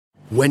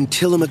When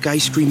Tillamook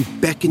ice cream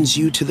beckons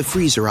you to the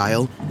freezer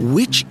aisle,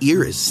 which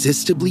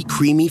irresistibly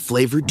creamy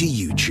flavor do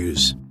you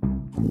choose?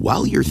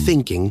 While you're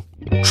thinking,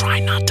 try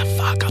not to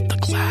fuck up the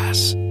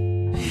class.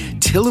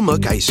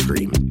 Tillamook ice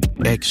cream.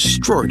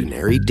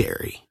 Extraordinary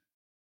dairy.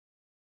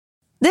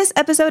 This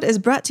episode is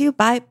brought to you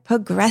by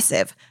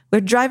Progressive, where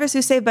drivers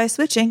who save by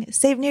switching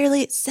save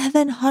nearly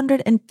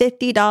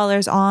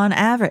 $750 on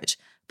average.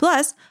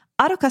 Plus,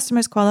 auto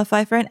customers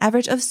qualify for an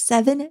average of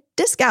 7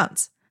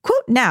 discounts.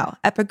 Quote now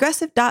at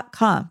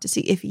Progressive.com to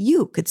see if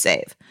you could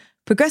save.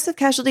 Progressive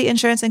Casualty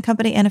Insurance and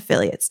Company and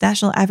Affiliates.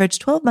 National average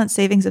 12-month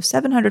savings of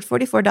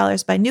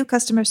 $744 by new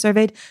customers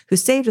surveyed who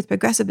saved with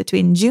Progressive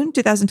between June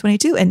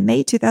 2022 and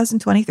May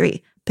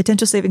 2023.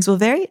 Potential savings will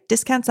vary.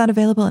 Discounts not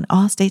available in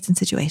all states and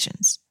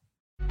situations.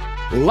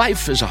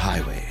 Life is a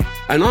highway,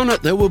 and on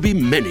it there will be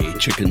many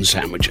chicken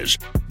sandwiches.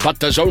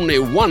 But there's only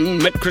one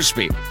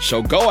McCrispy.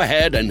 So go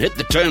ahead and hit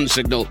the turn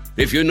signal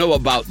if you know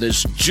about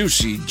this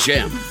juicy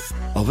gem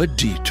of a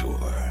detour.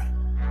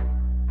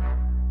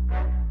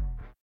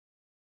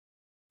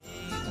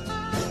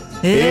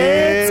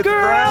 It's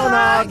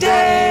Groundhog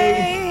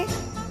Day!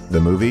 The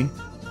movie,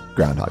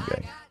 Groundhog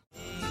Day.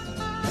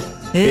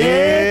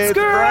 It's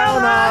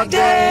Groundhog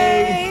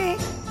Day!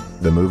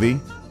 The movie,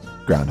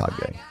 Groundhog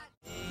Day.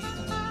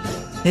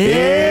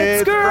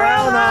 It's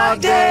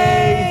Groundhog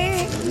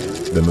Day!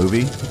 The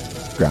movie,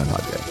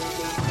 Groundhog Day.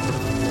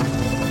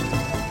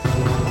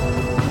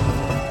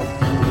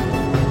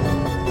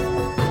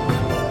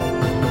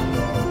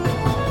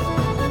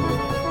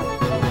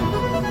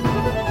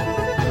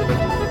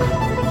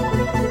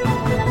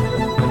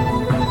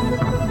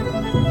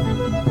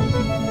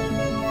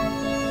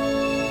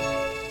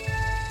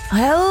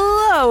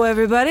 Hello,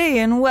 everybody,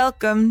 and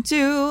welcome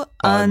to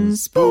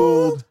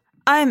Unspooled.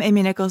 I'm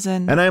Amy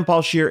Nicholson. And I'm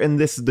Paul Scheer, and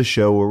this is the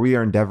show where we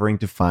are endeavoring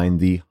to find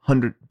the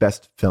 100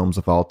 best films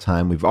of all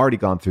time. We've already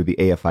gone through the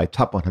AFI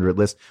Top 100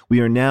 list.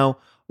 We are now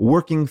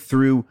working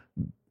through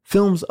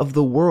films of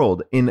the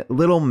world in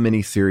little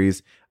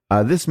miniseries.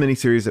 This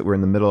miniseries that we're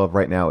in the middle of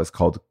right now is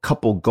called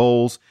Couple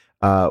Goals.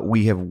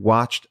 We have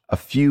watched a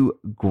few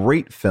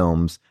great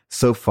films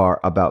so far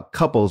about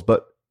couples,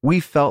 but we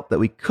felt that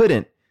we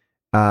couldn't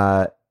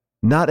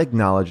not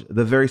acknowledge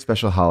the very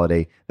special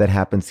holiday that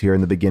happens here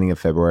in the beginning of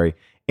February.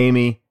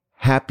 Amy,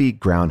 happy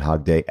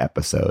Groundhog Day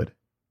episode.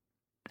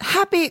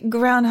 Happy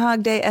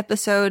Groundhog Day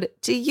episode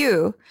to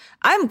you.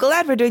 I'm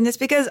glad we're doing this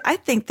because I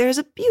think there's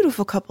a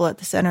beautiful couple at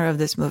the center of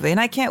this movie, and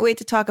I can't wait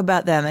to talk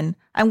about them. And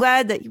I'm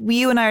glad that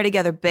you and I are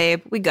together,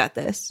 babe. We got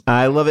this.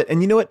 I love it.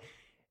 And you know what?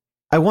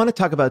 I want to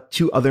talk about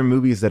two other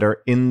movies that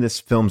are in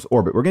this film's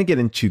orbit. We're going to get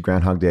into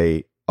Groundhog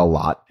Day a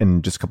lot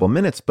in just a couple of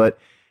minutes, but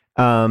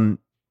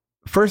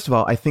first of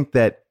all, I think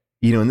that,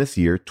 in this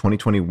year,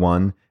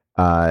 2021,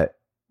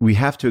 we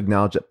have to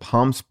acknowledge that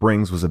Palm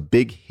Springs was a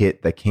big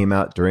hit that came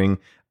out during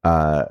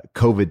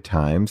COVID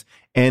times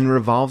and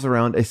revolves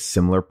around a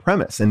similar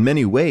premise. In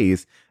many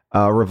ways,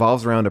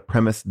 revolves around a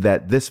premise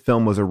that this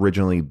film was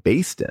originally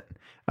based in.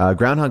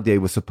 Groundhog Day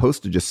was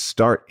supposed to just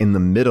start in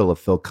the middle of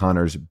Phil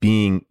Connor's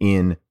being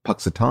in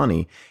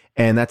Puxatawny.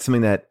 And that's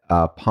something that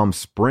Palm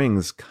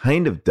Springs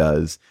kind of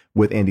does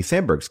with Andy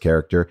Samberg's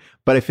character.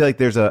 But I feel like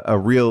there's a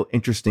real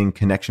interesting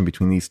connection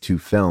between these two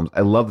films.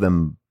 I love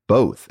them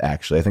both,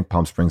 actually. I think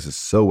Palm Springs is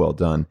so well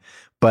done.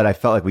 But I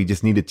felt like we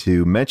just needed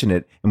to mention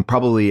it. And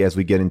probably as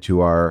we get into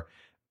our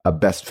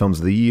best films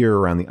of the year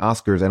around the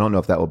Oscars, I don't know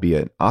if that will be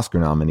an Oscar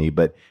nominee,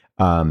 but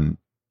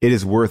it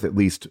is worth at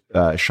least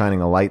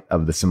shining a light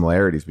of the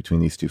similarities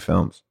between these two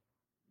films.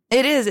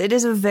 It is. It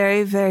is a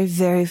very, very,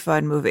 very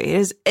fun movie.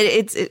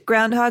 It's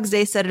Groundhog's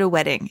Day set at a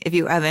wedding, if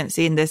you haven't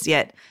seen this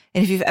yet.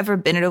 And if you've ever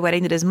been at a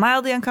wedding that is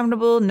mildly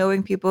uncomfortable,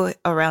 knowing people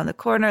around the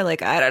corner,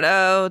 like, I don't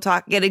know,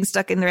 getting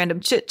stuck in the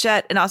random chit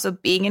chat, and also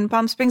being in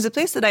Palm Springs, a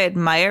place that I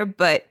admire,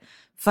 but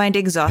find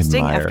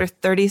exhausting after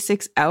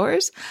 36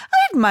 hours.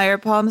 I admire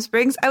Palm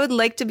Springs. I would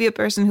like to be a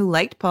person who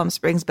liked Palm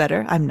Springs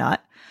better. I'm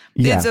not.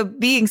 Yeah. And so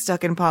being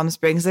stuck in Palm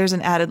Springs, there's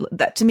an added,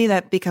 that to me,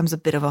 that becomes a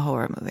bit of a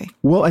horror movie.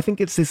 Well, I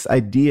think it's this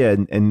idea,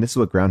 and this is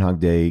what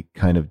Groundhog Day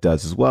kind of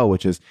does as well,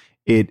 which is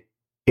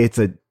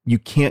you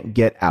can't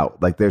get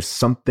out. Like there is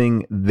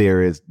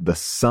the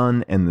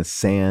sun and the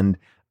sand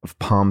of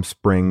Palm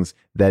Springs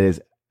that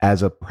is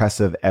as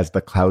oppressive as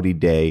the cloudy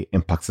day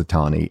in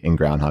Puxatawny in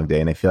Groundhog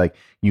Day. And I feel like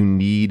you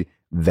need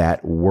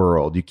that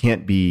world. You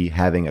can't be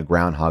having a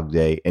Groundhog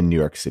Day in New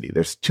York City.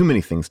 There's too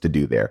many things to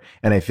do there.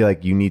 And I feel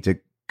like you need to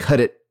cut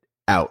it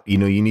out. You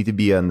need to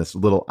be on this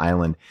little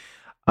island.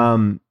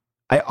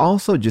 I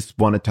also just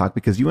want to talk,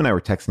 because you and I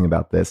were texting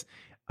about this.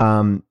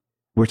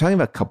 We're talking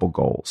about couple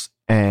goals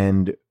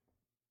and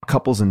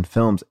couples in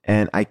films.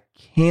 And I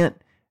can't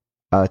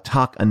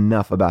talk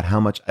enough about how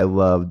much I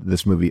loved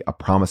this movie, A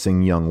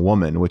Promising Young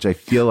Woman, which I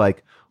feel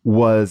like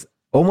was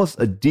almost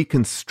a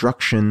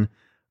deconstruction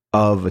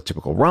of a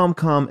typical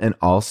rom-com and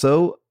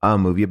also a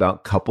movie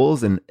about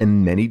couples in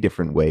many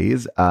different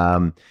ways.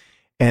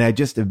 And I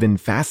just have been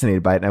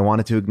fascinated by it. And I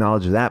wanted to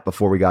acknowledge that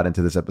before we got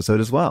into this episode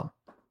as well.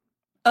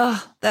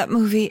 Oh, that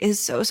movie is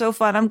so, so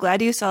fun. I'm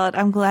glad you saw it.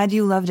 I'm glad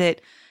you loved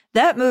it.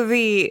 That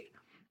movie,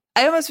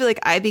 I almost feel like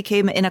I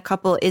became in a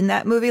couple in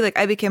that movie. Like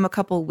I became a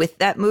couple with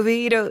that movie.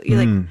 You know,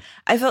 you're like,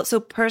 I felt so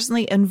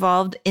personally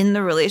involved in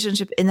the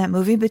relationship in that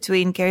movie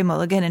between Carey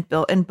Mulligan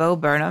and Bo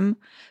Burnham,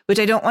 which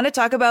I don't want to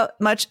talk about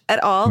much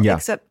at all,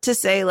 except to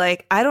say,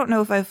 like, I don't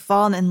know if I've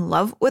fallen in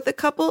love with a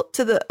couple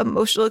to the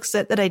emotional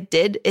extent that I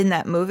did in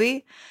that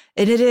movie.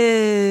 And it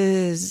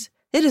is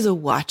a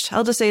watch.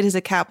 I'll just say it is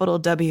a capital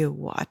W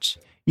watch.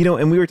 You know,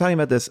 and we were talking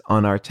about this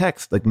on our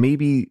text, like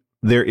maybe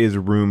there is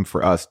room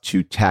for us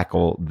to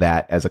tackle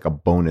that as like a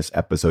bonus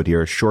episode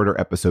here, a shorter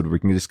episode where we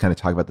can just kind of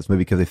talk about this movie,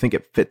 because I think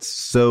it fits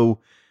so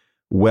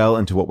well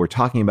into what we're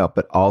talking about,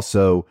 but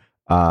also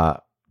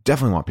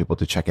definitely want people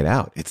to check it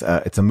out. It's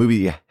a movie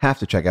you have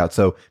to check out.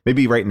 So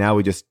maybe right now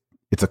it's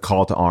a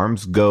call to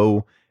arms.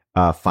 Go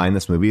find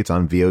this movie. It's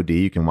on VOD.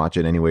 You can watch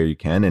it anywhere you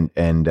can,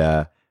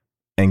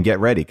 and get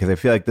ready, because I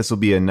feel like this will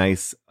be a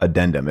nice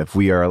addendum. If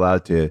we are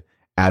allowed to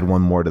add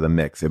one more to the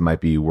mix, it might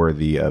be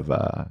worthy of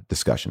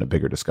discussion, a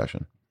bigger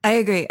discussion. I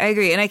agree.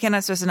 And I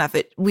cannot stress enough,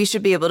 we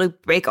should be able to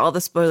break all the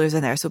spoilers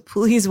in there. So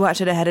please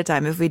watch it ahead of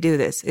time if we do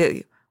this.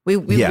 We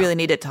really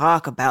need to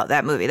talk about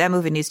that movie. That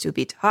movie needs to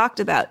be talked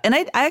about. And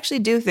I actually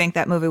do think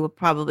that movie will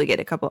probably get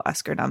a couple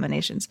Oscar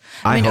nominations.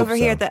 I mean, over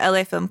here at the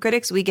LA Film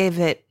Critics, we gave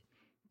it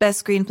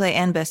Best Screenplay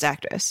and Best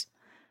Actress.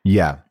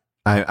 Yeah,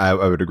 I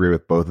would agree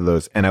with both of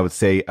those. And I would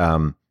say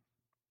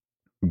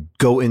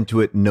go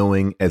into it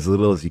knowing as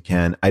little as you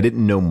can. I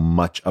didn't know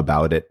much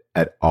about it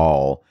at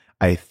all.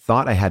 I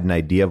thought I had an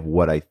idea of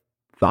what I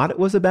thought it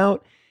was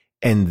about,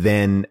 and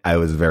then I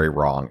was very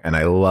wrong. And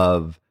I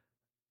love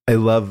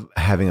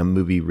having a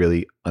movie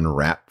really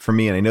unwrapped for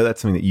me. And I know that's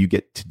something that you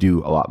get to do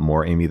a lot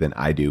more, Amy, than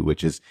I do,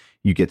 which is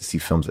you get to see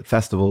films at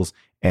festivals,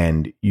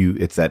 and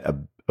it's that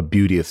a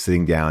beauty of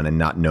sitting down and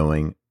not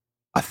knowing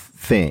a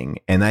thing.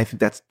 And I think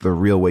that's the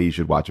real way you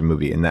should watch a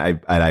movie. And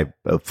I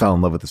fell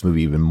in love with this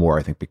movie even more,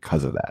 I think,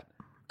 because of that.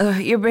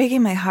 You're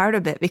breaking my heart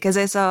a bit, because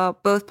I saw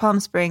both Palm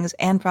Springs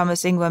and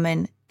Promising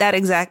Woman that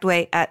exact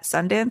way at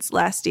Sundance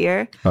last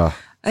year.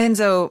 And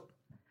so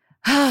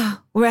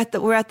we're at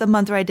the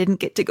month where I didn't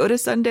get to go to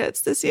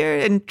Sundance this year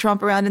and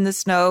tromp around in the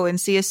snow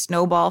and see a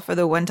snowball for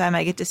the one time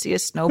I get to see a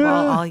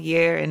snowball all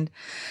year,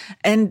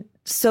 and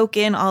soak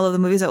in all of the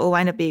movies that will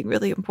wind up being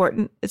really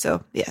important.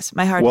 So yes,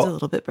 my heart is a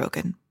little bit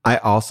broken. I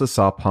also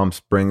saw Palm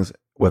Springs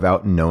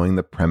without knowing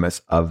the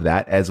premise of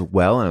that as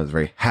well, and I was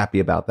very happy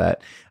about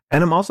that.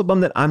 And I'm also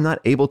bummed that I'm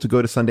not able to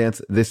go to Sundance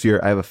this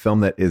year. I have a film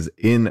that is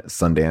in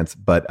Sundance,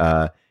 but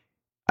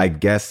I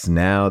guess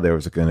now there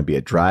was going to be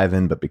a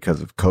drive-in, but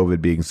because of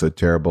COVID being so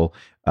terrible,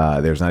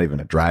 there's not even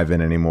a drive-in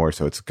anymore.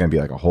 So it's going to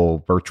be like a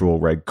whole virtual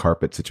red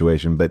carpet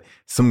situation. But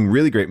some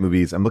really great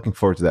movies. I'm looking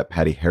forward to that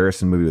Patty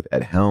Harrison movie with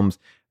Ed Helms.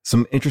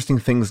 Some interesting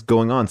things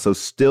going on. So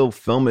still,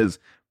 film is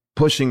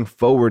pushing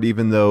forward,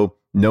 even though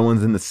no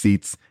one's in the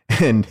seats.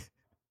 And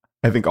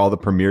I think all the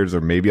premieres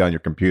are maybe on your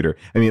computer.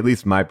 I mean, at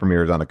least my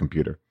premiere is on a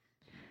computer.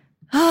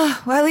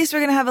 Well, at least we're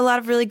going to have a lot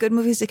of really good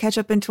movies to catch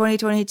up in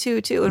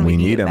 2022, too, when we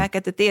need them back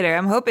at the theater.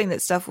 I'm hoping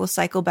that stuff will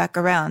cycle back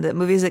around, that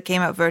movies that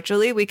came out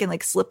virtually, we can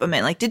like slip them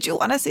in. Like, did you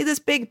want to see this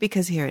big?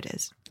 Because here it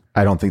is.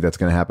 I don't think that's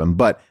going to happen,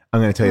 but I'm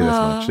going to tell you this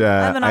much.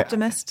 I'm an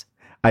optimist.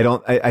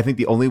 I think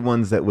the only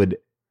ones that would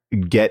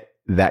get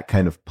that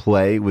kind of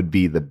play would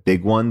be the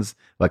big ones,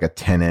 like a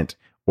Tenet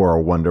or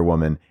a Wonder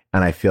Woman.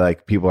 And I feel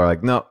like people are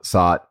like, no,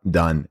 saw it,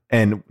 done.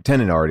 And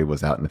Tenet already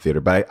was out in the theater.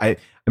 But I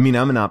mean,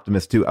 I'm an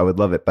optimist too. I would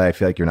love it, but I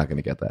feel like you're not going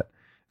to get that.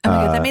 Oh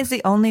my God, that means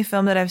the only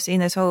film that I've seen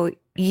this whole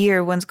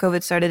year once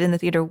COVID started in the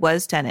theater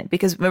was Tenet.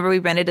 Because remember, we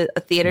rented a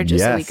theater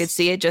just so we could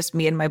see it, just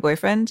me and my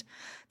boyfriend.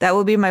 That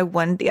will be my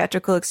one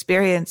theatrical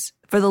experience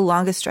for the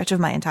longest stretch of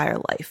my entire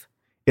life.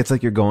 It's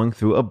like you're going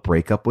through a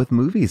breakup with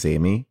movies,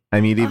 Amy.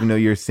 I mean, even though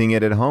you're seeing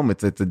it at home,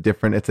 it's a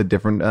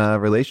different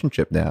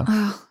relationship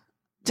now.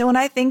 So when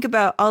I think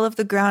about all of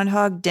the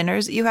Groundhog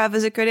dinners that you have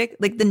as a critic,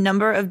 like the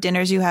number of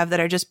dinners you have that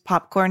are just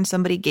popcorn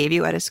somebody gave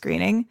you at a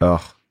screening.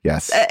 Oh,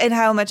 yes. And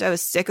how much I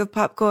was sick of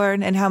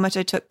popcorn and how much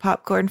I took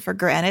popcorn for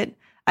granted.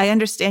 I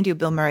understand you,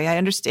 Bill Murray. I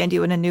understand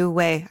you in a new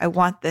way. I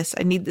want this.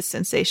 I need this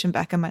sensation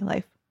back in my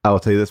life. I will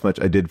tell you this much.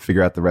 I did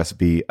figure out the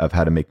recipe of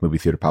how to make movie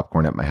theater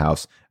popcorn at my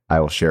house. I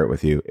will share it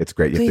with you. It's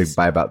great. You have to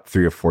buy about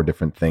 3 or 4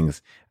 different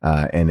things,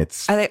 and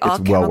it's Are they all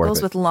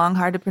chemicals with long,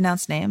 hard to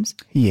pronounce names?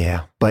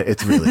 Yeah, but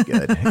it's really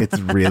good. It's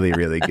really,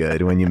 really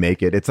good when you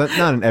make it. It's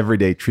not an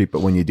everyday treat,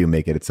 but when you do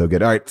make it, it's so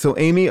good. All right, so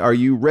Amy, are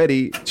you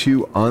ready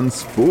to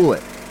unspool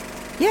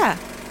it? Yeah.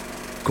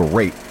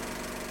 Great.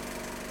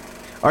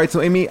 All right,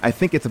 so Amy, I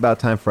think it's about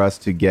time for us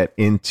to get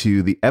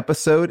into the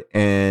episode,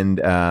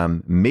 and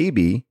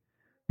maybe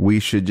we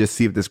should just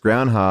see if this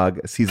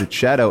groundhog sees its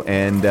shadow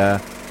and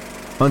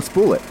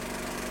unspool it.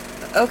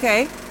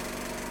 Okay.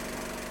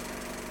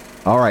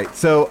 All right.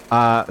 So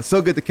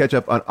good to catch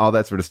up on all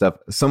that sort of stuff.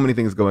 So many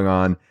things going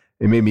on.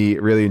 It made me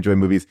really enjoy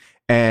movies.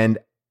 And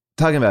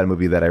talking about a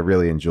movie that I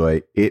really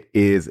enjoy, it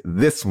is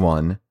this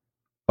one.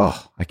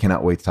 Oh, I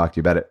cannot wait to talk to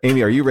you about it.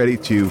 Amy, are you ready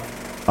to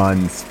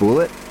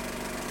unspool it?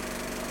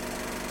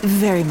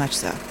 Very much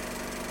so.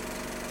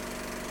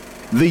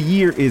 The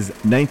year is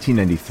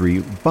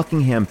 1993.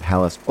 Buckingham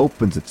Palace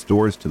opens its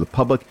doors to the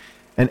public.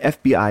 An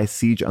FBI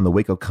siege on the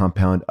Waco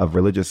compound of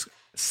religious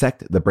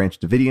sect, the Branch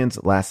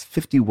Davidians, lasts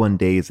 51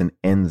 days and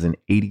ends in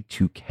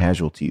 82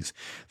 casualties.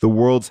 The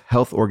World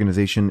Health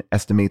Organization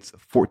estimates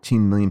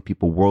 14 million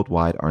people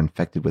worldwide are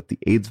infected with the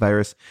AIDS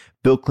virus.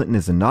 Bill Clinton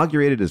is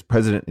inaugurated as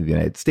president of the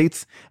United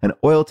States. An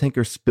oil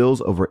tanker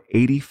spills over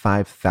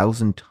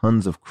 85,000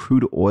 tons of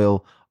crude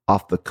oil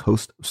off the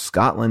coast of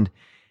Scotland.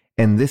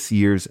 And this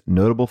year's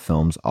notable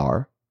films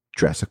are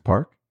Jurassic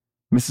Park,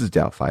 Mrs.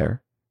 Doubtfire,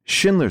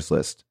 Schindler's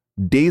List,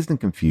 Dazed and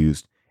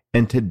Confused,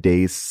 and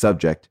today's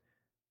subject,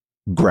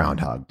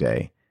 Groundhog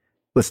Day.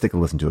 Let's take a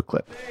listen to a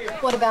clip.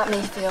 What about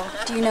me, Phil?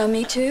 Do you know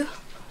me too?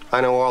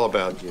 I know all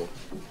about you.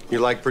 You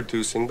like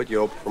producing, but you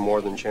hope for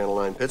more than Channel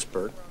 9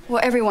 Pittsburgh.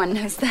 Well, everyone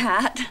knows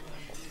that.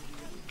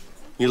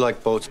 You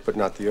like boats, but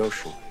not the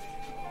ocean.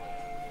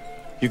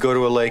 You go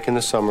to a lake in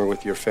the summer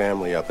with your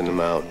family up in the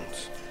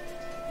mountains.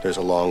 There's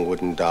a long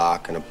wooden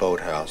dock and a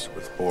boathouse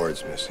with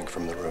boards missing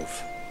from the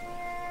roof.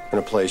 And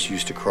a place you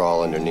used to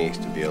crawl underneath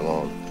to be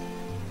alone.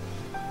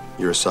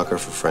 You're a sucker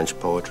for French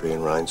poetry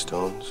and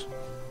rhinestones.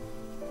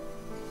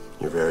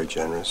 You're very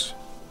generous.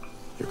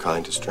 You're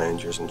kind to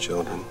strangers and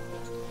children.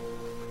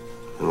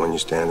 And when you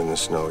stand in the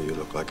snow, you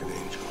look like an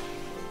angel.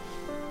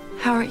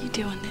 How are you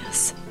doing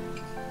this?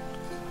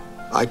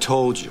 I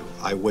told you,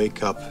 I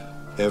wake up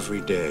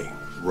every day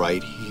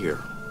right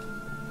here,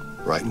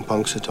 right in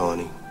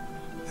Punxsutawney,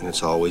 and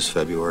it's always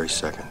February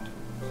 2nd.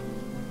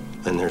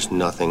 And there's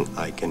nothing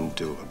I can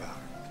do about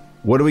it.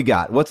 What do we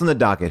got? What's on the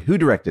docket? Who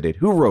directed it?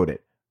 Who wrote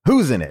it?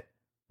 Who's in it?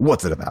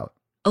 What's it about?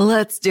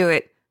 Let's do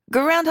it.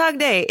 Groundhog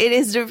Day. It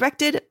is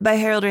directed by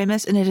Harold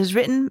Ramis and it is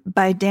written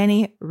by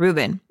Danny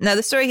Rubin. Now,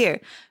 the story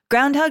here.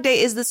 Groundhog Day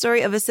is the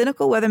story of a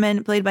cynical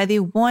weatherman played by the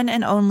one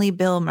and only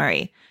Bill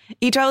Murray.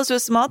 He travels to a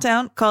small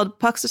town called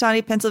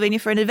Punxsutawney, Pennsylvania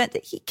for an event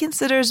that he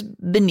considers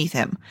beneath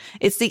him.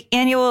 It's the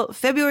annual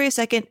February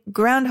 2nd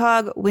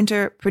Groundhog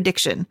Winter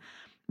Prediction.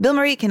 Bill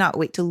Murray cannot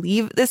wait to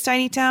leave this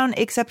tiny town,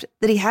 except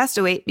that he has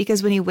to wait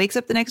because when he wakes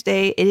up the next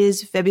day, it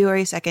is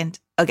February 2nd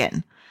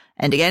again.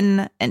 And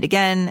again, and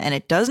again, and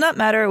it does not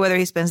matter whether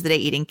he spends the day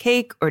eating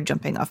cake or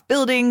jumping off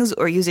buildings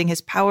or using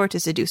his power to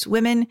seduce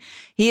women,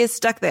 he is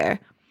stuck there.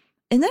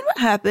 And then what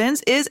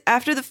happens is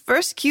after the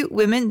first cute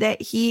women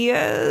that he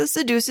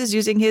seduces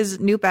using his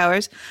new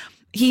powers,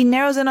 he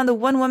narrows in on the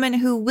one woman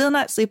who will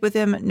not sleep with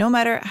him no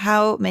matter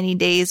how many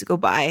days go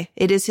by.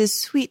 It is his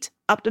sweet,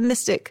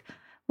 optimistic,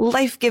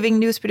 life-giving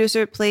news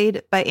producer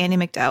played by Andie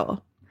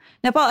MacDowell.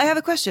 Now, Paul, I have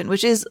a question,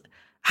 which is,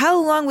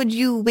 how long would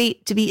you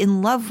wait to be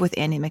in love with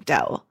Andie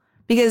MacDowell?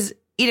 Because,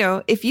 you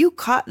know, if you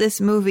caught this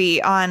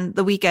movie on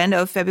the weekend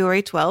of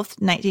February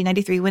 12th,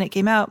 1993, when it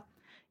came out,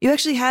 you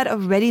actually had a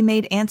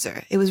ready-made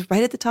answer. It was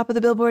right at the top of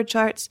the Billboard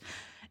charts.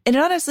 And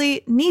it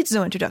honestly needs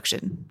no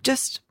introduction.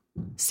 Just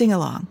sing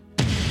along.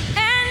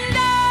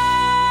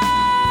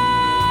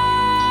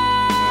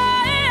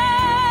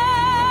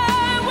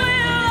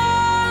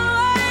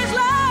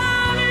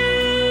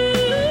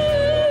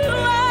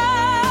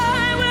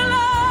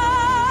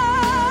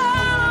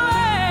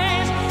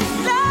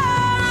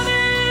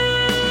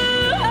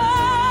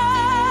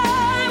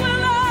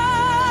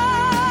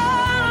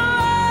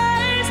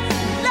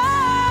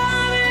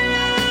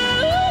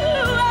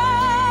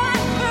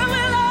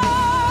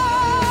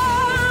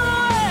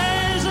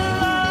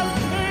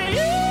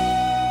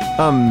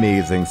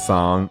 Amazing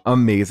song.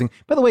 Amazing.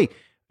 By the way,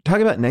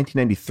 talking about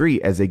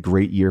 1993 as a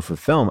great year for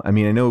film. I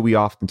mean, I know we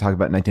often talk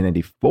about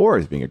 1994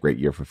 as being a great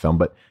year for film,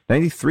 but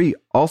 93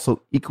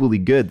 also equally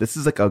good. This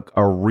is like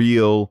a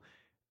real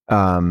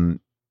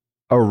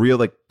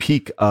like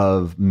peak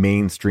of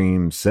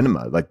mainstream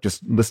cinema. Like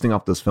just listing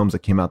off those films that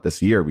came out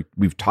this year.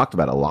 We've talked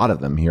about a lot of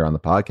them here on the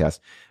podcast.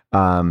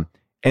 And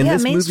yeah,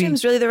 this mainstream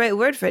is movie, really the right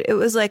word for it. It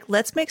was like,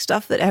 let's make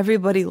stuff that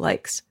everybody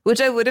likes,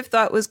 which I would have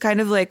thought was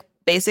kind of like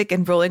basic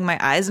and rolling my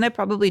eyes. And I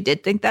probably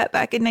did think that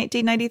back in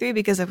 1993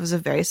 because I was a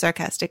very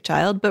sarcastic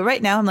child. But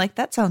right now I'm like,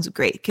 that sounds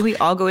great. Can we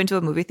all go into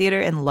a movie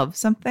theater and love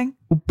something?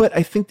 but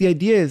I think the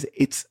idea is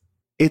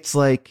it's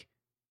like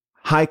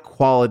high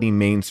quality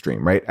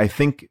mainstream, right? I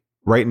think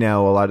right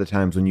now, a lot of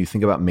times when you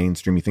think about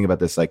mainstream, you think about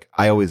this, like,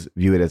 I always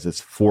view it as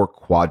this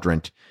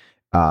 4-quadrant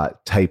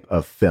type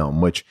of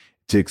film, which,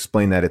 to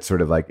explain that, it's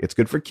sort of like, it's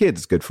good for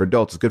kids, it's good for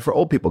adults, it's good for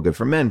old people, good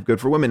for men,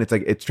 good for women. It's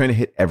like, it's trying to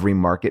hit every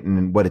market.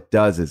 And what it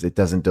does is it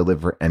doesn't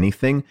deliver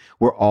anything,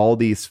 where all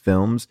these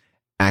films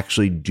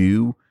actually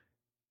do.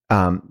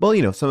 Well,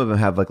 you know, some of them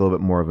have like a little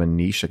bit more of a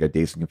niche, like a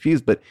Dazed and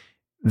Confused, but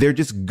they're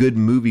just good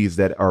movies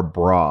that are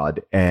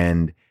broad.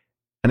 And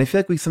I feel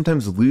like we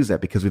sometimes lose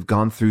that because we've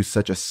gone through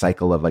such a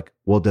cycle of like,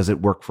 well, does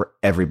it work for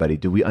everybody?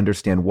 Do we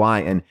understand why?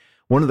 And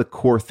one of the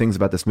core things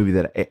about this movie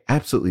that I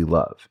absolutely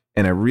love,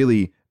 and I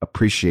really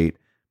appreciate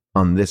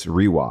on this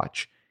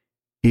rewatch,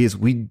 is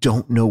we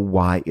don't know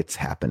why it's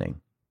happening.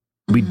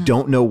 Mm-hmm. We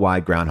don't know why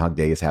Groundhog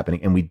Day is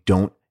happening, and we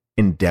don't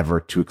endeavor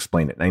to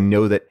explain it. And I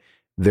know that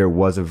there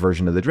was a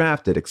version of the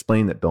draft that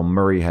explained that Bill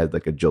Murray had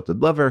like a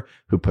jilted lover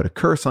who put a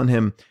curse on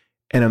him.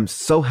 And I'm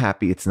so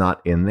happy it's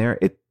not in there.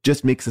 It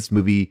just makes this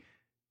movie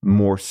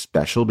more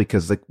special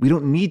because like we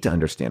don't need to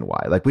understand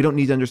why. Like we don't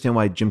need to understand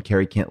why Jim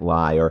Carrey can't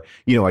lie, or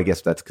I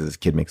guess that's because his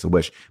kid makes a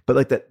wish. But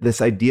like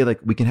this idea, like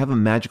we can have a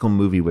magical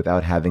movie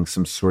without having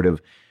some sort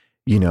of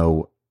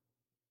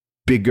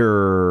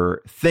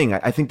bigger thing.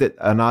 I think that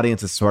an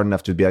audience is smart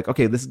enough to be like,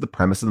 okay, this is the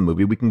premise of the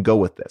movie. We can go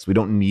with this. We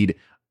don't need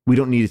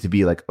it to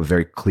be like a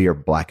very clear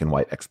black and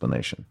white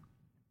explanation.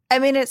 I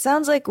mean, it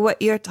sounds like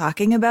what you're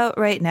talking about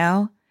right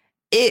now,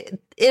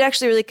 it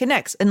actually really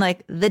connects. And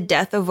like the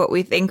death of what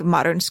we think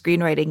modern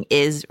screenwriting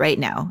is right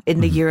now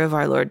in the year of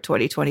our Lord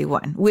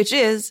 2021, which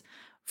is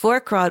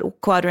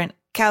 4-quadrant,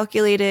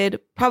 calculated,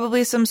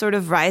 probably some sort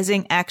of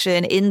rising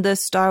action in the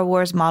Star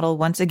Wars model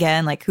once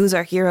again, like who's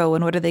our hero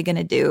and what are they going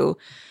to do?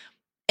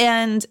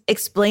 And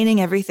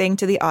explaining everything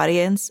to the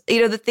audience.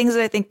 The things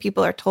that I think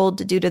people are told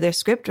to do to their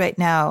script right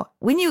now,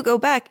 when you go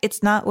back,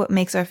 it's not what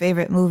makes our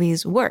favorite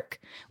movies work.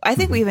 I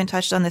think we even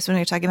touched on this when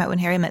we were talking about When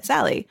Harry Met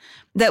Sally,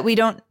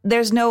 that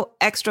there's no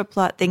extra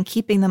plot thing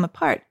keeping them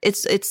apart.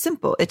 It's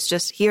simple. It's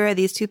just, here are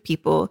these two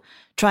people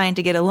trying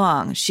to get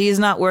along. She's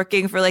not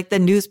working for like the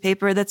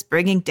newspaper that's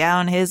bringing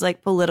down his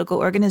like political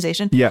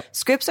organization. Yeah.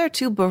 Scripts are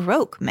too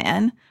Baroque,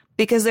 man.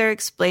 Because they're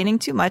explaining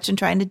too much and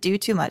trying to do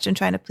too much and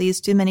trying to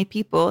please too many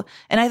people.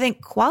 And I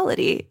think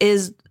quality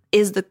is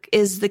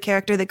the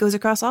character that goes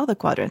across all the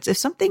quadrants. If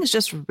something's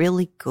just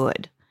really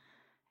good,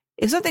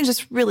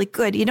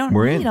 you don't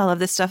need all of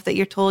this stuff that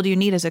you're told you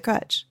need as a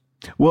crutch.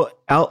 Well,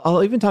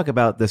 I'll even talk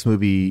about this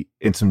movie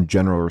in some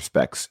general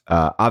respects.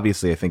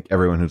 Obviously, I think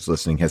everyone who's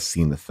listening has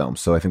seen the film,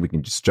 so I think we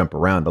can just jump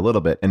around a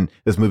little bit. And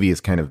this movie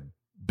is kind of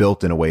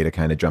built in a way to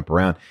kind of jump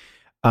around.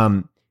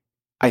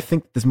 I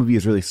think this movie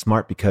is really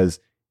smart because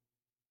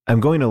I'm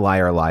going to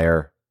Liar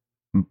Liar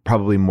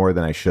probably more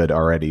than I should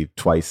already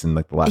twice in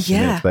like the last few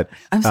minutes. But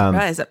I'm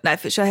surprised.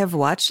 Should I have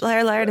watched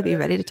Liar Liar to be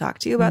ready to talk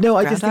to you about? No,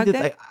 I just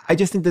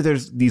think that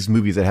there's these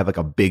movies that have like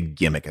a big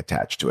gimmick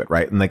attached to it,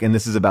 right? And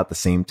this is about the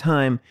same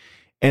time.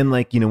 And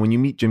like when you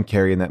meet Jim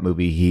Carrey in that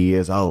movie, he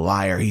is a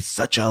liar. He's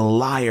such a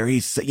liar.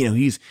 He's such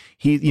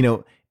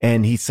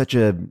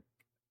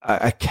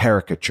a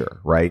caricature,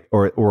 right?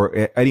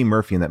 Or Eddie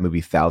Murphy in that movie,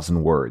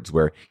 1,000 Words,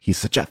 where he's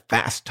such a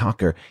fast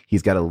talker.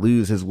 He's got to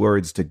lose his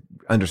words to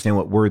understand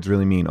what words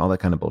really mean, all that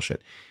kind of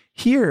bullshit.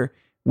 Here,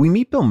 we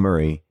meet Bill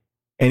Murray,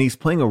 and he's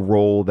playing a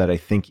role that I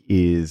think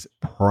is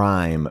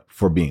prime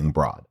for being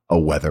broad, a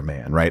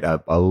weatherman, right?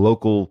 A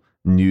local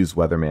news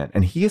weatherman.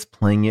 And he is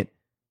playing it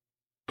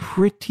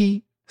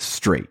pretty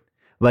straight.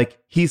 Like,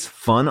 he's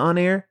fun on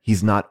air.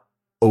 He's not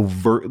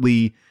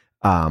overtly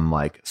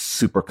like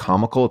super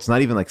comical. It's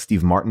not even like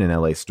Steve Martin in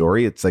LA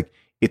Story. It's like,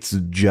 it's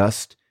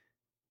just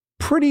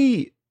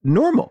pretty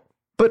normal,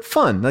 but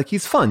fun. Like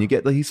he's fun.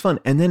 He's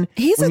fun. And then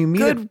he's a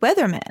good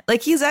weatherman.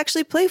 Like he's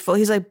actually playful.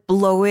 He's like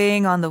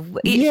blowing on the,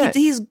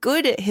 he's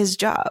good at his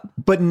job,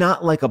 but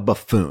not like a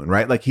buffoon,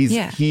 right? Like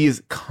he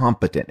is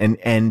competent.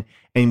 And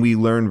we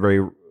learn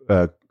very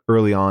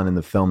early on in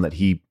the film that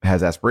he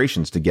has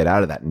aspirations to get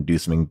out of that and do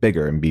something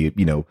bigger and be,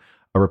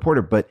 a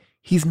reporter, but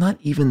he's not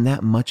even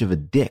that much of a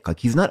dick. Like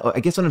he's not, I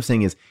guess what I'm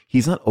saying is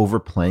he's not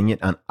overplaying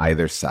it on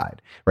either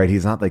side, right?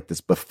 He's not like this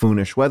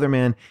buffoonish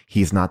weatherman.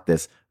 He's not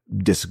this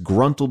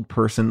disgruntled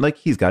person. Like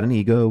he's got an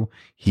ego.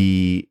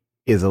 He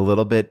is a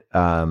little bit,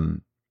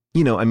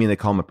 they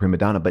call him a prima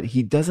donna, but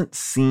he doesn't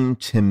seem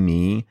to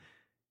me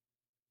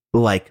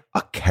like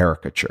a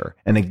caricature.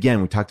 And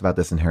again, we talked about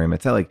this in Harry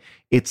Met Sally.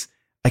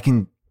 I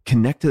can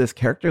connect to this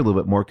character a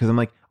little bit more because I'm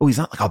like, oh, he's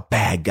not like a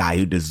bad guy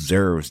who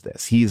deserves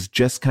this. He's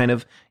just kind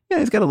of,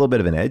 he's got a little bit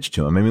of an edge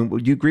to him. I mean,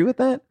 would you agree with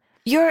that?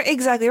 You're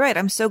exactly right.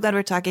 I'm so glad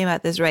we're talking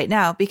about this right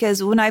now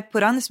because when I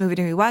put on this movie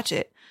to rewatch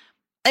it,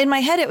 in my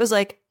head, it was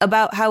like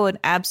about how an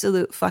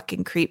absolute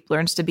fucking creep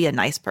learns to be a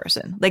nice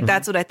person. Like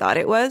that's what I thought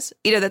it was.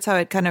 That's how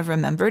I kind of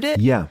remembered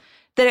it. Yeah.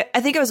 I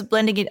think I was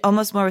blending it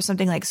almost more with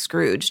something like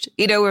Scrooged,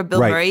 where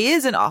Bill Murray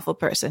is an awful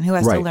person who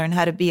has to learn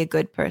how to be a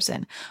good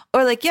person.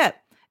 Or like,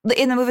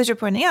 in the movies you're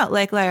pointing out,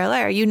 like Liar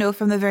Liar,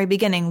 from the very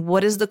beginning,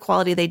 what is the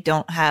quality they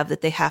don't have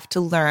that they have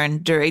to learn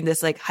during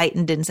this like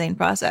heightened, insane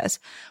process?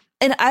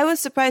 And I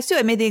was surprised too.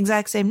 I made the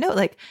exact same note.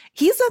 Like,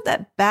 he's not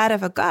that bad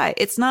of a guy.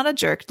 It's not a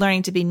jerk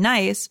learning to be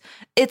nice.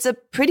 It's a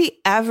pretty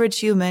average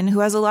human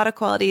who has a lot of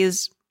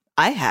qualities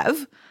I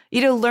have,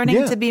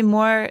 learning to be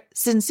more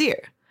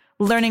sincere,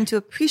 learning to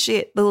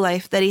appreciate the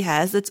life that he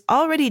has that's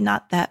already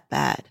not that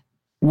bad.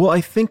 Well,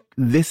 I think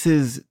this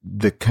is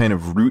the kind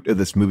of root of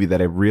this movie that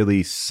I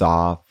really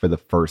saw for the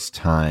first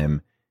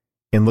time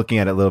in looking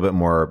at it a little bit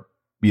more,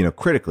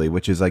 critically,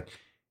 which is like,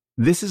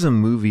 this is a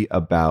movie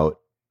about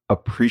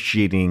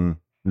appreciating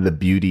the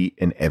beauty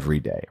in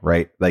everyday,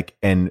 right? Like,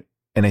 and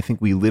I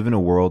think we live in a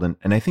world, and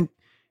I think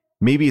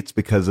maybe it's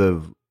because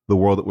of the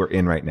world that we're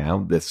in right now,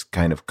 this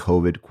kind of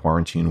COVID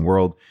quarantine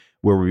world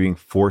where we're being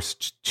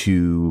forced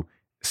to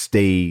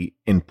stay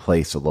in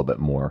place a little bit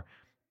more,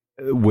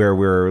 where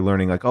we're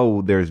learning like,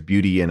 oh, there's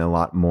beauty in a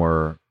lot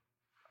more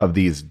of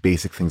these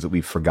basic things that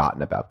we've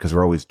forgotten about because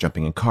we're always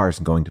jumping in cars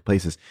and going to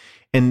places.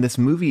 And this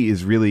movie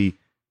is really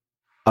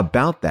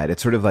about that.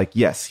 It's sort of like,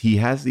 yes, he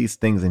has these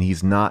things and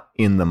he's not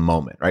in the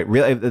moment, right?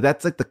 Really,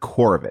 that's like the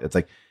core of it. It's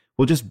like,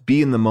 will just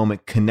be in the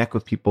moment, connect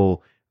with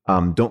people,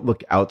 don't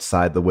look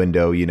outside the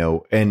window,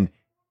 and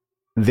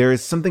there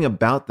is something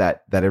about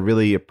that I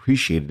really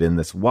appreciated in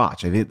this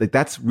watch. I think like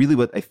that's really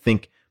what I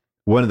think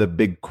one of the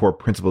big core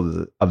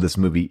principles of this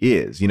movie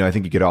is. I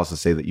think you could also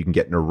say that you can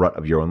get in a rut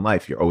of your own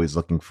life. You're always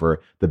looking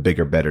for the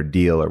bigger, better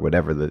deal or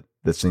whatever the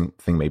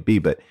thing may be.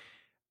 But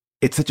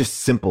it's such a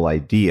simple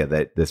idea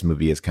that this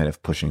movie is kind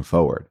of pushing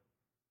forward.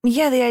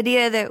 Yeah, the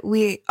idea that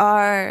we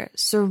are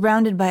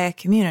surrounded by a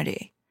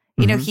community.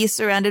 He's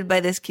surrounded by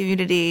this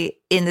community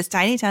in this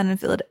tiny town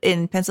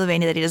in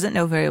Pennsylvania that he doesn't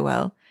know very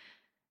well.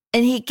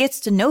 And he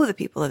gets to know the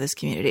people of this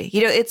community.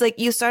 It's like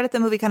you start at the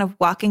movie kind of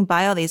walking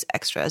by all these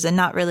extras and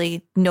not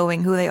really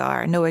knowing who they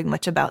are, knowing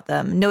much about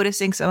them,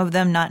 noticing some of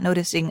them, not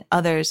noticing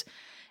others.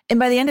 And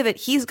by the end of it,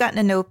 he's gotten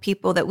to know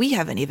people that we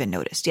haven't even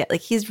noticed yet.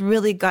 Like he's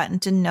really gotten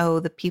to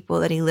know the people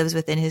that he lives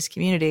with in his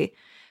community,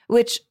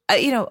 which,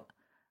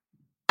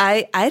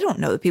 I don't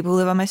know the people who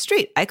live on my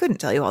street. I couldn't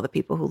tell you all the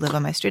people who live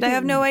on my street. I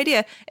have no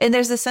idea. And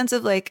there's this sense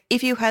of like,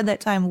 if you had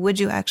that time, would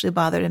you actually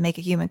bother to make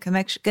a human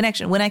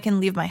connection when I can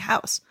leave my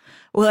house?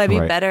 Will I be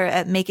better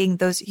at making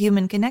those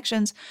human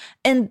connections?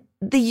 And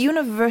the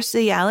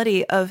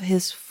universality of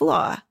his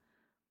flaw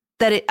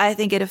that I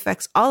think it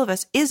affects all of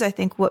us is, I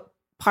think, what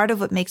part of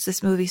what makes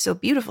this movie so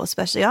beautiful,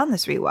 especially on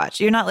this rewatch.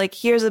 You're not like,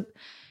 here's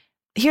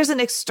an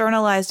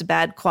externalized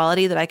bad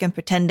quality that I can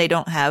pretend they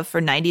don't have for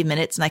 90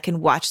 minutes and I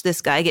can watch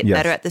this guy get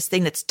better at this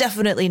thing that's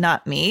definitely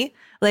not me.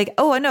 Like,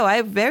 oh, no,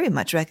 I very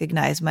much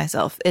recognize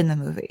myself in the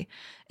movie.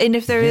 And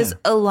if there is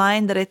a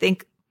line that I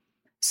think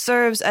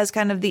serves as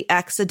kind of the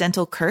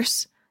accidental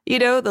curse,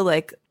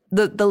 the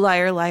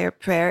liar, liar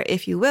prayer,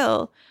 if you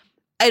will,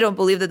 I don't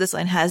believe that this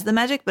line has the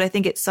magic, but I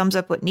think it sums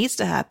up what needs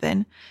to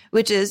happen,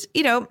 which is,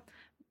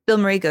 Bill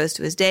Murray goes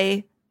to his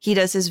day. He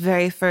does his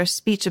very first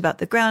speech about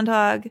the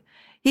groundhog.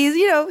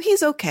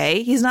 He's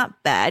okay. He's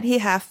not bad. He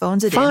half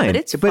phones it in, but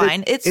it's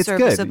fine. It's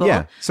serviceable. Good.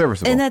 Yeah,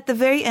 serviceable. And at the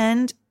very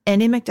end,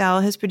 Andy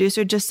McDowell, his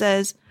producer, just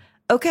says,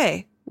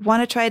 okay,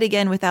 want to try it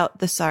again without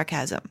the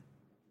sarcasm.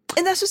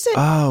 And that's just it.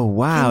 Oh,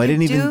 wow. I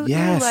didn't even, do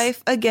your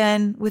life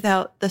again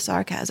without the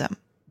sarcasm.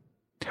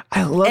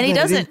 I love and that. He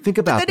doesn't. I didn't think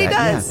about but then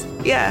that. He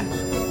does.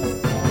 Yeah.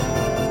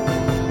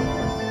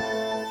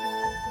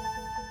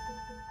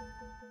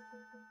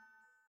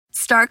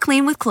 Start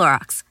clean with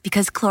Clorox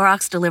because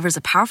Clorox delivers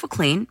a powerful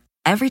clean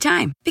every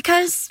time.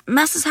 Because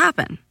messes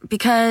happen.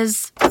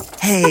 Because...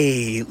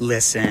 Hey,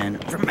 listen.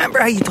 Remember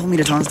how you told me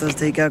to toss those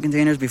takeout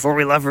containers before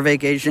we left for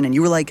vacation? And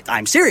you were like,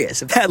 I'm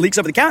serious. If that leaks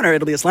over the counter,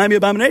 it'll be a slimy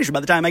abomination by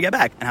the time I get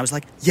back. And I was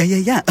like,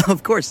 yeah,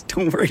 of course.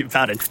 Don't worry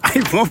about it.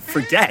 I won't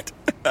forget.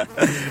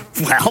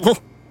 Well...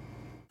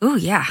 Ooh,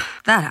 yeah,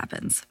 that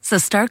happens. So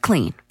start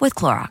clean with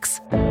Clorox.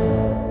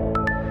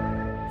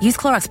 Use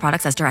Clorox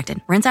products as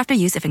directed. Rinse after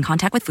use if in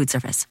contact with food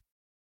surface.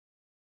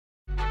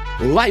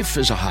 Life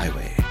is a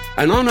highway,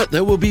 and on it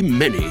there will be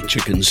many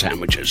chicken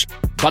sandwiches.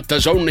 But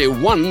there's only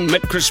one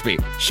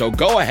McCrispy. So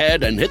go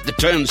ahead and hit the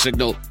turn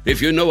signal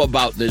if you know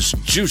about this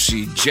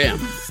juicy gem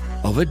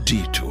of a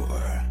detour.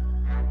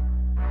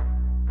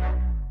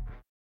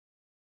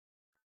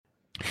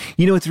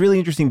 It's really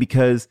interesting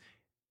because,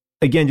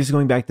 again, just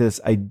going back to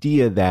this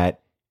idea that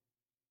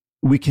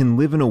we can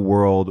live in a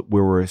world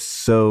where we're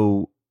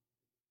so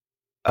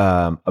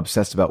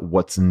obsessed about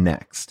what's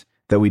next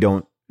that we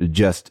don't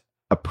just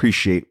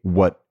appreciate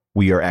what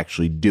we are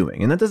actually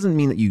doing. And that doesn't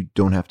mean that you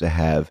don't have to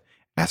have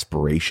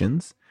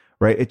aspirations,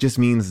 right? It just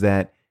means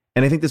that,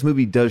 and I think this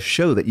movie does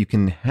show that you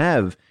can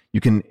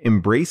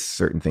embrace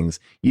certain things.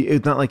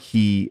 It's not like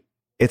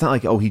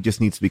oh, he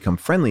just needs to become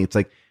friendly. It's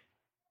like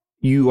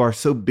you are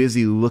so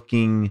busy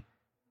looking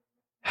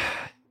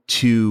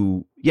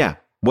to,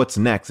 what's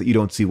next that you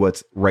don't see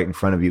what's right in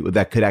front of you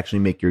that could actually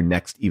make your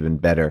next even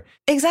better.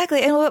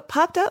 Exactly. And what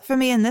popped up for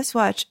me in this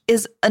watch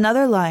is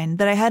another line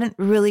that I hadn't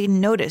really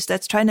noticed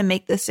that's trying to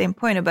make the same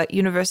point about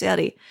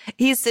universality.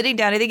 He's sitting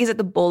down, I think he's at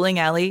the bowling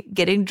alley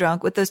getting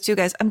drunk with those two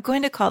guys. I'm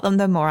going to call them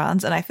the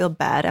morons, and I feel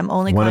bad. I'm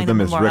only calling them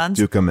the morons. One of them is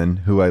Rick Dukeman,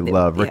 who I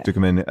love. Rick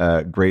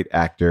Dukeman, great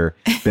actor,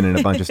 been in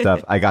a bunch of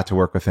stuff. I got to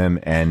work with him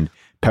and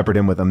peppered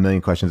him with a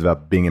million questions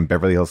about being in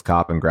Beverly Hills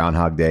Cop and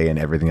Groundhog Day and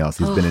everything else.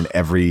 He's been in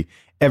every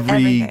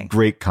everything.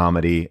 Great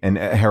comedy, and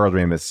Harold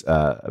Ramis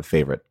a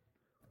favorite.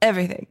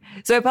 Everything.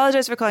 So I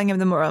apologize for calling him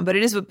the moron, but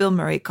it is what Bill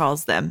Murray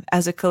calls them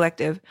as a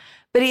collective.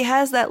 But he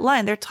has that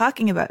line. They're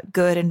talking about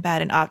good and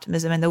bad and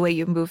optimism and the way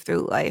you move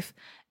through life.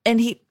 And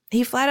he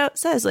flat out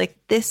says, like,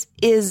 this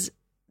is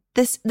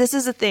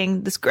a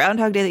thing, this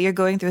Groundhog Day that you're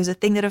going through is a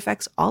thing that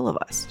affects all of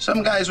us.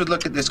 Some guys would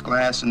look at this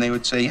glass and they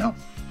would say,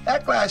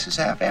 that glass is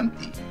half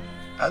empty.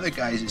 Other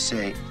guys would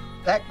say,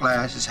 that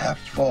glass is half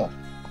full.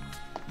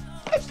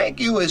 I think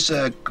you was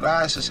a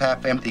glass is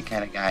half empty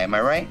kind of guy, am I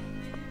right?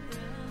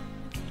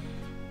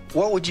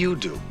 What would you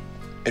do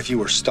if you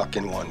were stuck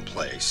in one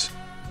place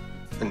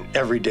and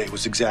every day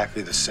was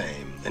exactly the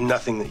same and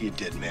nothing that you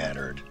did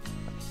mattered?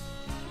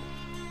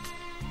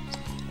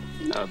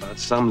 No, that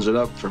sums it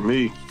up for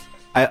me.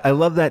 I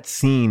love that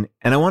scene,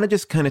 and I want to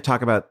just kind of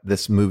talk about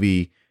this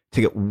movie,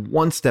 take it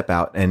one step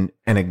out and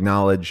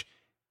acknowledge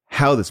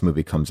how this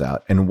movie comes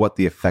out and what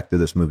the effect of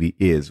this movie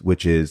is,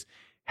 which is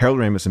Harold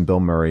Ramis and Bill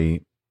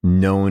Murray,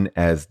 known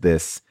as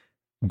this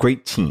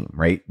great team,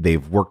 right?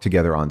 They've worked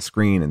together on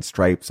screen in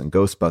Stripes and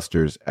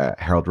Ghostbusters.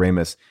 Harold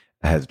Ramis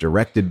has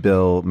directed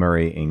Bill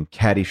Murray in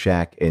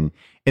Caddyshack.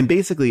 And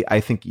basically, I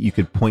think you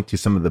could point to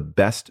some of the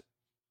best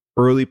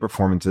early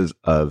performances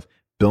of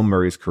Bill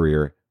Murray's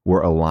career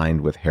were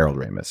aligned with Harold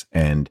Ramis.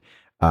 And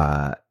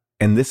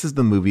this is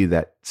the movie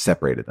that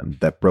separated them,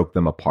 that broke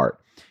them apart.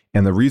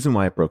 And the reason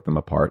why it broke them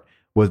apart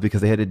was because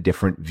they had a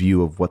different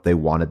view of what they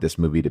wanted this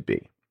movie to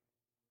be.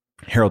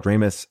 Harold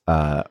Ramis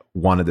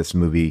wanted this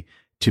movie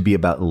to be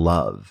about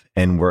love.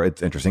 And where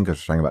it's interesting because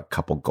we're talking about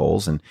couple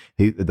goals and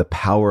the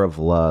power of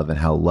love and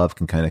how love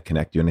can kind of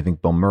connect you. And I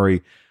think Bill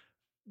Murray,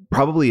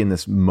 probably in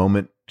this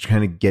moment,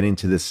 trying to get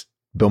into this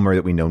Bill Murray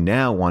that we know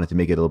now, wanted to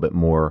make it a little bit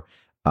more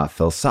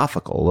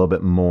philosophical, a little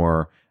bit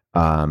more,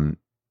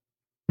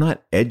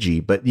 not edgy,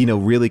 but,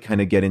 really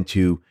kind of get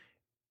into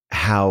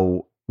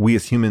how we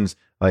as humans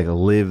like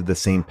live the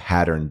same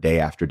pattern day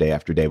after day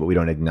after day, but we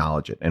don't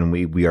acknowledge it. And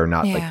we are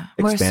not like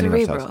expanding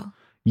ourselves.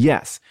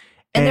 Yes.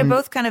 And they're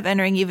both kind of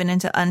entering even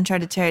into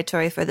uncharted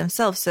territory for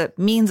themselves. So it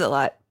means a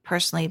lot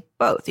personally,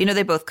 both.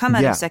 They both come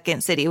out of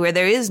Second City where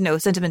there is no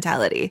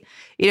sentimentality.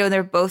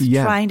 They're both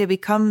trying to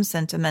become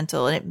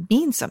sentimental, and it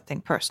means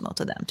something personal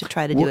to them to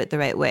try to do it the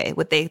right way,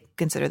 what they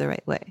consider the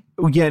right way.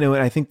 Yeah, no,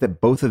 and I think that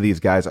both of these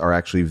guys are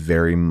actually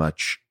very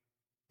much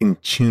in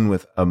tune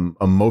with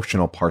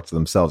emotional parts of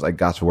themselves. I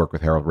got to work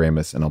with Harold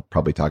Ramis, and I'll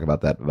probably talk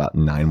about that about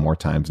 9 more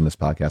times in this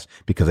podcast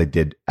because I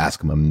did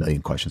ask him a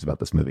million questions about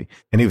this movie,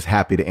 and he was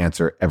happy to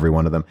answer every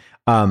one of them.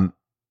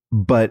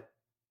 But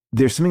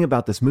there's something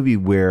about this movie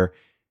where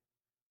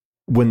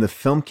when the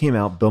film came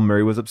out, Bill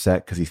Murray was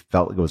upset because he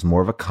felt like it was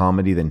more of a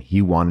comedy than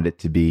he wanted it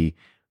to be.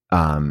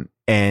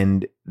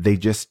 And they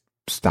just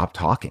stopped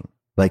talking.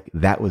 Like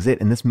that was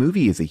it. And this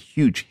movie is a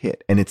huge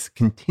hit, and it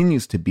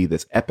continues to be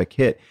this epic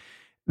hit.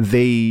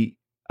 They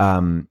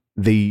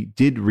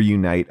did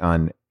reunite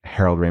on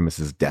Harold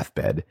Ramis's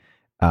deathbed,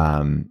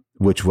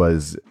 which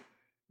was,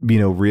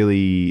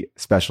 really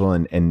special.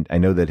 And I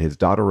know that his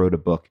daughter wrote a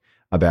book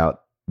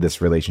about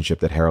this relationship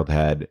that Harold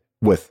had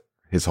with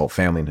his whole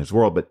family and his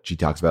world, but she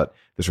talks about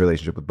this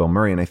relationship with Bill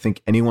Murray. And I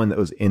think anyone that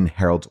was in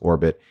Harold's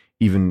orbit,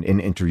 even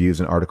in interviews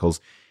and articles,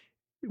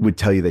 would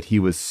tell you that he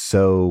was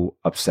so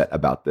upset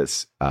about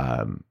this,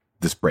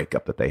 this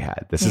breakup that they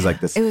had. This is like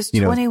this. It was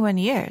 21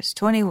 years.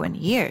 21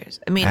 years.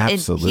 I mean,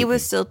 he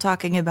was still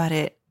talking about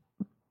it,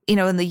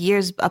 in the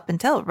years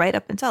right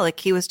up until, like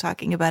he was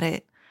talking about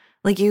it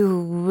like you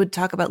would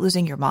talk about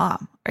losing your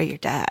mom or your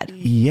dad.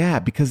 Yeah,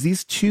 because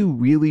these two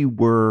really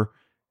were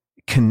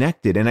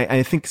connected. And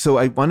I think so.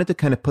 I wanted to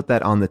kind of put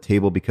that on the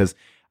table because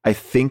I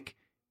think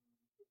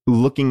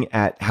looking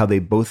at how they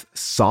both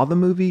saw the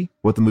movie,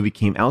 what the movie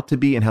came out to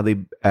be, and how they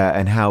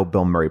and how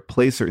Bill Murray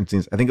plays certain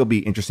scenes, I think it'll be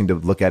interesting to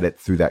look at it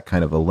through that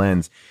kind of a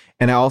lens.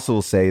 And I also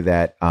will say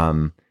that,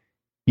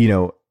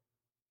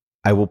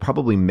 I will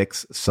probably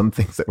mix some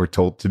things that were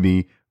told to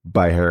me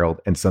by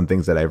Harold and some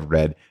things that I've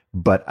read,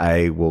 but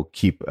I will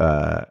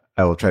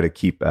try to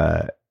keep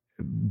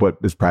what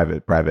is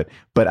private.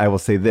 But I will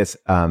say this.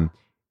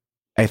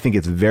 I think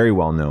it's very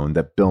well known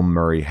that Bill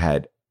Murray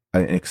had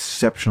an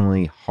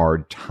exceptionally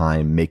hard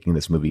time making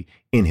this movie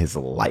in his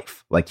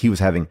life. Like he was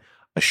having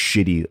a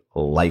shitty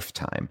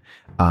lifetime.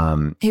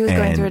 He was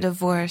going through a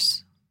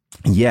divorce.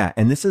 Yeah.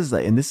 And this is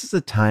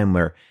a time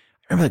where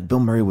I remember like Bill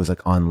Murray was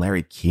like on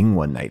Larry King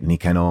one night and he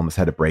kind of almost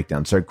had a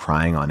breakdown, started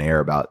crying on air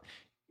about,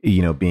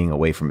 being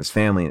away from his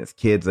family and his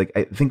kids. Like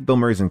I think Bill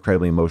Murray's an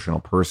incredibly emotional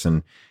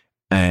person.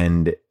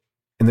 And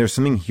there's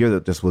something here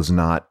that just was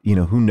not,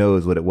 who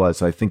knows what it was.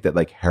 So I think that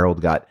like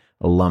Harold got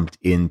lumped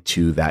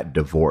into that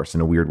divorce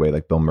in a weird way.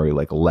 Like Bill Murray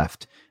like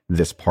left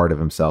this part of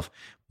himself.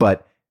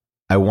 But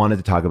I wanted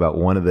to talk about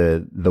one of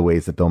the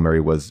ways that Bill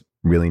Murray was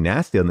really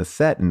nasty on the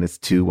set, and it's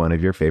to one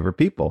of your favorite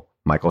people,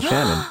 Michael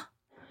Shannon.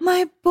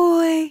 My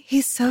boy.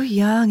 He's so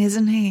young,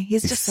 isn't he?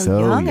 He's just so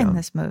young in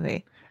this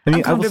movie. I mean,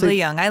 uncomfortably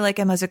young. I like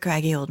him as a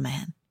craggy old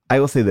man. I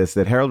will say this,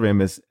 that Harold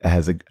Ramis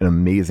has an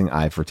amazing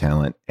eye for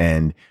talent.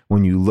 And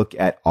when you look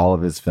at all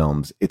of his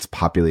films, it's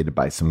populated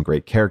by some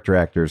great character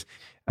actors.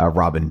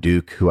 Robin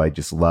Duke, who I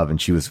just love, and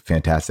she was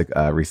fantastic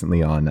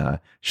recently on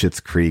Schitt's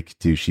Creek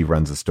too. She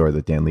runs a store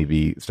that Dan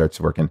Levy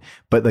starts working.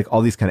 But like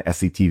all these kind of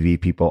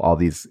SCTV people, all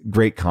these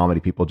great comedy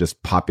people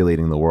just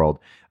populating the world.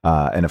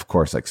 And of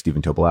course, like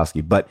Stephen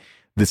Tobolowsky. But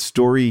the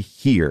story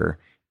here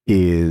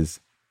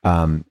is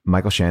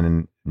Michael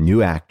Shannon,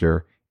 new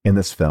actor in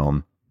this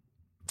film.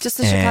 Just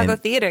a Chicago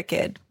theater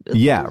kid.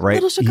 Yeah, right.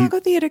 Little Chicago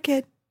theater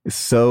kid.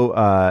 So,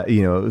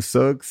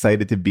 so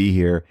excited to be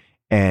here.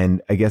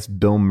 And I guess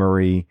Bill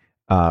Murray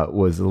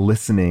was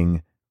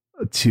listening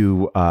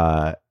to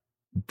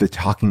the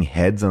Talking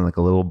Heads on like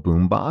a little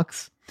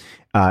boombox.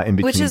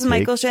 Which is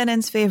Michael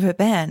Shannon's favorite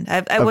band.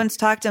 I once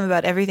talked to him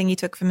about everything he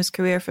took from his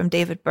career from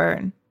David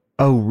Byrne.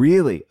 Oh,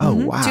 really? Oh,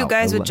 wow. Two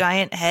guys with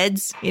giant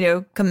heads,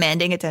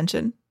 commanding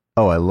attention.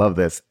 Oh, I love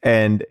this.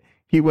 And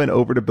he went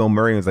over to Bill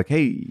Murray and was like,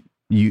 hey,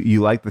 you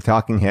like the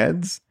Talking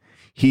Heads?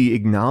 he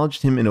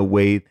acknowledged him in a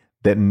way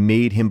that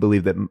made him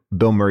believe that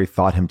Bill Murray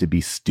thought him to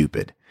be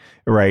stupid,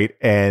 right?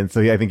 And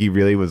so I think he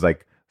really was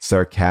like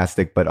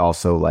sarcastic, but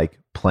also like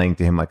playing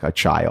to him like a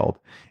child.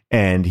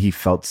 And he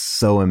felt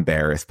so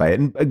embarrassed by it.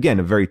 And again,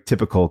 a very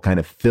typical kind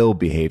of Phil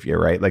behavior,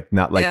 right? Like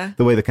not like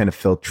the way that kind of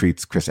Phil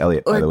treats Chris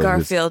Elliott. Or by the way,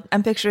 Garfield.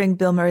 I'm picturing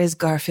Bill Murray's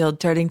Garfield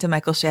turning to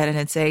Michael Shannon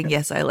and saying,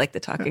 yes, I like the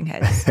talking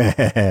heads.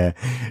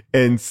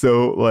 And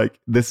so like,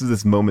 this is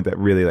this moment that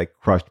really like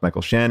crushed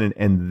Michael Shannon.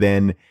 And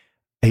then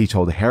he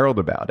told Harold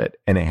about it.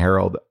 And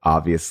Harold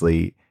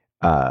obviously,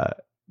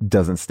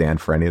 doesn't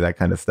stand for any of that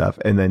kind of stuff,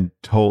 and then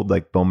told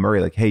like Bill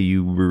Murray, like, hey,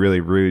 you were really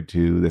rude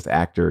to this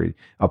actor,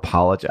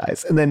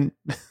 apologize. And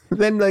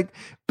then like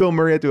Bill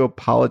Murray had to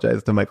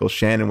apologize to Michael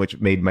Shannon, which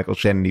made Michael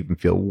Shannon even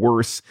feel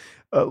worse.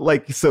 It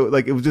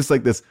was just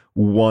like this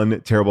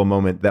one terrible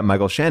moment that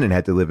Michael Shannon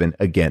had to live in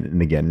again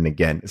and again and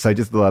again. So I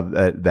just love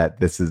that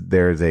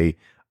there's a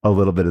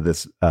little bit of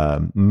this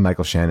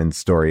Michael Shannon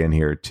story in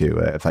here too.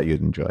 I thought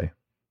you'd enjoy.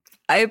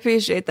 I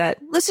appreciate that.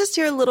 Let's just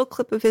hear a little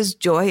clip of his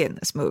joy in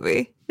this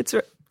movie.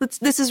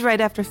 This is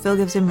right after Phil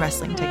gives him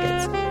wrestling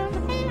tickets.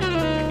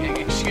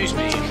 Excuse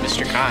me,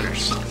 Mr.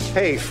 Connors.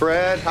 Hey,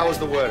 Fred, how was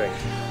the wedding?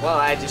 Well,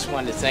 I just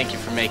wanted to thank you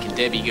for making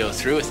Debbie go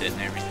through with it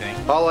and everything.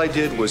 All I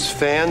did was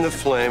fan the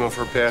flame of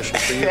her passion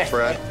for you,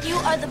 Fred. You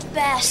are the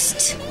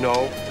best.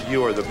 No,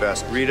 you are the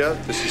best. Rita,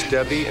 this is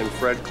Debbie and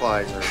Fred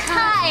Kleiser.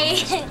 Hi.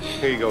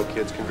 Here you go,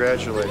 kids.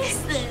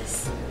 Congratulations. What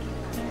is this?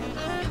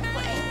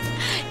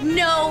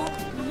 No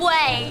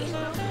way.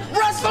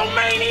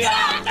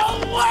 WrestleMania! No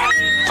way!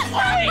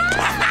 No,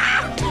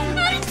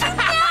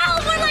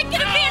 we're like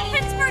gonna be in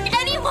Pittsburgh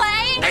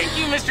anyway. Thank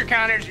you, Mr.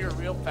 Connors. You're a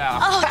real pal.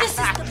 Oh, this is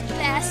the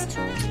best.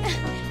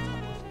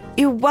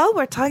 While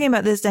we're talking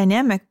about this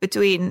dynamic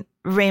between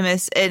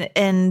Ramis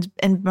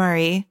and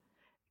Murray,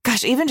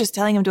 gosh, even just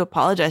telling him to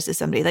apologize to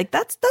somebody, like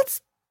that's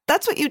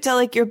what you tell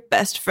like your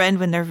best friend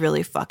when they're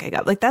really fucking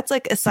up. Like that's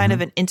like a sign of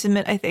an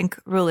intimate, I think,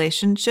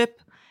 relationship.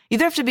 You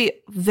either have to be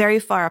very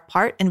far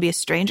apart and be a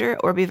stranger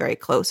or be very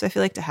close, I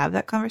feel like, to have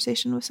that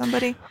conversation with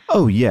somebody.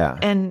 Oh, yeah.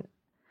 And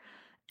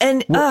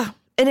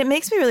it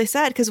makes me really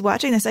sad because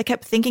watching this, I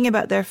kept thinking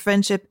about their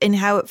friendship and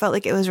how it felt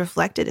like it was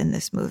reflected in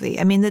this movie.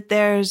 I mean, that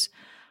there's,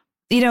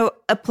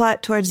 a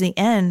plot towards the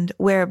end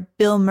where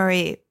Bill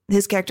Murray,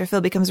 his character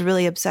Phil, becomes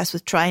really obsessed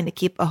with trying to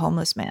keep a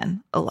homeless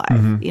man alive.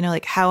 Mm-hmm.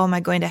 Like, how am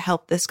I going to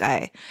help this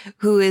guy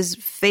who is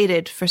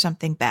fated for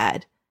something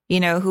bad?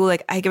 Who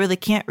like, I really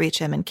can't reach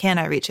him, and can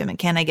I reach him, and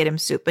can I get him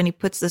soup? And he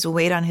puts this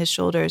weight on his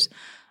shoulders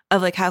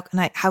of like, how can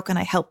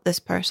I help this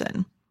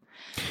person?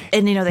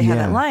 And, they have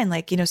that line,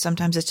 like,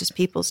 sometimes it's just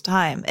people's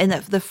time. And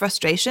the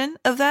frustration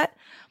of that,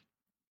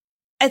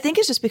 I think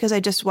it's just because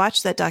I just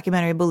watched that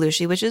documentary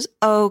Belushi, which is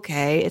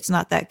okay. It's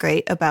not that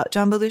great about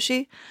John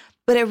Belushi,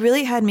 but it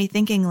really had me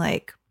thinking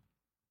like,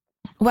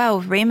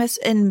 wow, Ramis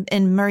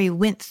and Murray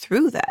went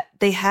through that.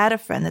 They had a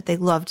friend that they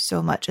loved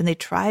so much and they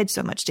tried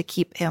so much to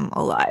keep him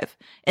alive.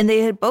 And they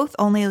had both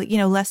only,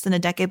 less than a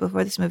decade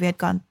before this movie had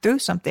gone through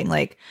something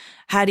like,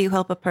 how do you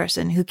help a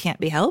person who can't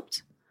be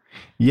helped?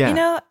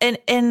 Yeah.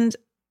 And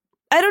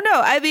I don't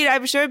know. I mean,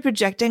 I'm sure I'm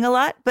projecting a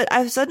lot, but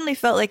I've suddenly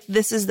felt like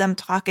this is them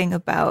talking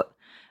about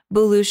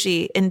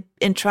Belushi and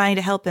trying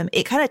to help him.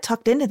 It kind of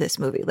tucked into this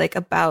movie, like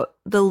about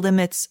the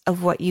limits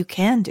of what you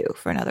can do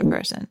for another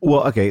person.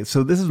 Well, okay.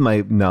 So this is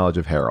my knowledge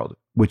of Harold,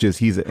 which is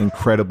he's an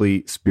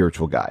incredibly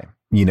spiritual guy.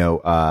 He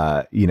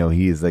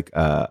is like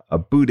a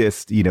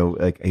Buddhist,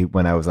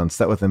 when I was on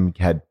set with him,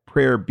 he had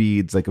prayer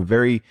beads, like a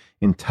very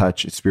in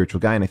touch spiritual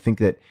guy. And I think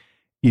that,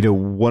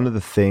 one of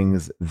the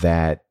things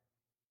that,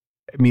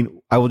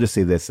 I will just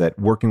say this, that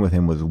working with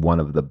him was one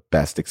of the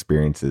best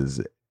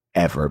experiences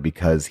ever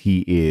because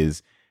he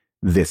is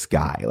this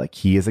guy. Like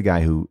he is a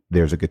guy who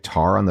there's a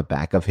guitar on the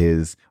back of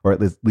his, or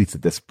at least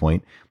at this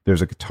point,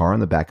 there's a guitar on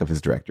the back of his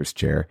director's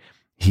chair.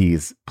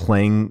 He's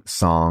playing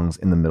songs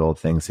in the middle of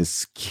things.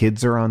 His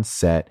kids are on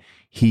set.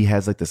 He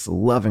has like this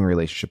loving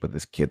relationship with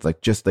his kids, like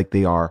just like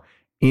they are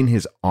in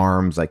his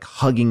arms, like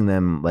hugging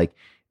them. Like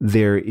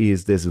there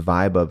is this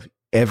vibe of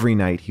every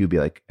night he would be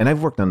like, and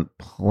I've worked on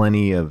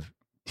plenty of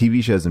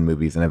TV shows and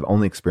movies, and I've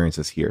only experienced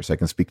this here, so I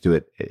can speak to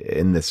it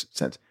in this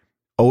sense.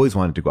 Always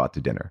wanted to go out to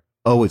dinner.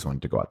 And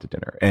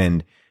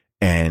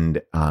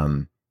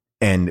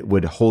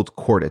would hold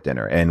court at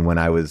dinner. And when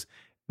I was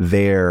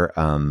there,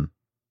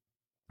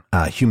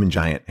 Human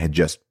Giant had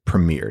just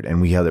premiered, and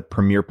we had a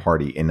premiere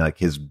party in like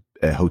his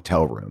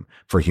hotel room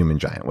for Human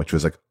Giant, which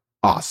was like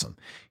awesome.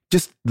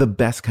 Just the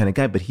best kind of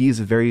guy, but he's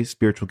a very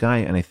spiritual guy.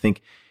 And I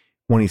think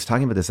when he's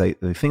talking about this, I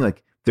think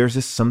like there's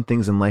just some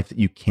things in life that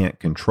you can't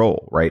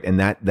control, right? And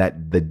that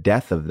the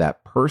death of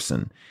that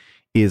person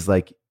is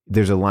like,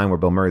 there's a line where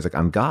Bill Murray's like,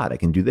 I'm God, I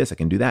can do this, I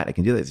can do that, I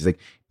can do this. He's like,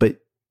 but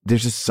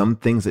there's just some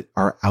things that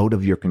are out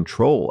of your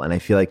control. And I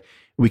feel like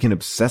we can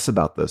obsess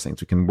about those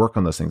things. We can work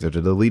on those things. There's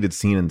a deleted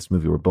scene in this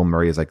movie where Bill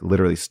Murray is like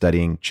literally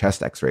studying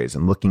chest x-rays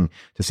and looking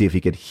to see if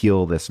he could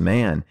heal this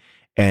man.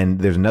 And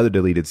there's another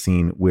deleted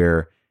scene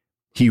where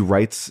he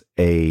writes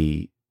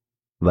an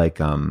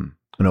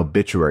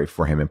obituary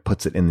for him and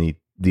puts it in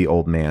the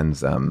old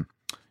man's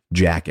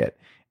jacket.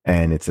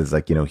 And it says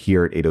like,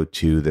 here at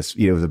 8:02, this,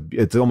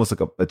 it's almost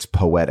like it's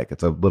poetic.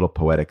 It's a little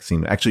poetic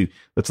scene. Actually,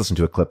 let's listen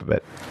to a clip of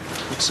it.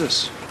 What's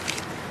this?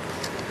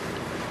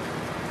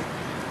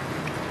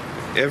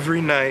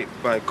 Every night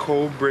by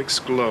cold bricks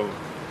glow,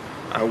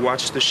 I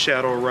watch the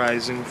shadow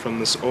rising from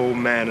this old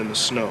man in the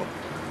snow.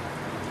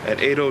 At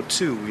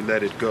 8:02, we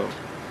let it go.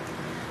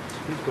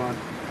 He's gone.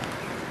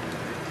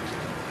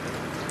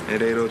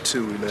 At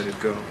 8:02, we let it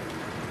go.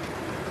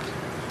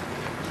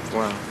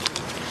 Wow.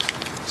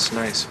 It's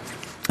nice.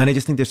 And I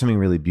just think there's something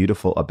really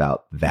beautiful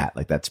about that,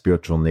 like that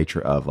spiritual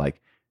nature of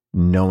like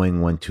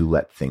knowing when to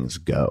let things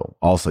go.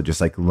 Also,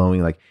 just like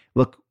knowing, like,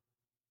 look,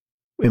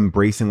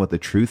 embracing what the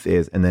truth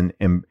is, and then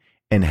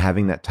and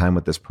having that time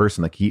with this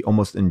person. Like he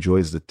almost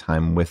enjoys the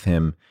time with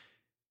him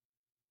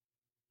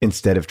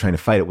instead of trying to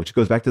fight it, which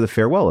goes back to the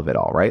farewell of it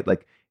all, right?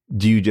 Like,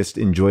 do you just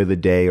enjoy the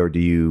day, or do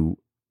you,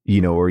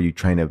 or are you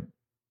trying to,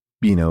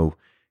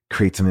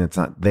 create something that's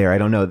not there? I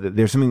don't know.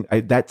 There's something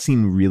that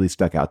scene really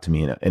stuck out to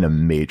me in a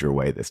major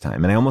way this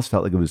time. And I almost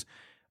felt like it was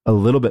a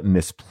little bit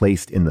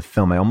misplaced in the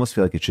film. I almost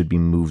feel like it should be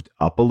moved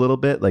up a little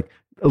bit, like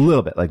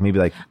maybe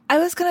like. I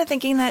was kind of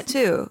thinking that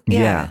too.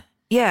 Yeah.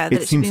 That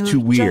it seems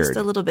too weird. Just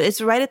a little bit. It's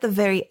right at the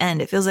very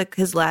end. It feels like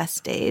his last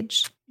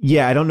stage.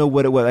 Yeah, I don't know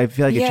what it was. I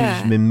feel like it should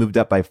have been moved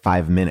up by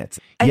 5 minutes.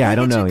 I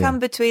don't know. It should come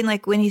between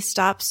like when he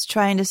stops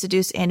trying to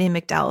seduce Andy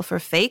McDowell for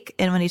fake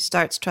and when he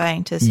starts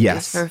trying to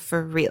seduce her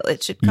for real.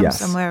 It should come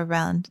somewhere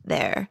around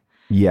there.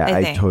 Yeah,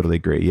 I totally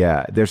agree.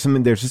 Yeah, there's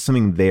just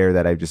something there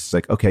that I just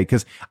like, okay,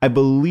 because I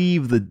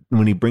believe that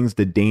when he brings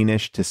the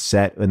Danish to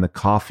set in the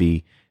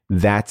coffee,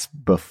 that's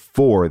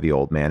before the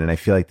old man. And I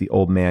feel like the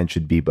old man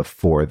should be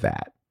before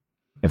that,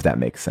 if that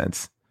makes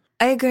sense.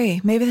 I agree.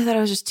 Maybe they thought I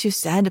was just too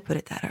sad to put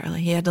it that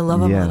early. He had to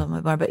love him a little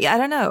bit more. But yeah, I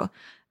don't know.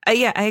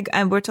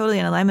 We're totally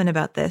in alignment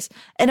about this.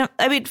 And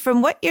I mean,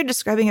 from what you're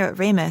describing about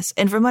Ramis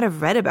and from what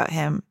I've read about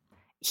him,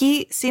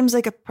 he seems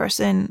like a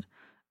person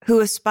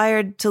who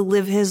aspired to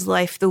live his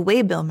life the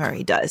way Bill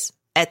Murray does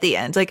at the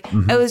end. Like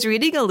I was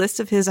reading a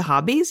list of his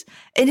hobbies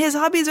and his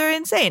hobbies are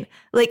insane.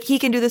 Like he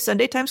can do the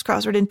Sunday Times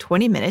crossword in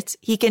 20 minutes.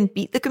 He can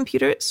beat the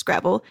computer at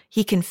Scrabble.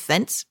 He can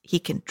fence. He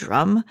can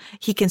drum.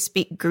 He can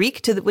speak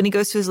Greek when he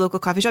goes to his local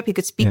coffee shop, he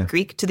could speak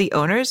Greek to the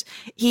owners.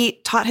 He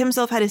taught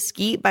himself how to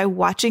ski by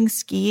watching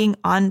skiing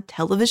on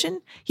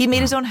television. He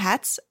made his own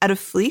hats out of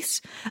fleece.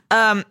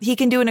 He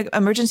can do an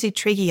emergency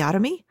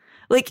tracheotomy.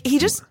 Like he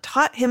just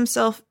taught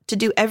himself to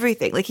do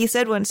everything. Like he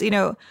said once,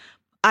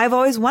 I've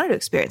always wanted to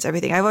experience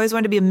everything. I've always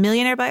wanted to be a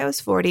millionaire by I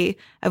was 40.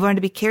 I've wanted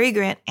to be Cary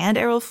Grant and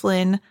Errol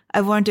Flynn.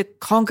 I've wanted to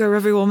conquer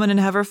every woman and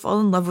have her fall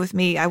in love with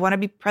me. I want to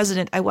be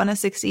president. I want to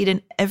succeed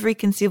in every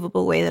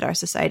conceivable way that our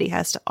society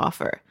has to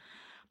offer.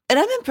 And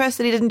I'm impressed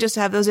that he didn't just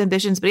have those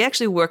ambitions, but he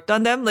actually worked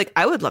on them. Like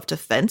I would love to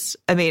fence.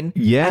 I mean,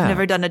 I've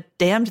never done a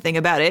damned thing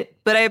about it,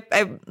 but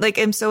I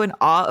am so in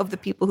awe of the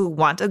people who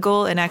want a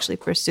goal and actually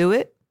pursue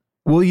it.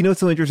 Well, it's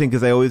so interesting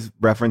because I always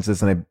reference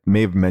this, and I may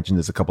have mentioned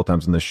this a couple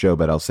times in the show,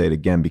 but I'll say it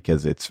again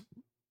because it's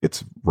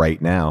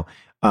right now.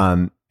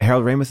 Harold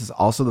Ramis is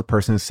also the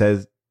person who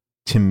says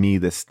to me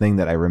this thing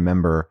that I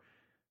remember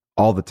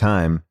all the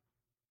time,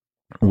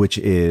 which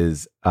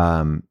is,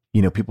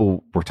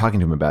 people were talking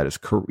to him about his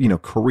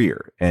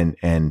career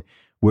and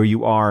where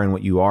you are and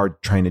what you are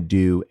trying to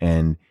do.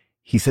 And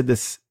he said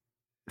this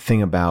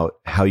thing about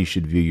how you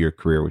should view your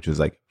career, which is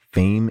like,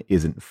 fame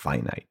isn't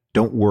finite.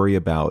 Don't worry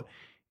about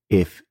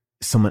if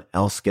someone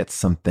else gets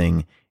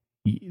something.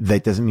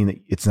 That doesn't mean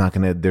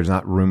that there's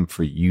not room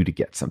for you to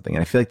get something.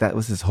 And I feel like that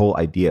was his whole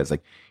idea. It's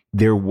like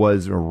there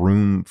was a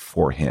room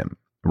for him,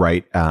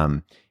 right?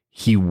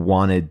 He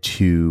wanted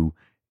to,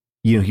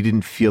 he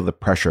didn't feel the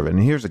pressure of it.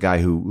 And here's a guy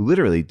who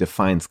literally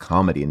defines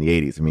comedy in the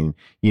 80s. I mean,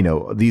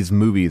 these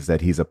movies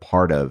that he's a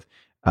part of,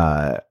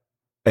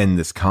 and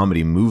this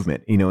comedy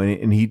movement,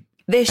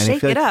 they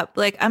shake it up.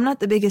 Like, I'm not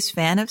the biggest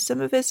fan of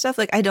some of his stuff.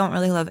 Like, I don't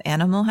really love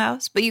Animal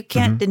House, but you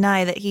can't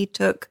deny that he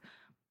took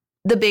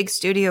the big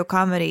studio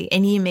comedy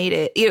and he made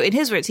it, in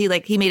his words, he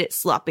made it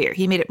sloppier.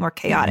 He made it more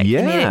chaotic.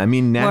 Yeah. He made it I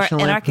mean, more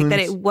National anarchic, that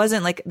Lampoon's... it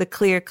wasn't like the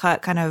clear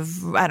cut kind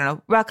of, I don't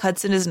know, Rock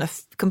Hudson isn't a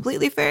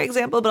completely fair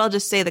example, but I'll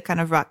just say the kind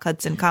of Rock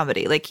Hudson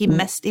comedy. Like he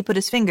put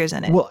his fingers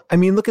in it. Well, I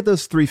mean, look at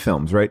those three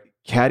films, right?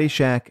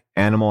 Caddyshack,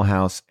 Animal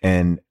House,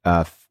 and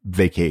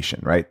Vacation,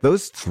 right?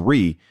 Those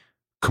three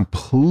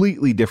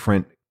completely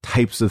different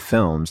types of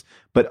films,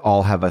 but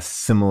all have a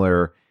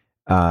similar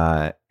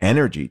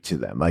energy to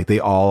them. Like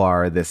they all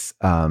are this,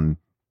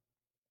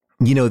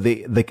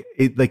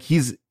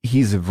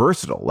 he's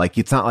versatile. Like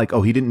it's not like,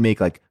 oh, he didn't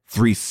make like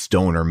 3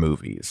 stoner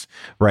movies,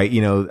 right?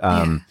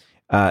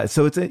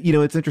 So it's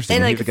it's interesting.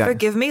 And like,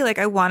 forgive me, like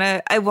I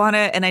wanna,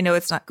 and I know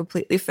it's not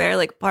completely fair.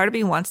 Like part of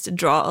me wants to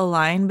draw a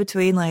line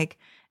between like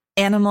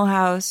Animal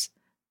House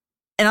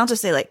and I'll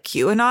just say like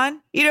QAnon,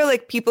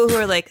 like people who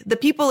are like the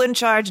people in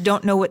charge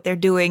don't know what they're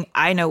doing.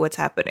 I know what's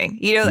happening.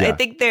 I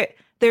think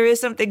there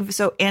is something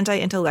so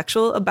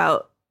anti-intellectual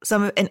about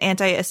an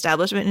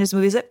anti-establishment in his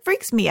movies that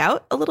freaks me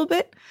out a little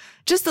bit,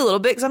 just a little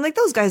bit. Cause I'm like,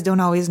 those guys don't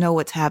always know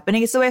what's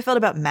happening. It's the way I felt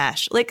about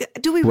MASH. Like,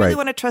 do we really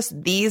want to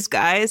trust these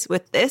guys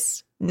with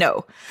this?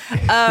 No.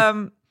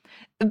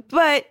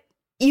 But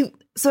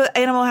so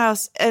Animal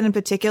House, and in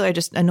particular,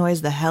 just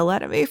annoys the hell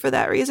out of me for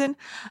that reason.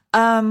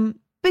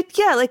 But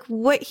yeah, like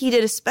what he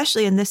did,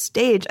 especially in this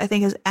stage, I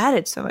think has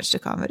added so much to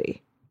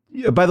comedy.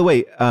 Yeah, by the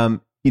way,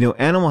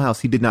 Animal House,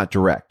 he did not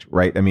direct,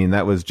 right? I mean,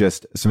 that was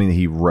just something that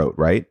he wrote,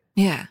 right?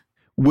 Yeah.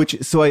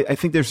 So I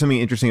think there's something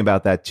interesting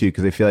about that too,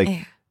 because I feel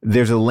like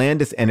there's a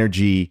Landis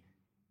energy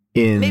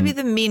in. Maybe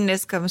the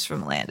meanness comes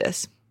from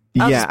Landis.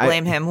 I'll just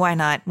blame him. Why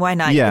not? Why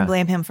not? Yeah. You can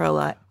blame him for a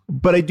lot.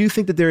 But I do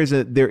think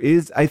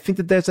that I think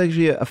that that's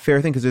actually a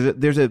fair thing, because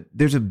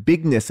there's a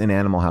bigness in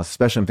Animal House,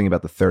 especially I'm thinking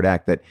about the third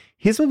act, that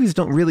his movies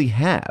don't really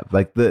have.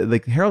 Like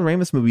the Harold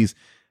Ramis movies,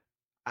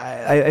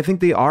 I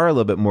think they are a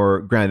little bit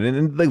more grounded.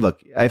 And like,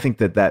 look, I think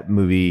that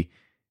movie,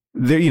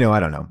 I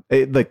don't know,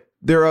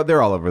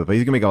 they're all over the place.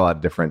 You can make a lot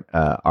of different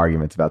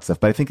arguments about stuff,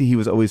 but I think that he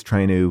was always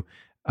trying to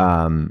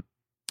kind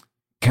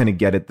of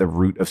get at the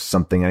root of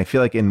something. And I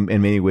feel like in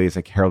many ways,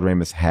 like Harold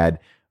Ramis had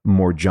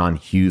more John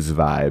Hughes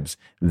vibes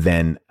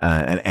than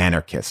an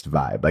anarchist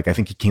vibe. Like I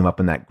think he came up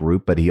in that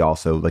group, but he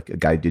also, like, a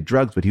guy who did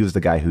drugs, but he was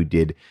the guy who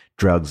did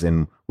drugs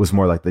and was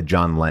more like the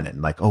John Lennon,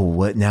 like, oh,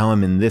 what, now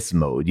I'm in this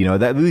mode,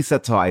 that at least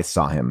that's how I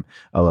saw him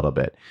a little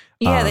bit.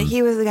 Yeah, that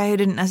he was the guy who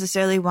didn't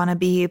necessarily want to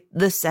be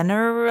the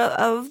center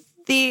of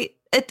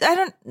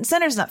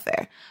center's not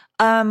fair.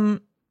 I'm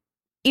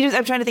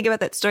trying to think about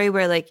that story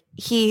where, like,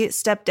 he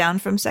stepped down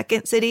from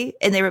Second City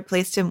and they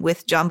replaced him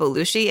with John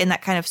Belushi, and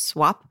that kind of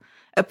swap.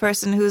 A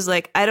person who's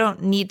like, I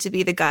don't need to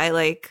be the guy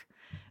like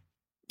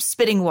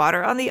spitting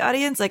water on the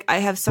audience. Like, I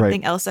have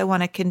something else I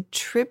want to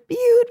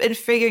contribute, and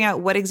figuring out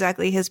what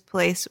exactly his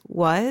place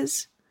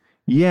was.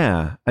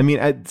 Yeah. I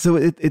mean, so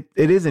it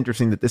is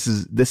interesting that this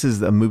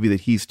is a movie that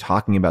he's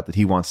talking about, that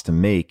he wants to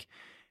make.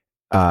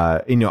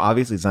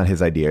 Obviously it's not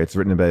his idea. It's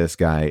written by this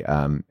guy,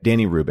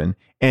 Danny Rubin.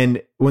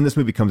 And when this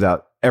movie comes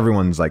out,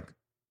 everyone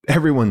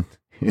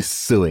is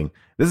suing.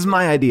 This is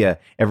my idea.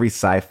 Every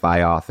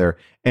sci-fi author.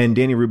 And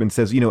Danny Rubin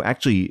says,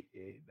 actually,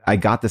 I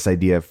got this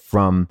idea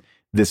from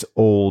this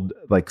old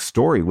like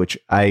story, which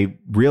I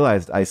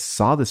realized I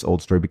saw this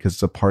old story because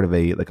it's a part of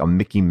a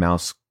Mickey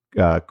Mouse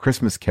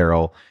Christmas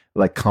Carol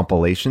like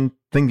compilation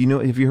thing.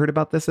 Have you heard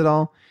about this at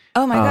all?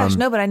 Oh my gosh,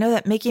 no, but I know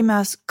that Mickey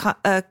Mouse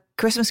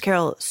Christmas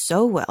Carol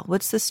so well.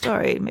 What's the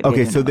story? Maybe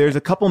okay, so there's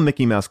a couple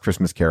Mickey Mouse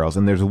Christmas carols,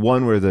 and there's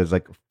one where there's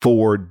like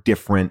 4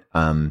 different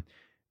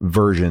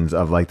versions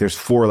of there's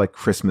 4 like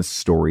Christmas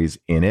stories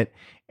in it,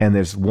 and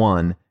there's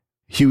one,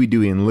 Huey,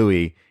 Dewey, and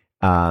Louie.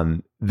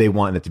 They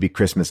want it to be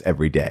Christmas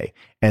every day,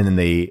 and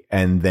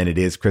then it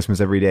is Christmas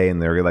every day,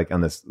 and they're like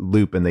on this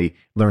loop, and they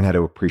learn how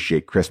to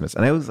appreciate Christmas.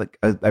 And I was like,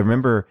 I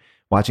remember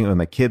watching it with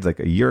my kids like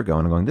a year ago,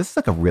 and I'm going, this is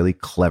like a really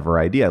clever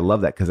idea. I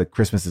love that, because like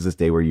Christmas is this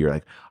day where you're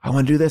like, I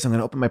want to do this, I'm going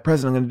to open my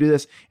present, I'm going to do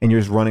this, and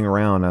you're just running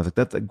around. I was like,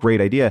 that's a great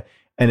idea.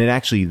 And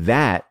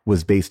that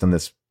was based on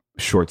this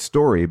short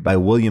story by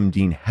William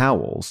Dean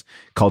Howells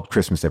called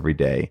Christmas Every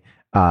Day,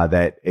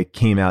 that it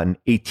came out in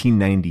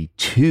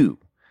 1892.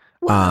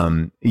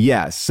 Wow.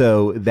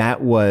 So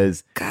that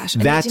was, gosh,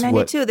 in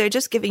 1992, they're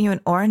just giving you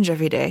an orange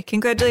every day.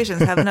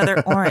 Congratulations, have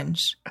another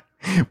orange.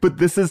 But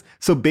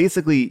so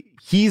basically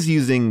he's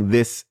using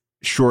this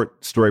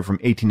short story from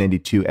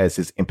 1892 as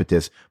his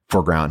impetus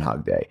for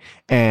Groundhog Day.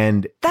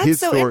 And that's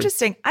so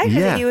interesting. I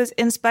heard that he was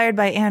inspired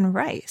by Anne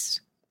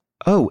Rice.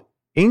 Oh,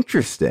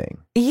 interesting.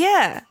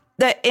 Yeah.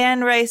 That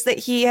Anne Rice,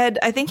 that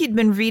I think he'd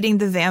been reading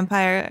The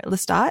Vampire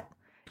Lestat.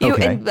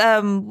 Okay.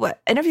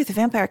 What Interview with the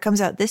Vampire comes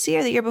out this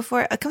year, the year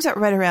before? It comes out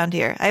right around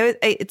here.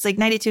 It's like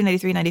 92,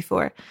 93,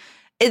 94.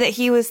 And that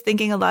he was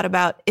thinking a lot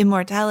about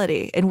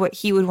immortality and what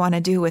he would want to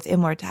do with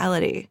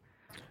immortality,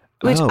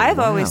 which I've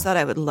always thought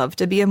I would love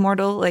to be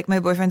immortal. Like, my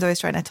boyfriend's always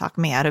trying to talk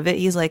me out of it.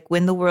 He's like,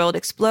 when the world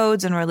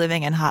explodes and we're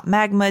living in hot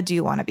magma, do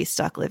you want to be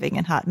stuck living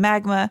in hot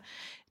magma?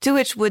 To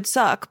which would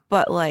suck,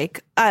 but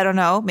like, I don't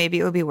know, maybe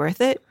it would be worth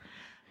it.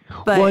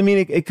 But, well, I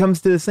mean, it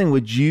comes to this thing.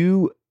 Would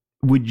you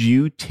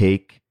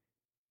take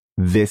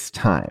this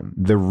time,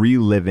 the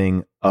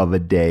reliving of a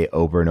day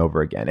over and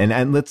over again?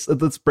 And let's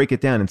break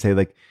it down and say,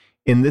 like,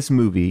 in this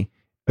movie,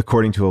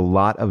 according to a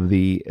lot of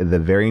the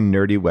very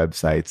nerdy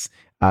websites,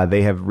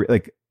 they have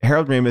like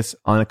Harold Ramis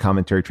on a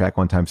commentary track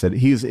one time said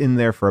he's in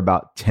there for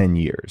about 10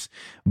 years.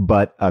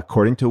 But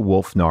according to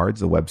Wolf Nards,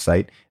 the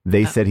website,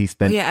 they said he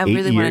spent 8 years. Yeah, I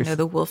really want to know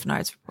the Wolf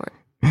Nards report.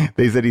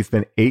 They said he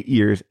spent 8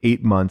 years,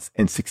 8 months,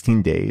 and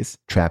 16 days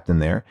trapped in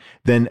there.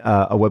 Then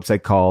a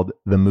website called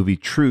The Movie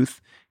Truth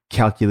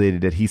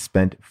calculated that he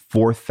spent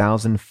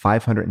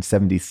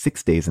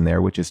 4,576 days in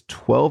there, which is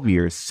 12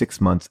 years,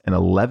 6 months, and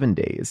 11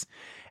 days.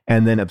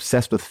 And then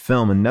Obsessed with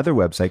Film, another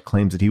website,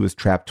 claims that he was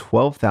trapped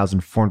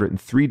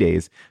 12,403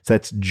 days. So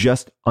that's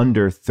just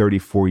under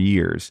 34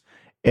 years.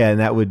 And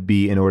that would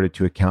be in order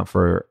to account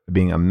for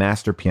being a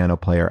master piano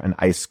player, an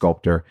ice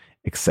sculptor,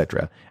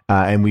 etc.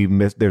 And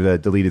there's a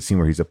deleted scene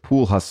where he's a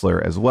pool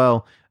hustler as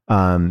well.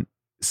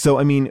 So,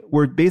 I mean,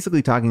 we're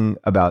basically talking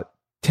about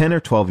 10 or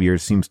 12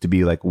 years seems to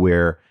be like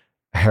where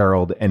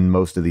Harold and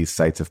most of these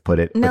sites have put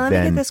it. Now, let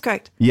me get this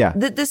correct. Yeah.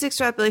 This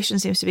extrapolation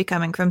seems to be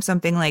coming from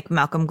something like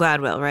Malcolm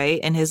Gladwell, right?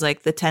 And his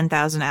like the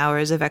 10,000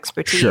 hours of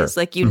expertise. Sure.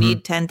 Like you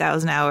need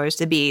 10,000 hours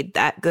to be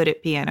that good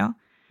at piano.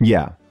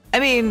 Yeah. I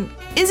mean,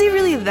 is he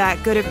really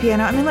that good at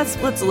piano? I mean, let's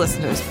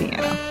listen to his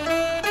piano.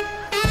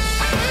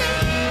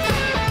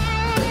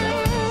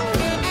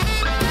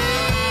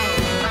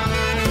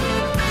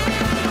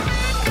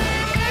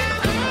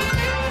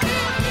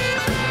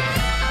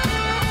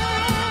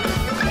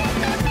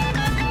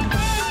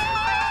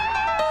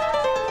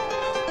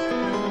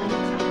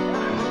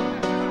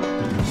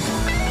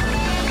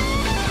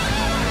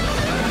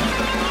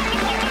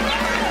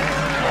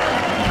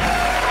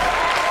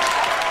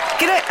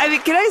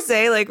 Can I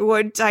say like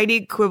one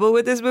tiny quibble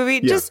with this movie?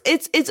 Yeah. Just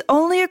it's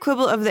only a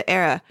quibble of the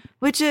era,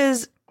 which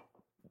is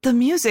the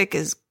music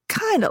is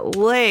kind of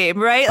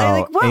lame, right?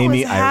 Like what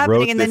Amy, was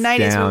happening in the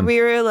 90s down. when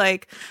we were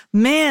like,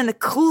 man, the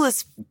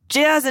coolest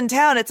jazz in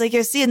town. It's like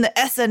you're seeing the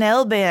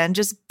SNL band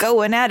just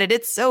going at it.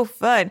 It's so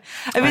fun.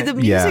 I mean, the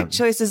music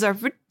choices are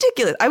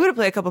ridiculous. I would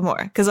play a couple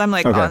more because I'm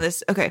like on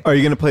this. Okay. Are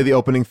you going to play the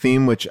opening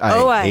theme, which I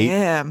hate? I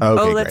am.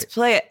 Okay, let's great.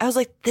 play it. I was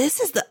like,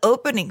 this is the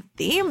opening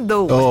theme,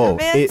 the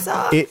Wonder Man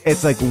song.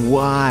 It's like,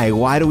 why?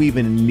 Why do we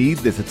even need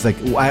this? It's like,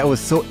 I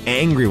was so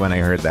angry when I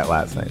heard that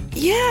last night.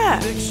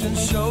 Yeah.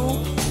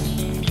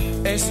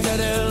 A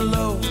steady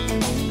low,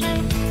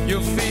 you're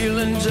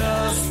feeling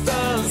just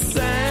the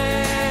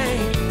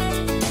same.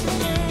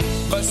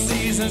 But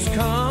seasons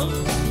come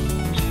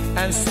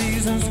and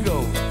seasons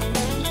go.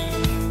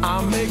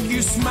 I'll make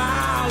you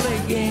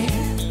smile again.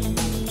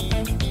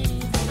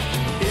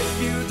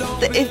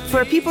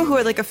 For people who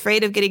are like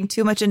afraid of getting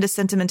too much into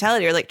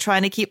sentimentality or like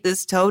trying to keep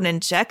this tone in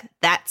check,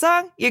 that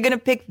song, you're going to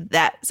pick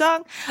that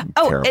song.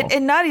 Oh,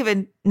 and not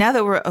even now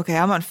that we're okay,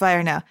 I'm on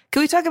fire now.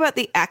 Can we talk about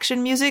the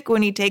action music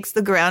when he takes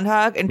the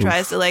groundhog and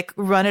tries to like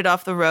run it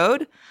off the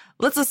road?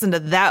 Let's listen to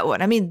that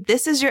one. I mean,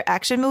 this is your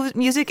action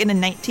music in a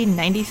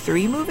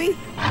 1993 movie?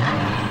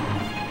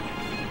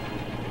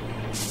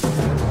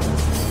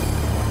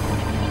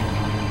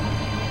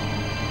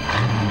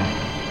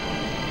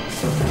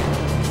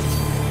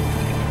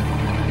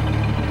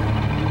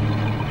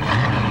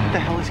 What the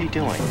hell is he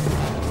doing?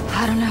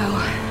 I don't know.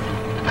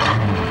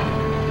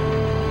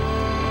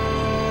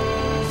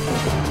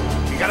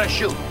 You gotta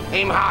shoot.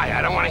 Aim high.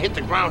 I don't want to hit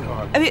the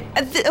groundhog. I mean,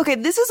 okay,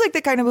 this is like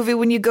the kind of movie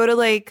when you go to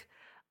like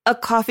a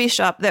coffee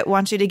shop that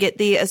wants you to get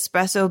the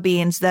espresso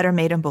beans that are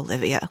made in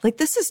Bolivia. Like,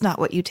 this is not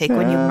what you take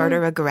when you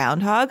murder a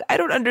groundhog. I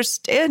don't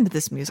understand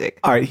this music.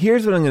 All right,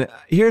 here's what I'm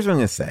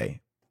gonna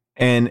say,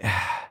 and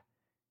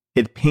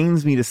it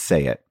pains me to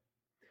say it.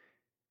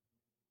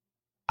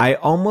 I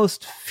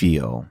almost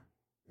feel,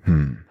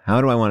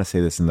 how do I want to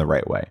say this in the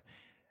right way?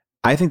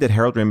 I think that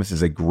Harold Ramis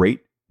is a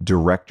great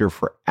director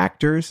for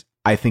actors.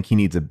 I think he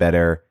needs a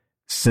better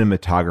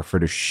cinematographer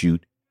to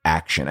shoot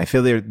action. I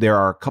feel there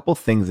are a couple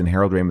things in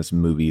Harold Ramis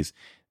movies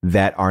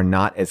that are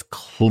not as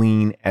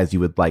clean as you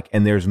would like.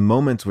 And there's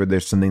moments where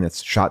there's something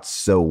that's shot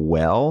so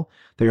well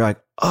that you're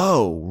like,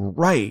 oh,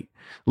 right.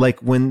 Like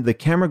when the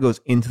camera goes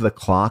into the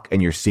clock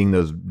and you're seeing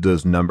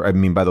those numbers. I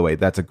mean, by the way,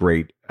 that's a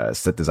great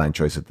set design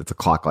choice. It's a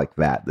clock like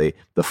that,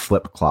 the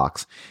flip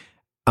clocks.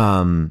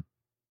 And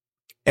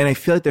I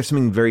feel like there's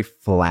something very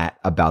flat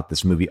about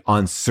this movie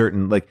on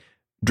certain, like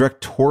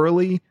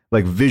directorially,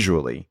 like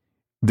visually,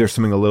 there's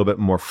something a little bit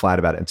more flat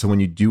about it. And so when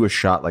you do a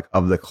shot like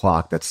of the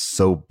clock that's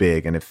so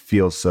big and it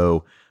feels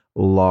so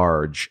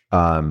large,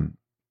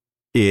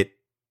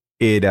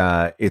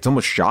 it's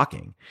almost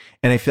shocking.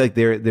 And I feel like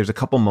there's a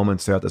couple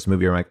moments throughout this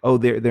movie where I'm like, oh,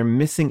 they're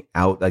missing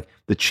out. Like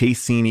the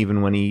chase scene,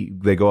 even when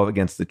they go up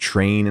against the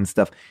train and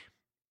stuff,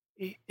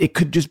 it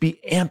could just be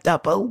amped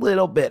up a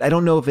little bit. I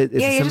don't know if it's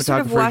you're just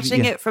sort of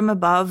watching yeah. it from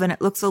above and it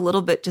looks a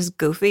little bit just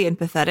goofy and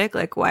pathetic.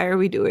 Like, why are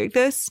we doing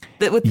this?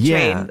 With the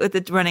train, with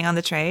the running on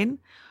the train.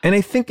 And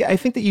I think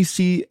that you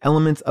see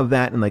elements of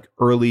that in like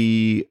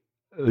early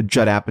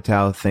Judd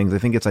Apatow things. I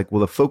think it's like, well,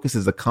 the focus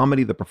is the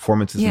comedy, the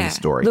performances, and the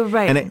story. The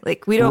writing.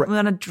 Like, we don't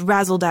want to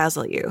razzle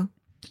dazzle you.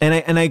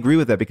 And I agree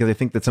with that because I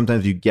think that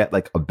sometimes you get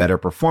like a better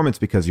performance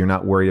because you're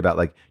not worried about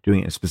like doing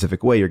it in a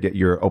specific way.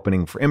 You're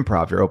opening for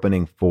improv. You're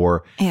opening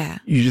for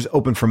you just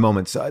open for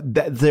moments. So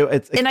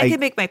it's, and I can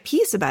make my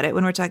piece about it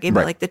when we're talking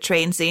about like the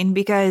train scene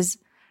because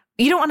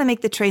you don't want to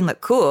make the train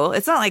look cool.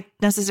 It's not like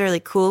necessarily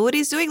cool what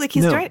he's doing. Like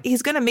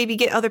he's going to maybe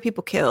get other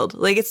people killed.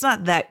 Like it's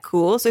not that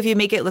cool. So if you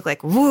make it look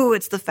like, woo,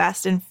 it's the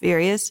Fast and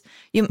Furious.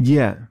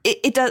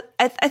 It does.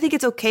 I think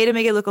it's okay to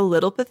make it look a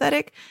little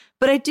pathetic,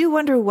 but I do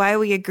wonder why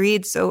we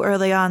agreed so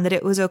early on that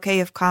it was okay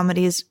if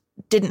comedies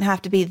didn't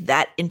have to be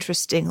that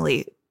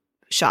interestingly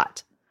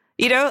shot.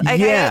 You know,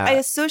 I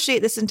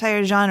associate this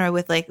entire genre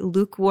with like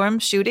lukewarm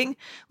shooting,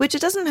 which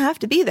it doesn't have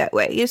to be that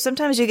way.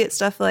 Sometimes you get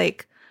stuff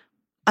like,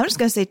 I'm just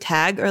going to say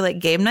Tag or like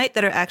Game Night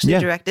that are actually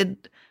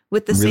directed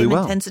with the same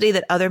intensity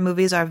that other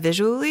movies are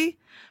visually.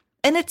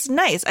 And it's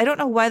nice. I don't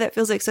know why that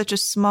feels like such a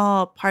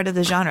small part of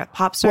the genre.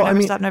 Pop star,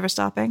 never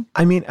stopping.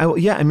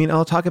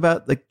 I'll talk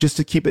about, like, just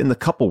to keep it in the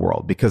couple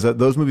world, because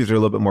those movies are a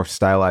little bit more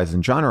stylized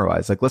and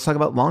genre-wise. Like, let's talk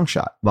about Long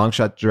Shot. Long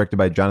Shot, directed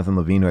by Jonathan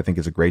Levine, who I think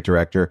is a great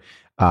director.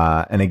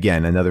 And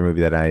again, another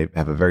movie that I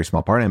have a very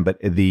small part in,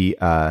 but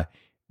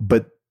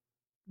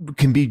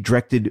can be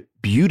directed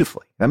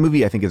beautifully. That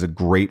movie, I think, is a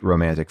great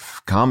romantic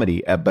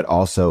comedy, but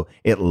also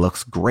it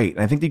looks great.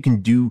 And I think you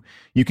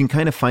can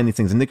kind of find these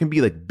things, and there can be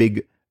like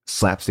big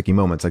slapsticky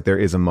moments. Like there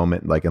is a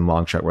moment like in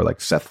Long Shot where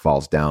like Seth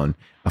falls down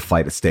a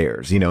flight of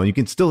stairs, and you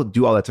can still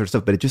do all that sort of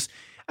stuff, but it just,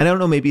 I don't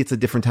know, maybe it's a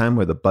different time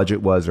where the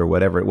budget was or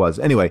whatever it was.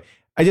 Anyway,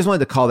 I just wanted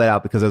to call that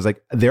out because I was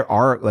like, there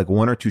are like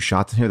one or two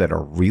shots in here that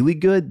are really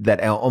good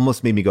that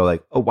almost made me go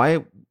like,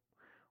 oh,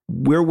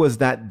 where was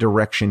that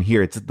direction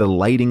here? It's the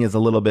lighting is a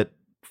little bit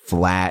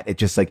flat. It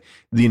just like,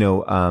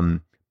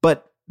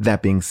 but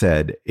that being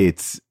said,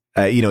 it's,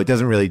 it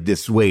doesn't really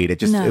dissuade. It's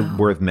just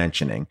worth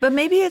mentioning. But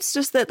maybe it's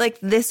just that like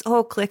this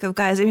whole clique of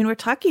guys, I mean, we're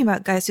talking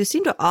about guys who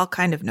seem to all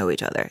kind of know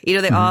each other.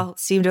 They all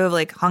seem to have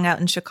like hung out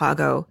in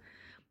Chicago,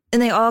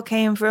 and they all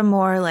came from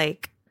more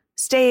like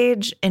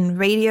stage and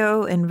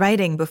radio and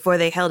writing before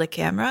they held a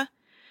camera.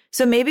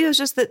 So maybe it was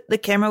just that the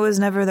camera was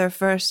never their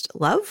first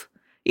love.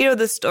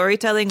 The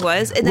storytelling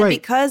was. And then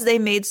because they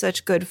made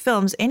such good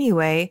films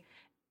anyway,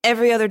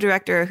 every other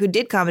director who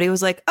did comedy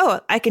was like,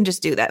 oh, I can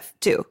just do that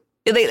too.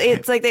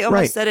 It's like they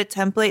almost set a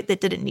template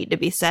that didn't need to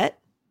be set.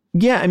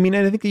 Yeah, I mean,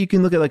 and I think that you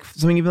can look at like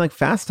something even like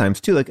Fast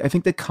Times too. Like I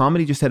think the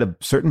comedy just had a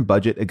certain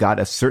budget. It got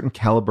a certain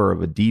caliber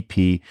of a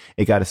DP.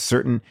 It got a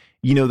certain,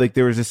 like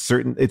there was a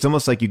certain, it's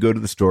almost like you go to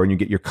the store and you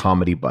get your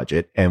comedy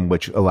budget, and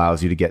which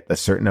allows you to get a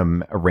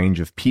certain a range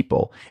of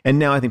people. And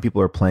now I think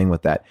people are playing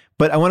with that.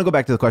 But I want to go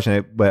back to the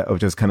question which I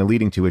was kind of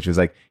leading to, which was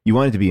like, you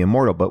wanted to be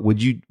immortal, but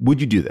would you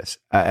do this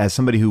as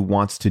somebody who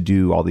wants to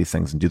do all these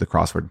things and do the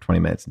crossword in 20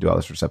 minutes and do all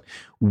this sort of stuff?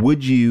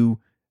 Would you,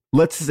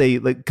 let's say,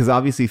 like, because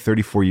obviously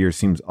 34 years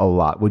seems a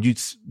lot. Would you,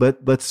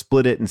 let's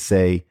split it and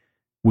say,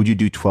 would you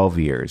do 12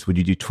 years? Would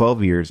you do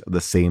 12 years of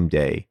the same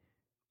day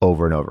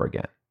over and over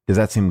again? Does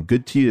that seem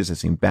good to you? Does it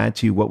seem bad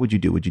to you? What would you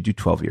do? Would you do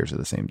 12 years of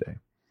the same day?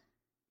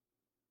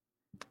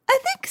 I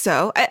think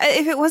so.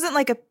 If it wasn't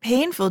like a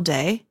painful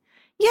day,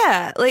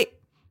 yeah.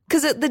 Like,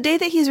 because the day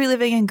that he's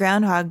reliving in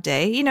Groundhog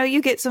Day,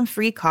 you get some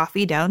free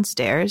coffee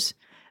downstairs.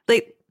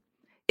 Like,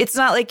 it's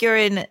not like you're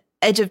in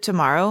Edge of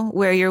Tomorrow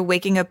where you're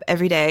waking up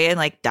every day and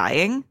like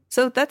dying.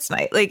 So that's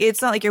nice. Like,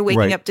 it's not like you're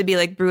waking up to be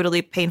like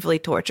brutally, painfully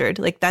tortured.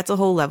 Like, that's a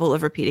whole level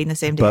of repeating the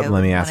same day. But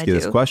let me ask you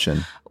this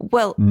question.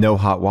 Well, no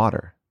hot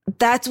water.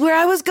 That's where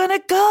I was going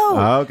to go.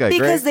 Oh, okay,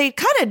 because great. they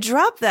kind of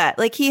drop that.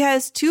 Like, he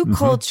has 2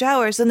 cold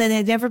showers and then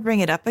they never bring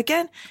it up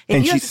again.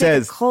 And you she have to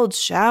says, take a cold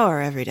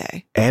shower every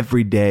day.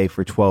 Every day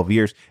for 12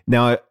 years.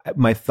 Now,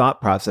 my thought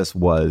process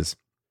was,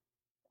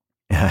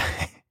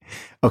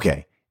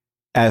 okay,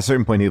 at a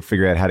certain point, he'll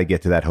figure out how to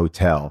get to that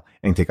hotel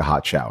and take a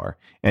hot shower.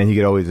 And he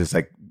could always just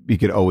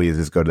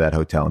go to that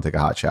hotel and take a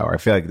hot shower. I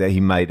feel like that he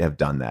might have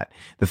done that.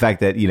 The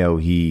fact that,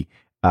 he,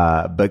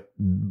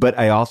 but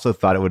I also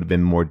thought it would have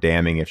been more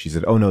damning if she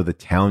said, oh no, the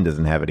town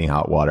doesn't have any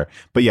hot water.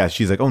 But yeah,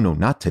 she's like, oh no,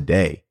 not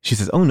today. She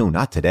says, oh no,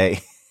 not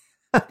today.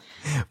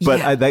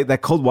 But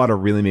that cold water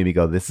really made me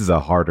go, this is a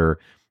harder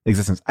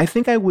existence. I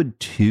think I would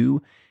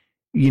too,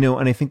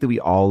 and I think that we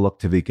all look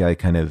to the guy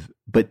kind of,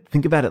 but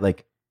think about it,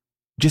 like,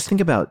 just think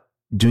about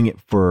doing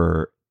it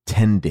for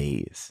 10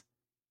 days.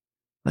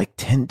 Like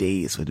 10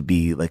 days would it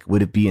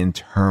be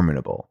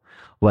interminable?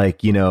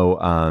 Like,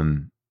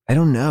 I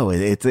don't know.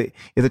 It's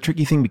a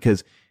tricky thing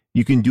because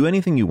you can do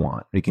anything you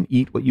want. You can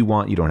eat what you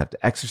want. You don't have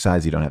to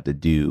exercise. You don't have to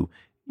do,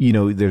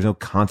 there's no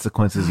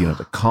consequences. You don't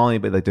have to call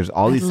anybody. Like, there's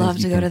all these things. I'd love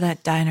to go to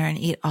that diner and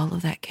eat all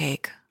of that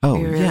cake. Oh,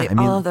 really, yeah.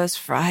 all of those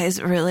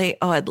fries, really.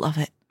 Oh, I'd love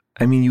it.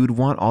 I mean, you would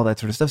want all that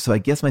sort of stuff. So I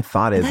guess my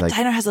thought is, that like,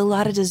 diner has a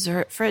lot of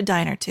dessert for a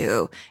diner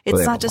too.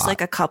 It's not just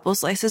like a couple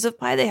slices of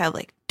pie. They have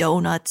like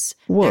donuts.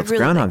 Well, it's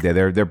really Groundhog Day.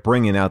 They're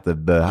bringing out the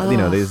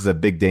this is a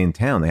big day in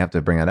town. They have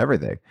to bring out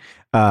everything.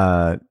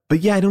 But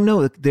yeah, I don't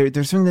know.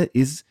 There's something that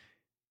is,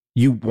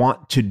 you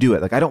want to do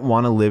it. Like, I don't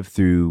want to live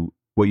through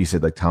what you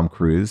said, like Tom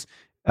Cruise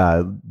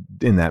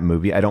in that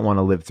movie. I don't want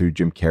to live through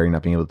Jim Carrey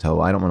not being able to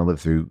tell. I don't want to live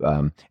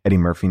through Eddie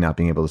Murphy not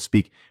being able to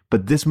speak.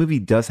 But this movie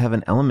does have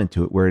an element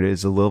to it where it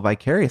is a little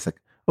vicarious.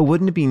 Like, oh,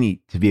 wouldn't it be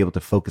neat to be able to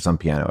focus on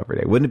piano every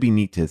day? Wouldn't it be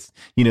neat to,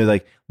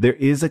 like, there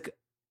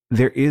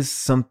is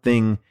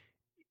something.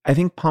 I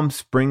think Palm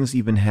Springs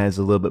even has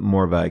a little bit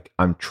more of like,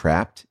 I'm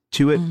trapped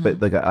to it, but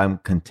like I'm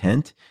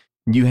content.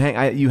 You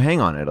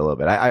hang on it a little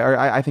bit.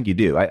 I think you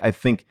do. I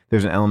think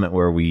there's an element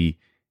where we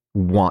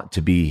want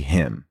to be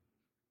him.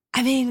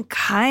 I mean,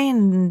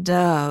 kind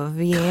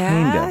of,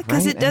 yeah.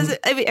 Because it doesn't.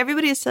 I mean,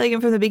 everybody is telling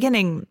him from the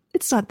beginning,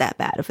 it's not that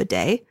bad of a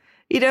day.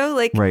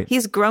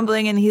 He's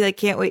grumbling and he like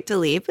can't wait to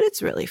leave, but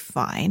it's really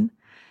fine.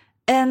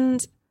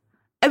 And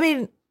I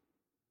mean,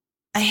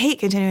 I hate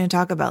continuing to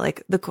talk about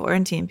like the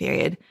quarantine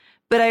period,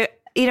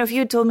 but if you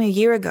had told me a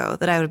year ago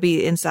that I would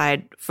be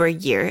inside for a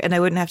year and I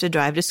wouldn't have to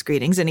drive to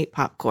screenings and eat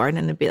popcorn,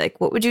 and it'd be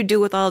like, what would you do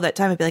with all that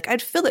time? I'd be like,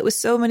 I'd fill it with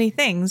so many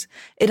things.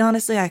 And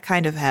honestly, I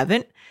kind of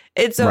haven't.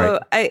 And so,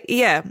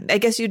 I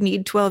guess you'd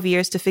need 12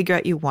 years to figure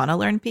out you want to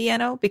learn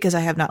piano, because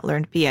I have not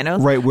learned piano.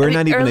 Right. We're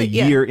not even a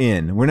year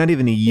in. We're not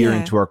even a year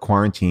into our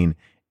quarantine.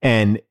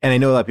 And I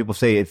know a lot of people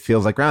say it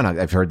feels like Groundhog.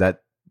 I've heard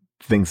that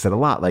thing said a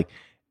lot. Like,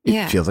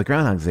 it feels like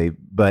Groundhog Day.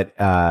 But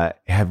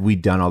have we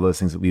done all those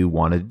things that we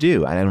wanted to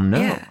do? I don't know.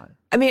 Yeah.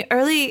 I mean,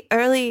 early,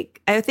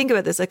 I think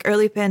about this, like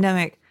early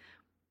pandemic,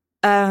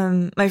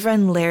 my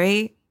friend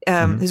Larry,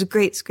 who's a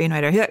great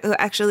screenwriter, who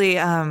actually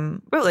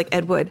wrote like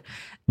Ed Wood.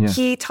 Yeah.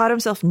 He taught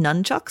himself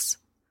nunchucks.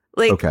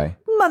 Like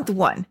month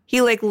one,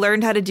 he like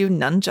learned how to do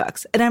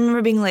nunchucks. And I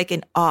remember being like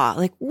in awe,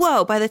 like,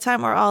 whoa, by the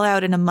time we're all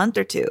out in a month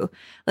or two,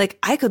 like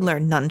I could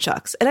learn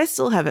nunchucks. And I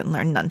still haven't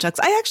learned nunchucks.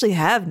 I actually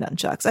have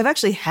nunchucks. I've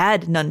actually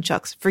had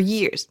nunchucks for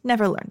years,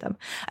 never learned them.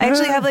 I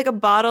actually have like a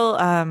bottle,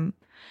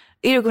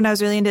 when I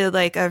was really into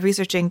like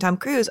researching Tom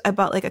Cruise, I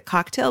bought like a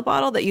cocktail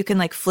bottle that you can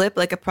like flip,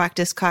 like a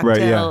practice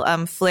cocktail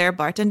flair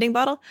bartending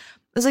bottle.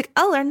 I was like,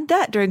 I'll learn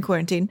that during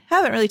quarantine.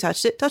 Haven't really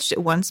touched it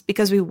once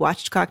because we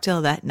watched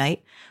Cocktail that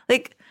night.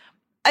 Like,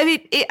 I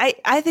mean,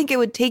 I think it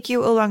would take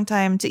you a long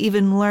time to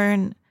even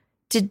learn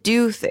to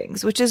do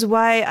things, which is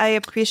why I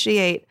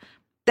appreciate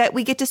that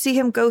we get to see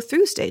him go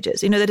through stages.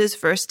 That his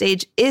first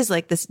stage is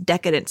like this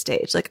decadent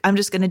stage. Like, I'm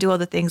just going to do all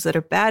the things that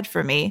are bad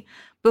for me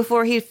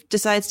before he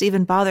decides to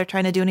even bother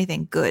trying to do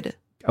anything good.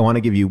 I want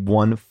to give you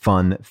one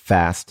fun,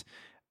 fast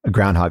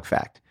Groundhog Day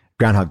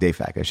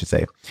fact, I should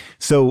say.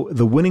 So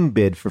the winning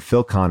bid for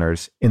Phil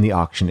Connors in the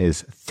auction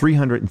is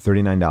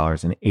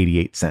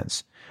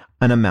 $339.88,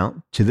 an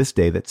amount to this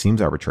day that seems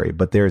arbitrary,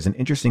 but there is an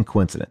interesting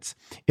coincidence.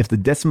 If the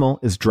decimal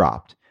is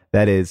dropped,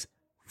 that is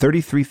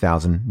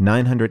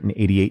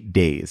 33,988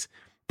 days,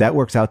 that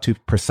works out to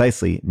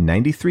precisely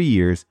 93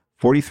 years,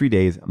 43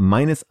 days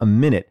minus a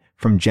minute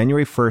from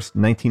January 1st,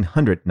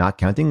 1900, not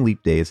counting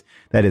leap days.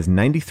 That is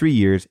 93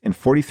 years and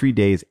 43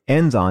 days,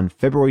 ends on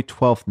February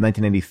 12th,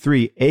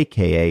 1993,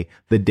 aka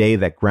the day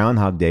that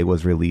Groundhog Day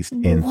was released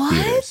in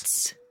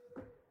theaters.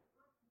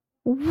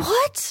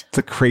 What? It's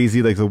a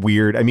crazy, like a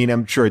weird, I mean,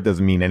 I'm sure it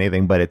doesn't mean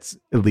anything, but it's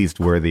at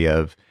least worthy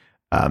of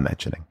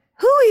mentioning.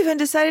 Who even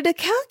decided to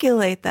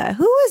calculate that?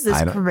 Who is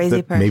this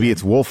crazy person? Maybe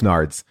it's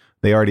Wolfnards.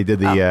 They already did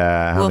the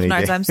how many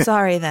days? Wolfnards, I'm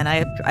sorry then.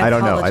 I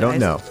don't know. I don't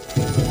know.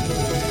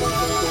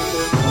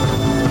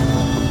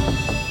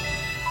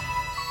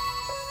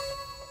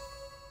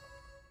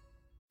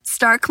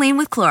 Start clean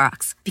with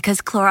Clorox,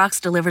 because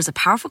Clorox delivers a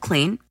powerful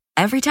clean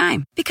every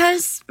time.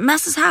 Because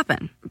messes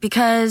happen.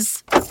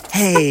 Because...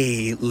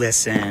 Hey,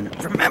 listen.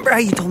 Remember how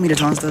you told me to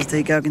toss those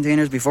takeout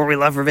containers before we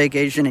left for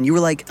vacation? And you were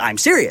like, I'm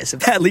serious.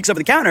 If that leaks over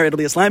the counter, it'll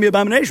be a slimy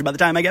abomination by the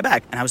time I get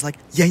back. And I was like,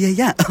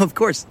 yeah, of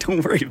course.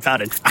 Don't worry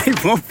about it. I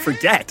won't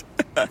forget.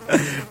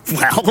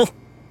 Well...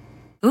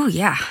 Ooh,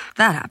 yeah,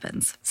 that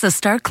happens. So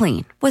start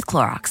clean with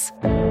Clorox.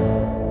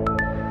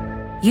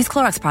 Use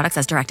Clorox products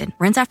as directed.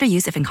 Rinse after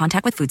use if in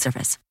contact with food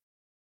surface.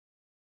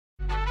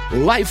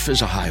 Life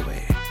is a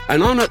highway,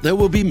 and on it there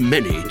will be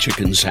many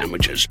chicken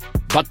sandwiches.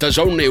 But there's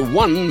only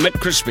one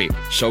McCrispy.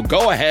 So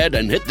go ahead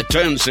and hit the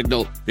turn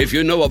signal if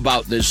you know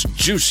about this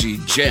juicy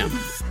gem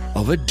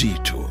of a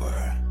detour.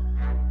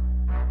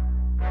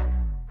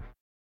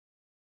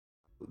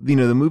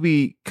 The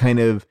movie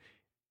kind of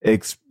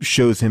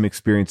shows him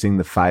experiencing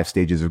the 5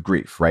 stages of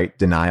grief, right?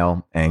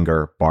 Denial,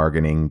 anger,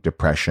 bargaining,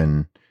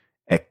 depression,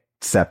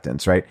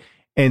 acceptance, right?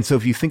 And so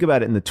if you think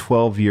about it in the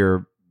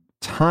 12-year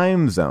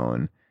time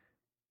zone,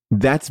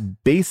 that's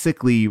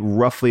basically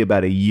roughly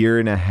about a year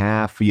and a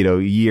half, a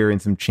year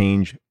and some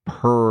change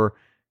per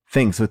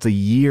thing. So it's a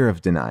year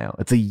of denial.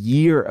 It's a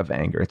year of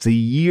anger. It's a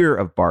year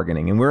of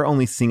bargaining. And we're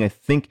only seeing, I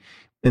think,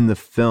 in the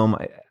film,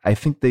 I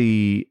think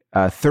the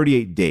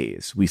 38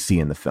 days we see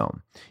in the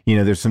film.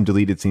 There's some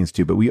deleted scenes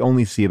too, but we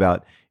only see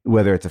about,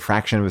 whether it's a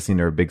fraction of a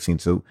scene or a big scene.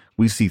 So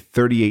we see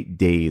 38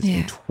 days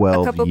in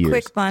 12 years. A couple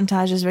quick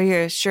montages where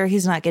you're sure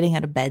he's not getting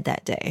out of bed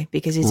that day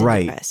because he's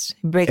depressed.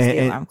 He breaks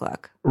the alarm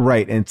clock.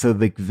 Right. And so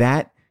like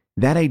that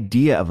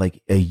idea of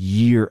like a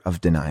year of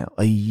denial,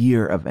 a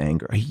year of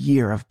anger, a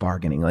year of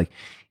bargaining, like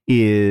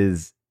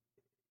is,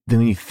 then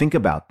when you think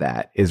about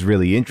that, is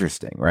really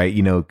interesting, right?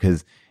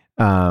 Because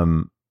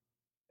how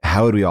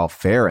would we all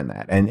fare in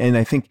that? And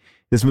I think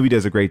this movie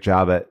does a great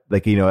job at,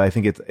 like, I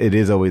think it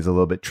is always a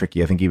little bit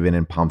tricky. I think even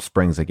in Palm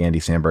Springs, like Andy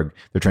Samberg,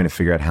 they're trying to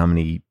figure out how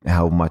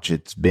much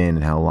it's been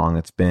and how long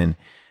it's been.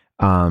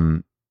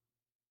 But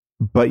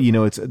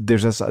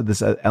there's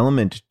this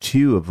element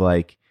too of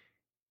like,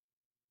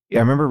 I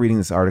remember reading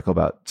this article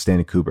about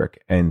Stanley Kubrick,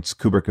 and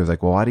Kubrick was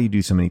like, well, why do you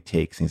do so many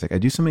takes? And he's like, I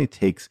do so many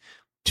takes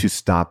to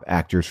stop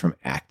actors from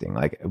acting.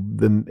 Like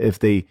if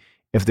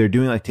they're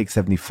doing like take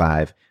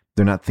 75,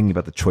 they're not thinking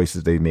about the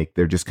choices they make.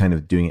 They're just kind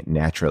of doing it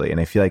naturally. And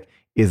I feel like,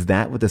 is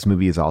that what this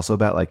movie is also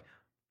about? Like,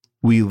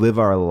 we live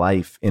our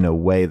life in a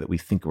way that we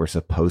think we're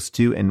supposed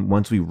to. And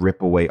once we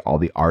rip away all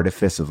the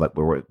artifice of like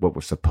what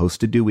we're supposed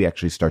to do, we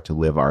actually start to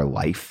live our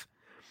life.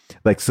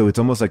 Like, so it's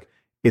almost like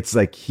it's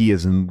like he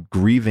is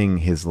grieving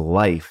his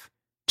life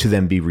to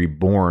then be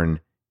reborn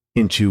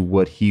into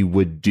what he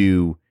would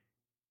do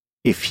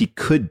if he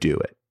could do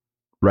it.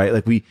 Right?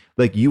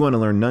 Like you want to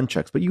learn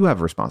nunchucks, but you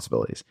have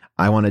responsibilities.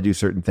 I want to do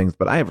certain things,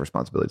 but I have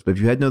responsibilities. But if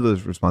you had none of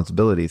those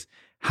responsibilities,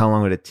 how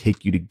long would it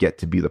take you to get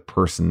to be the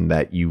person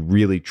that you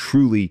really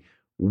truly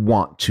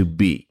want to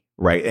be?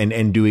 Right?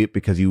 And do it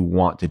because you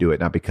want to do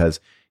it, not because,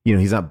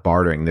 he's not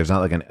bartering. There's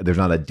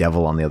not a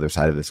devil on the other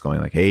side of this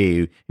going like,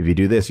 hey, if you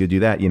do this, you'll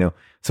do that,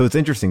 So it's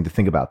interesting to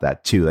think about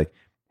that too. Like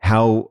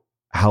how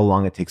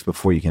long it takes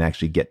before you can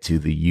actually get to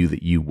the you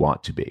that you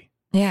want to be.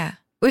 Yeah.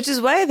 Which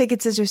is why I think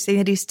it's interesting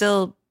that he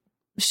still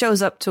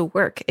shows up to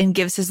work and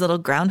gives his little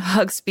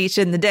groundhog speech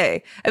in the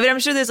day. I mean, I'm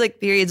sure there's like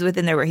periods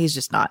within there where he's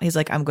just not. He's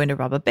like, I'm going to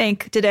rob a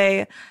bank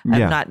today.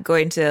 I'm not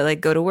going to like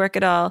go to work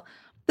at all.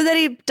 But then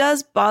he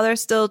does bother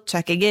still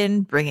checking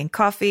in, bringing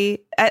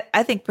coffee.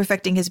 I think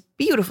perfecting his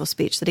beautiful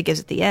speech that he gives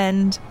at the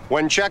end.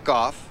 When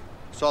Chekhov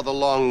saw the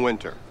long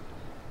winter,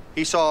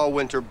 he saw a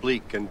winter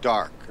bleak and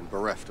dark and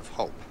bereft of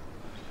hope.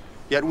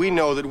 Yet we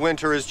know that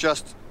winter is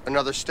just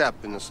another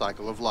step in the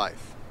cycle of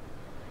life.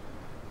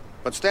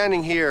 But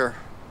standing here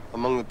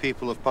among the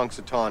people of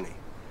Punxsutawney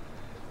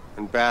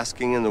and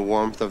basking in the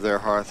warmth of their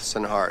hearths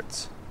and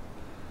hearts,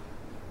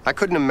 I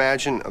couldn't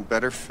imagine a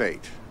better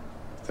fate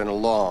than a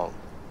long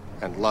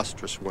and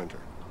lustrous winter.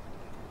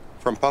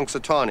 From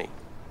Punxsutawney,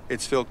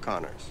 it's Phil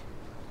Connors.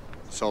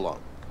 So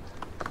long.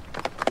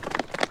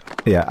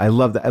 Yeah, I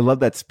love that. I love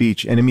that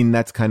speech, and I mean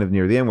that's kind of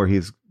near the end where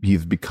he's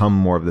become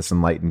more of this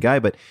enlightened guy.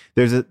 But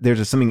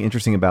there's something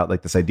interesting about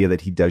like this idea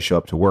that he does show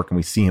up to work, and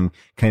we see him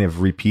kind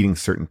of repeating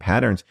certain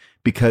patterns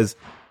because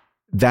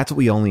that's what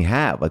we only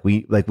have. Like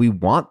we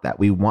want that.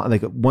 We want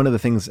like one of the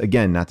things,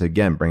 again, not to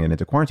bring it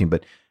into quarantine,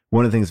 but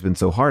one of the things that's been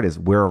so hard is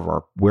where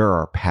are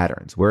our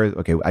patterns?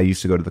 Okay, I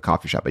used to go to the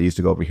coffee shop. I used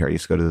to go over here. I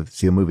used to go to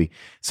see a movie.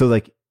 So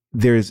like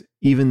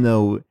even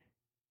though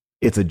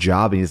it's a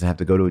job and he doesn't have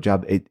to go to a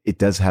job, it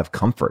does have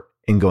comfort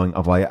in going,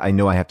 I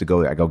know I have to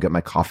go there. I go get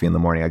my coffee in the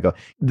morning. I go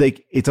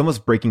like, it's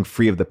almost breaking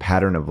free of the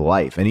pattern of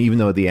life. And even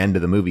though at the end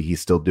of the movie,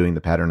 he's still doing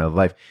the pattern of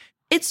life.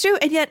 It's true.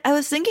 And yet I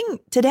was thinking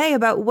today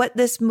about what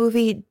this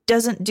movie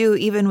doesn't do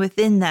even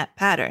within that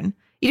pattern.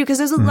 Because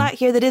there's a lot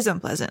here that is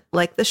unpleasant,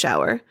 like the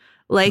shower,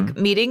 like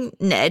meeting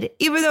Ned,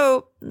 even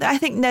though I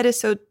think Ned is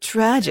so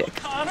tragic.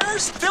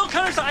 Phil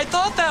Connors, I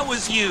thought that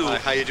was you. Hi,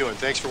 how you doing?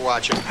 Thanks for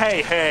watching.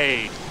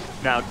 Hey.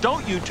 Now,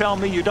 don't you tell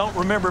me you don't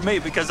remember me,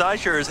 because I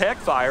sure as heck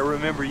fire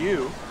remember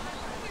you.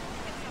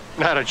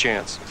 Not a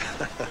chance.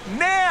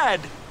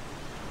 Ned!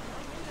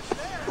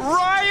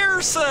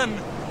 Ryerson!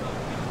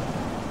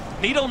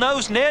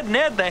 Needle-nosed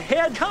Ned the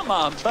head. Come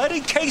on, buddy.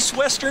 Case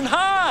Western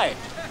High.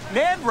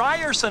 Ned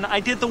Ryerson.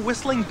 I did the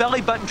whistling belly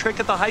button trick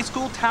at the high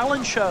school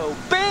talent show.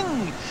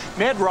 Bing!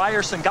 Ned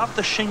Ryerson got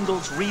the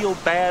shingles real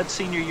bad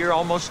senior year,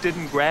 almost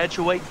didn't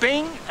graduate.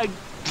 Bing!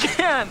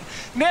 Again!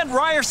 Ned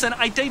Ryerson.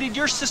 I dated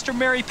your sister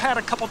Mary Pat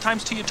a couple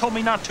times till you told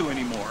me not to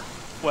anymore.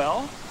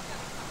 Well?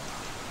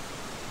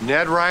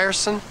 Ned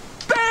Ryerson?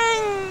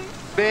 Bing!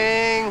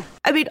 Bing!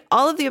 I mean,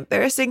 all of the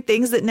embarrassing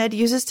things that Ned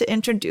uses to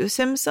introduce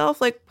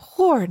himself, like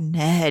poor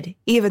Ned,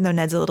 even though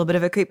Ned's a little bit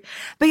of a creep.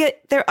 But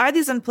yet there are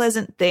these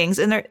unpleasant things,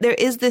 and there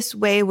is this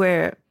way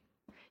where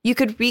you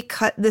could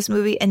recut this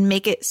movie and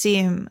make it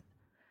seem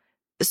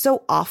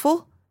so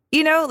awful.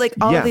 Like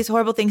all of these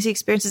horrible things he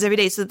experiences every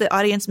day so that the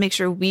audience makes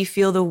sure we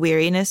feel the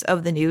weariness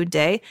of the new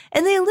day.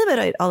 And they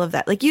eliminate all of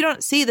that. Like you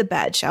don't see the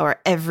bad shower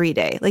every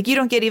day. Like you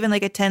don't get even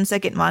like a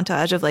 10-second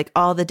montage of like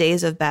all the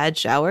days of bad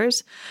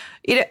showers.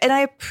 And I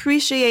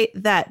appreciate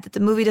that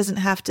the movie doesn't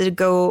have to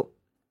go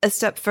a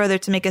step further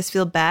to make us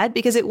feel bad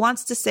because it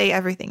wants to say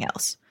everything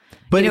else.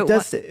 But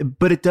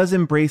it does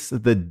embrace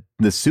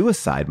the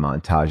suicide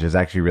montage is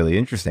actually really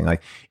interesting.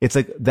 Like it's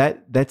like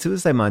that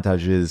suicide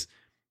montage is,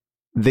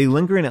 they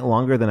linger in it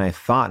longer than I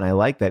thought. And I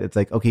like that. It's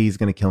like, okay, he's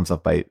going to kill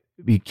himself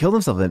he killed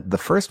himself in the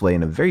first way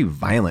in a very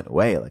violent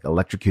way, like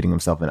electrocuting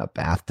himself in a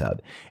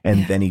bathtub.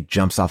 And then he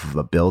jumps off of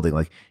a building.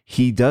 Like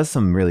he does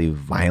some really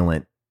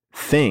violent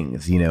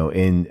things,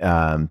 in,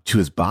 to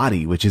his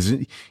body, which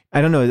is,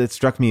 I don't know. It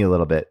struck me a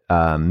little bit,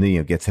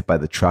 gets hit by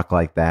the truck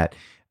like that.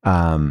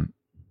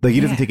 Like he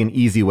doesn't take an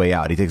easy way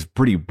out. He takes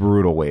pretty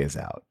brutal ways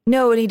out.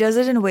 No, and he does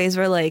it in ways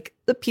where like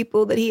the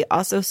people that he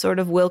also sort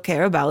of will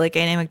care about, like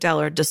Annie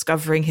McDowell, are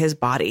discovering his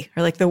body,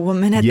 or like the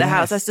woman at the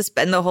house has to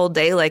spend the whole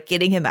day like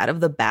getting him out of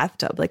the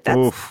bathtub. Like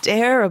that's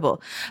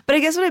terrible. But I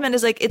guess what I meant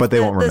is like, but they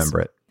won't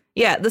remember it.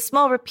 Yeah, the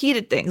small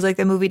repeated things like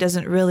the movie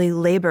doesn't really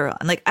labor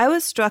on. Like I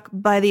was struck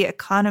by the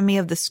economy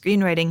of the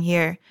screenwriting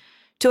here,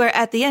 to where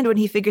at the end when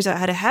he figures out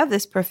how to have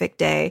this perfect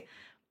day,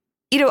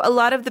 a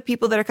lot of the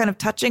people that are kind of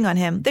touching on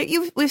him,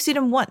 we've seen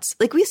him once.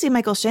 Like we see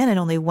Michael Shannon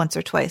only once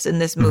or twice in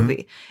this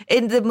movie.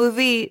 And the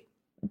movie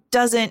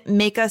doesn't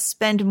make us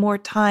spend more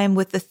time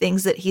with the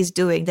things that he's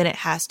doing than it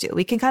has to.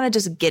 We can kind of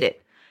just get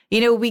it.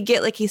 We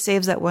get like he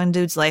saves that one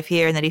dude's life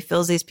here and that he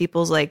fills these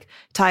people's like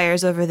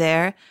tires over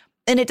there.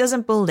 And it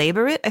doesn't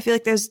belabor it. I feel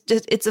like there's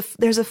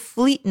a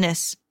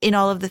fleetness in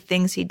all of the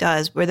things he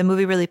does where the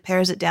movie really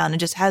pares it down and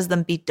just has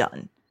them be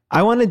done.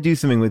 I want to do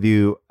something with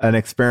you, an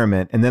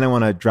experiment, and then I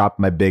want to drop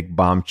my big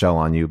bombshell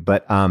on you.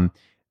 But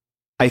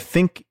I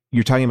think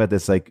you're talking about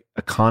this like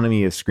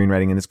economy of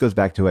screenwriting, and this goes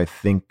back to, I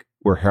think,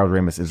 where Harold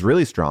Ramis is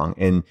really strong.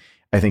 And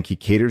I think he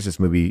caters this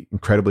movie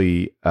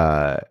incredibly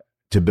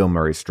to Bill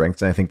Murray's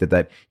strengths. And I think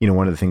that,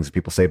 one of the things that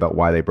people say about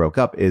why they broke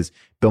up is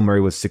Bill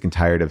Murray was sick and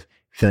tired of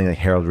feeling like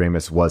Harold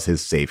Ramis was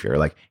his savior.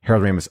 Like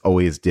Harold Ramis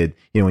always did,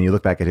 when you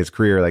look back at his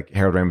career, like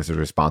Harold Ramis is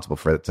responsible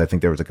for it. So I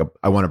think there was like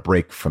I want to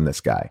break from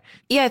this guy.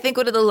 Yeah, I think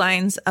one of the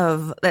lines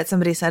that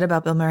somebody said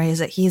about Bill Murray is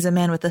that he's a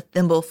man with a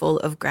thimbleful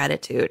of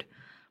gratitude.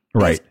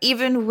 Right. Because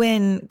even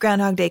when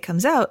Groundhog Day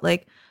comes out,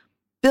 like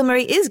Bill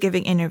Murray is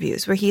giving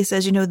interviews where he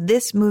says,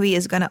 this movie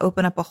is going to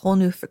open up a whole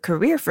new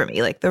career for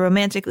me, like the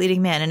romantic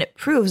leading man. And it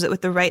proves that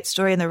with the right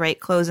story and the right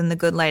clothes and the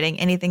good lighting,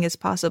 anything is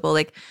possible.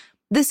 Like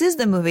this is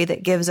the movie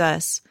that gives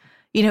us,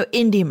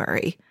 Indie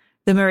Murray,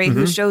 the Murray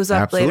who shows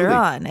up Absolutely. later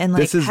on. And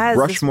like this is has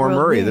Rushmore this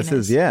Murray. This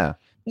is, Yeah,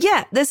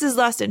 this is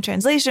Lost in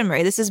Translation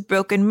Murray. This is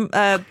Broken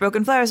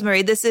Flowers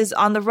Murray. This is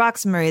On the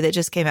Rocks Murray that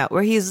just came out,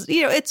 where he's,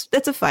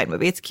 it's a fine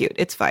movie. It's cute.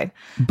 It's fine.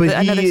 But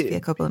another Sofia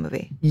Coppola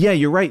movie. Yeah,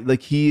 you're right.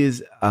 Like he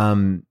is,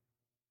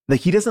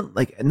 he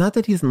doesn't not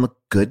that he doesn't look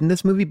good in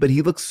this movie, but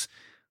he looks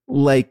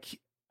like,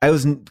 I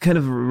was kind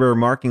of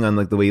remarking on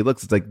like the way he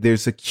looks. It's like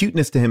there's a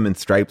cuteness to him in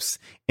Stripes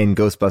and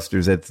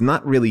Ghostbusters that's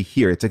not really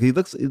here. It's like it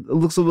looks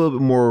a little bit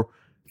more.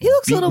 He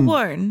looks a little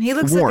worn. He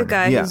looks like a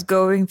guy yeah. who's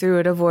going through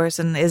a divorce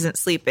and isn't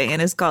sleeping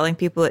and is calling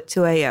people at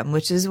 2 a.m.,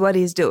 which is what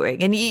he's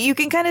doing. And you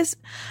can kind of,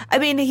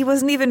 he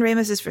wasn't even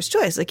Ramis's first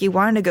choice. Like he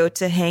wanted to go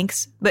to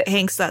Hanks, but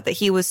Hanks thought that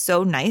he was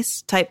so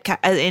nice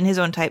in his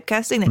own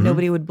typecasting that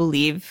nobody would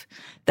believe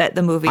that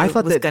the movie was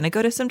going to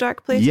go to some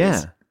dark places.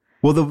 Yeah.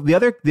 Well,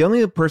 the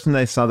only person that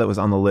I saw that was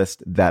on the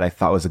list that I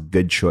thought was a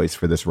good choice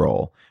for this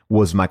role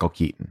was Michael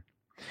Keaton.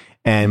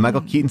 And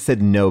Michael Keaton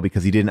said no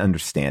because he didn't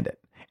understand it.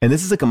 And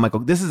this is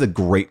this is a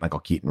great Michael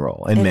Keaton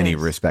role in many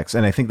respects.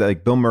 And I think that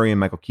like Bill Murray and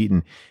Michael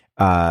Keaton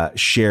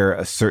share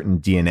a certain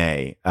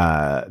DNA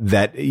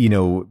that,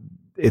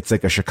 it's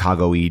like a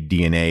Chicago-y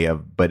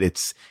DNA but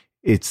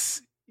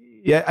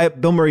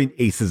Bill Murray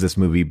aces this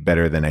movie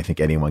better than I think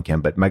anyone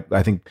can. But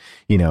I think,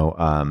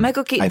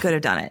 Michael Keaton could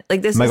have done it.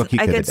 Like this,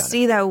 I could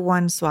see that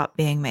one swap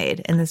being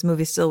made, and this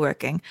movie's still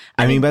working.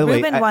 By the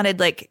way, Ruben wanted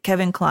like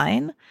Kevin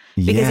Kline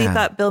because he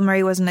thought Bill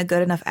Murray wasn't a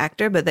good enough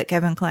actor, but that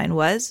Kevin Kline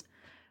was.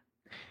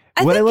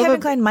 I think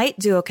Kevin Kline might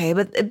do okay,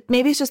 but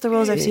maybe it's just the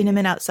roles I've seen him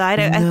in outside.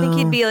 I think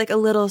he'd be like a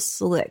little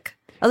slick.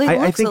 Although he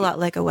looks a lot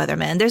like a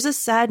weatherman. There's a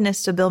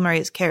sadness to Bill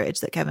Murray's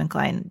carriage that Kevin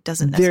Kline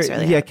doesn't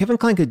necessarily have. Kevin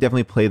Kline could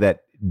definitely play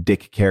that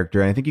dick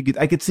character, and I think you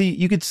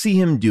could see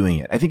him doing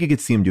it. I think you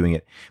could see him doing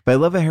it. But I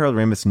love that Harold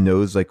Ramis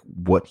knows like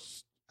what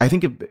I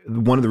think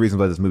one of the reasons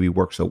why this movie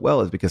works so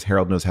well is because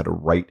Harold knows how to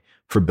write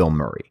for Bill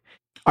Murray.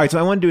 All right, so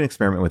I want to do an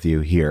experiment with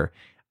you here.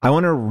 I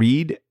want to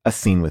read a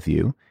scene with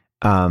you,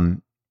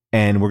 and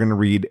we're going to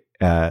read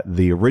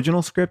the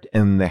original script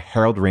and the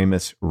Harold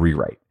Ramis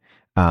rewrite.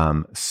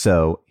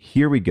 So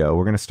here we go.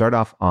 We're going to start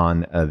off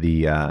on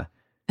the.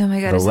 Oh my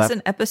God, is this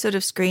an episode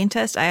of Screen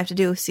Test? I have to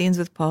do scenes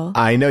with Paul?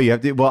 I know you have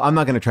to. Well, I'm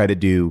not going to try to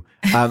do,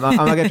 I'm not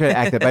going to try to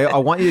act it, but I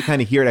want you to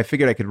kind of hear it. I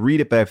figured I could read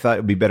it, but I thought it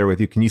would be better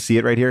with you. Can you see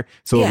it right here?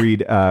 So we'll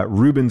read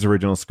Ruben's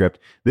original script.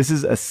 This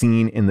is a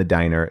scene in the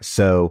diner.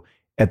 So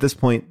at this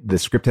point, the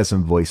script has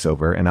some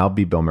voiceover, and I'll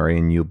be Bill Murray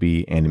and you'll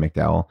be Andy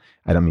McDowell.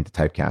 I don't mean to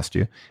typecast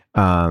you.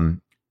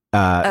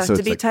 So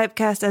to be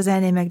typecast as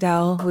Andy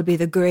McDowell would be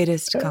the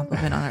greatest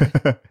compliment on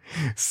earth.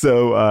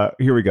 So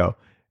here we go.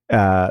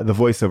 The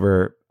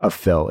voiceover of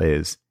Phil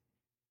is,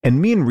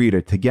 and me and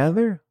Rita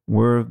together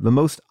were the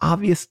most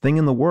obvious thing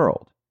in the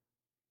world.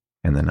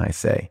 And then I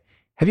say,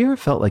 have you ever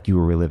felt like you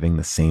were reliving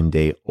the same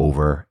day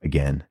over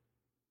again?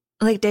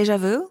 Like deja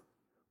vu?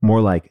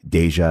 More like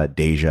deja.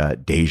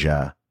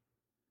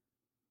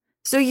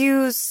 So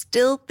you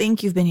still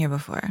think you've been here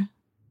before?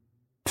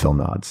 Phil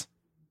nods.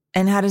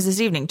 And how does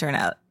this evening turn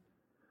out?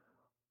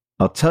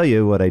 I'll tell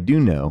you what I do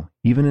know.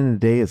 Even in a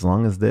day as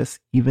long as this,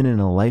 even in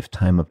a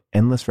lifetime of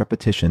endless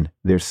repetition,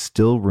 there's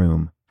still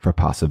room for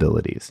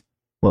possibilities.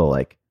 A little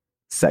like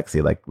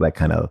sexy, like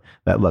kind of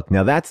that look.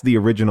 Now that's the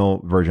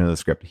original version of the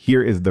script.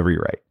 Here is the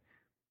rewrite.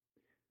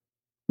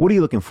 What are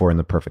you looking for in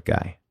the perfect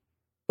guy?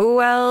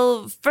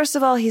 Well, first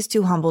of all, he's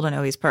too humble to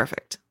know he's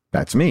perfect.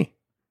 That's me.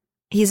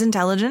 He's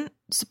intelligent,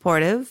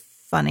 supportive,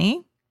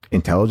 funny.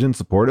 Intelligent,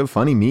 supportive,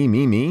 funny,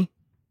 me.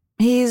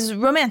 He's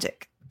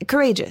romantic,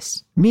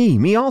 courageous.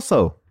 Me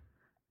also.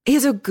 He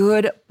has a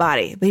good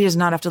body, but he does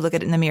not have to look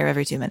at it in the mirror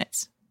every 2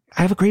 minutes.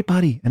 I have a great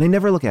body, and I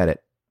never look at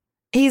it.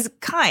 He's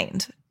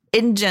kind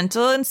and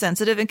gentle and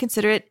sensitive and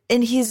considerate,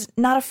 and he's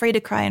not afraid to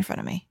cry in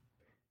front of me.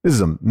 This is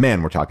a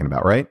man we're talking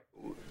about, right?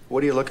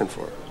 What are you looking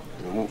for?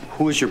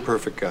 Who is your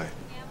perfect guy?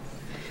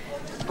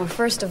 Well,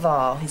 first of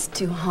all, he's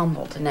too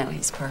humble to know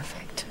he's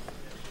perfect.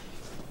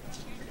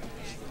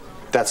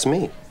 That's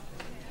me.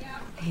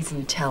 He's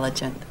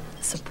intelligent,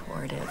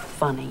 supportive,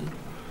 funny.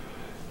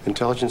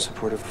 Intelligent,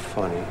 supportive,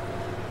 funny.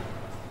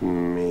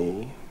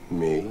 Me.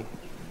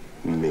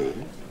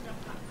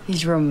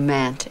 He's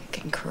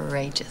romantic and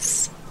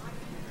courageous.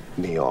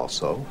 Me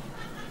also.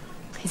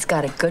 He's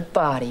got a good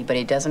body, but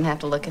he doesn't have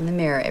to look in the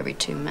mirror every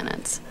 2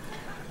 minutes.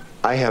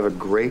 I have a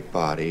great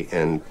body,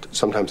 and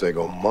sometimes I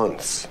go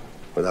months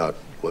without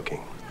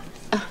looking.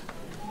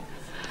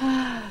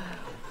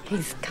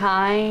 He's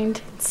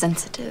kind,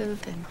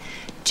 sensitive, and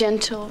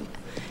gentle.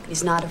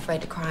 He's not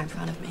afraid to cry in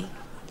front of me.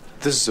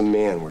 This is a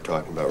man we're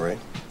talking about, right?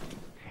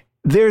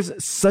 There's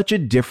such a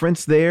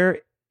difference there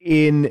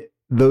in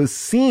those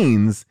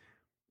scenes,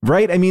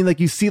 right? I mean, like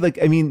you see,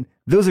 like, I mean,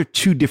 those are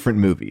two different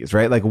movies,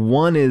 right? Like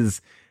one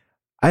is,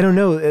 I don't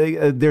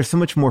know, there's so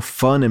much more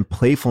fun and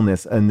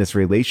playfulness in this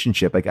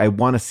relationship. Like I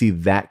want to see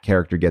that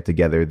character get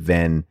together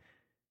than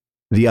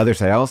the other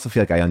side. I also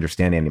feel like I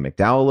understand Andy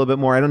McDowell a little bit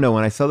more. I don't know.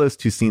 When I saw those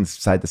two scenes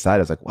side to side, I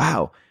was like,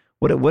 wow,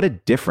 what a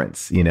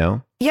difference, you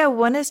know? Yeah,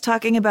 one is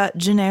talking about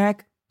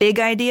generic big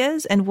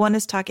ideas and one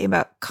is talking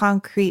about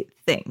concrete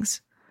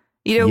things.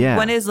 You know, Yeah.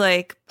 one is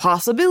like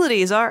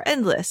possibilities are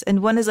endless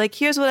and one is like,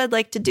 here's what I'd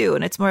like to do.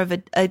 And it's more of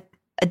a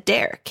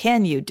dare.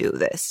 Can you do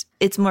this?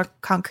 It's more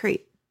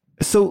concrete.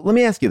 So let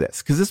me ask you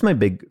this, because this is my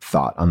big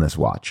thought on this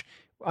watch.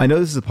 I know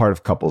this is a part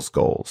of couples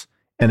goals.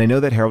 And I know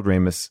that Harold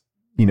Ramis,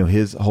 you know,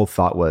 his whole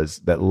thought was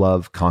that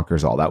love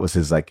conquers all. That was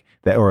his like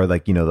that, or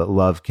like, you know, that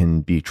love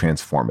can be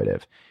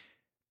transformative.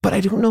 But I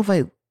don't know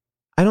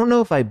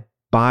if I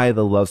buy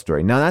the love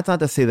story. Now, that's not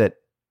to say that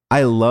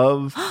I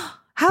love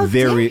How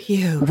dare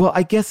you? Well,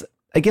 I guess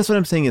what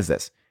I'm saying is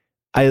this.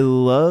 I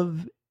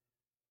love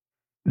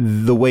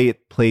the way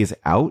it plays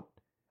out.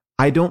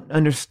 I don't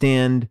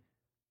understand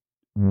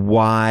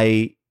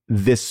why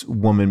this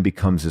woman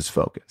becomes his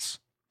focus.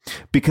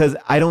 Because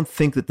I don't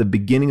think that the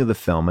beginning of the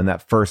film and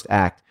that first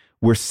act,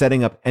 we're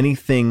setting up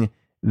anything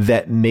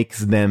that makes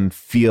them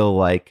feel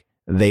like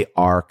they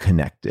are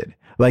connected.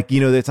 Like, you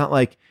know, it's not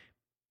like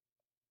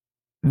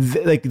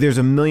there's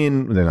a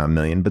million, they're not a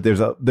million, but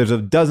there's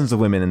dozens of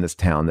women in this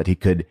town that he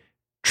could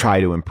try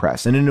to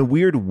impress. And in a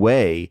weird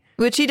way,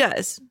 Which he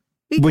does.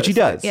 He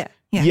does. Yeah.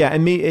 Yeah.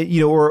 And me,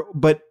 you know,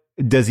 but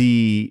does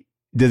he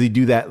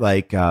do that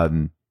like,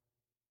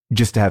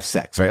 just to have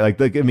sex, right?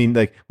 Like, I mean,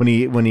 like when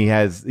he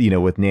has, you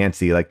know, with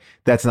Nancy, like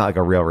that's not like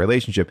a real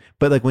relationship,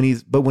 but like when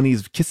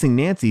he's kissing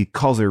Nancy, he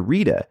calls her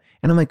Rita.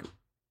 And I'm like,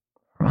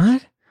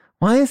 what?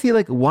 Why is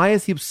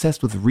he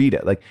obsessed with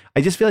Rita? Like,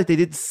 I just feel like they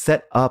didn't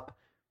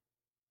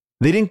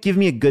give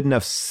me a good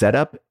enough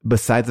setup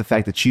besides the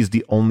fact that she's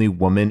the only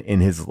woman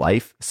in his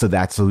life. So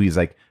that's who he's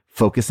like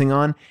focusing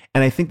on.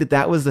 And I think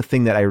that was the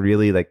thing that I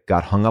really like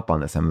got hung up on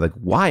this. I'm like,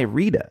 why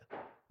Rita?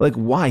 Like,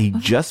 why? He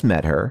just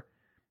met her.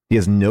 He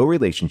has no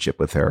relationship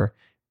with her.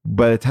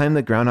 By the time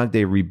that Groundhog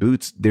Day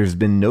reboots, there's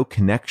been no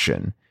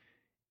connection.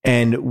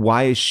 And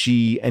why is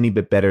she any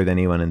bit better than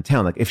anyone in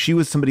town? Like, if she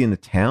was somebody in the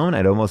town,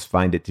 I'd almost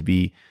find it to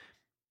be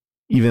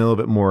even a little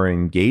bit more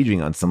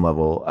engaging on some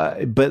level.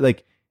 But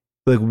like,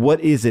 what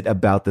is it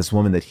about this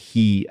woman that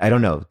I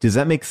don't know. Does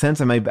that make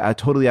sense? Am I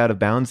totally out of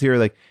bounds here?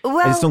 Like, Well,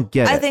 I just don't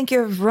get it. I think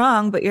you're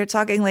wrong, but you're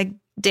talking like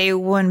day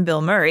one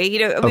Bill Murray. You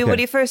know, I mean, Okay. when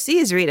he first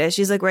sees Rita,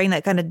 she's like wearing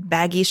that kind of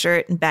baggy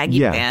shirt and baggy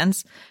Yeah.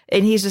 pants.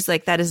 And he's just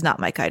like, that is not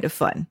my kind of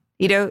fun.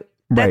 You know,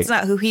 that's Right.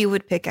 not who he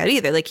would pick out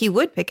either. Like he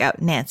would pick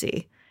out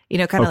Nancy, you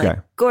know, kind of Okay. like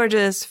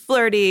gorgeous,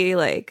 flirty,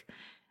 like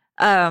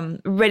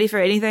ready for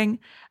anything.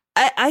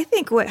 I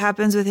think what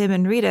happens with him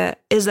and Rita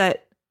is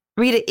that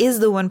Rita is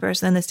the one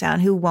person in this town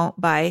who won't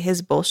buy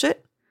his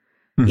bullshit.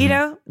 You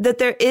know, that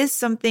there is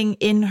something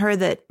in her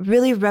that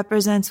really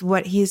represents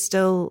what he's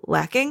still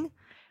lacking.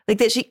 Like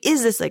that she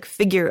is this like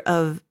figure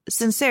of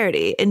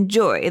sincerity and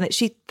joy, and that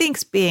she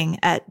thinks being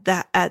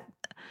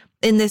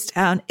in this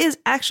town is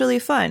actually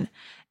fun.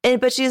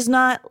 But she's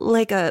not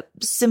like a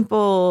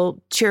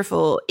simple,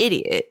 cheerful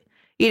idiot.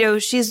 You know,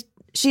 she's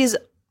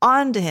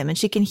on to him and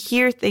she can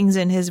hear things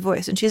in his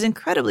voice, and she's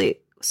incredibly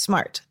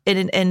smart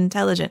and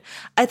intelligent.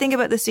 I think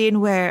about the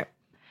scene where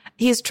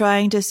he's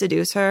trying to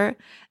seduce her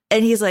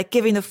and he's like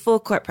giving the full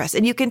court press.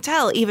 And you can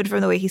tell even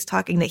from the way he's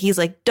talking that he's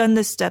like done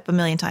this step a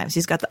million times.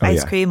 He's got the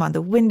ice cream on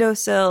the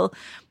windowsill.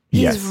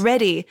 He's Yes.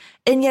 ready.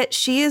 And yet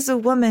she is a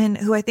woman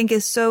who I think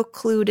is so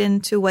clued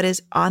into what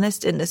is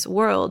honest in this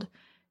world.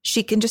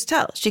 She can just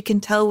tell. She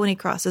can tell when he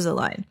crosses a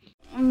line.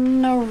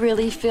 No,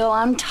 really, Phil,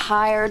 I'm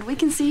tired. We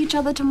can see each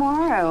other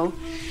tomorrow.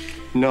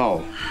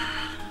 No.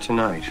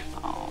 Tonight.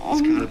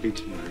 It's gotta be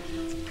tonight.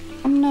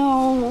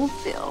 No,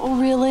 Phil,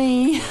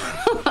 really.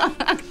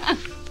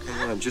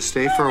 Come on, just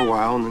stay for a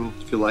while, and then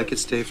if you like it,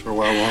 stay for a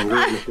while longer,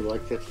 and if you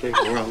like it, stay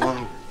for a while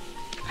longer.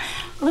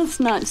 Let's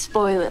not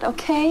spoil it,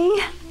 okay?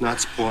 Not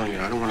spoiling it.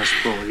 I don't want to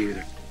spoil it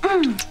either.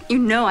 You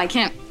know I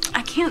can't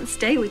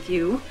stay with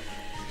you.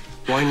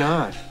 Why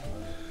not?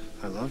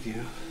 I love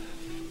you.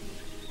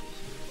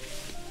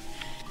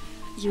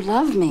 You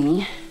love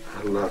me.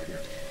 I love you.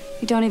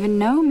 You don't even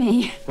know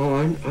me. Oh,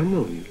 I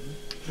know you.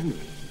 I know you.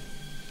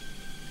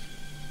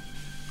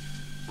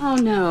 Oh,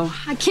 no.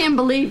 I can't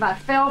believe I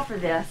fell for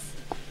this.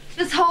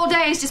 This whole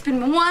day has just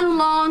been one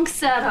long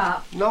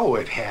setup. No,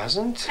 it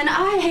hasn't. And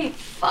I hate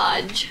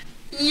fudge.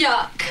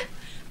 Yuck.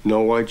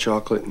 No white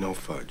chocolate, no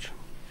fudge.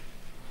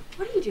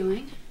 What are you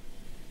doing?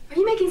 Are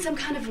you making some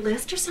kind of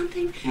list or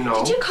something? No.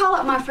 Did you call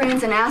up my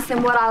friends and ask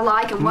them what I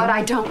like and what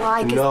I don't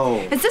like? No.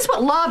 Is this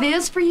what love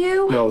is for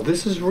you? No,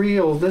 this is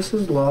real. This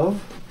is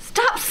love.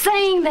 Stop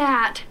saying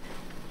that.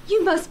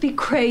 You must be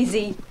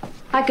crazy.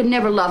 I could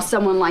never love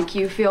someone like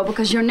you, Phil,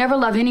 because you'll never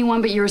love anyone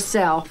but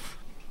yourself.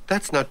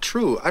 That's not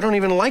true. I don't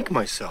even like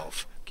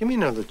myself. Give me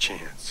another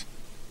chance.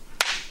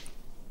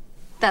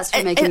 That's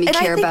for making me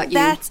care about you.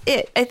 That's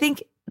it. I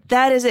think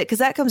that is it, because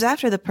that comes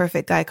after the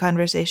perfect guy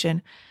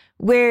conversation,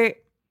 where,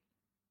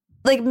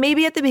 like,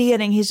 maybe at the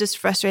beginning he's just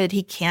frustrated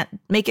he can't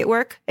make it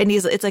work, and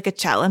it's like a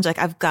challenge, like,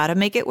 I've got to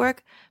make it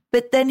work.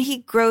 But then he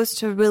grows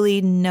to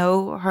really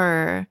know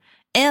her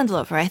and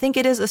love her. I think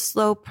it is a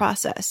slow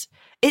process.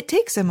 It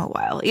takes him a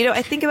while. You know,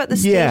 I think about the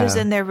stages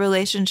in their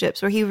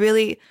relationships where he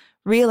really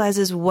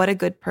realizes what a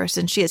good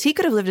person she is. He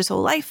could have lived his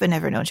whole life and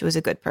never known she was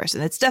a good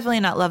person. It's definitely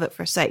not love at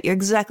first sight. You're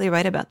exactly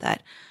right about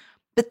that.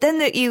 But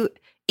then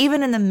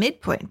even in the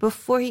midpoint,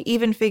 before he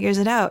even figures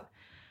it out,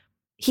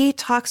 he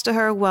talks to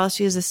her while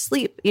she is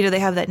asleep. You know, they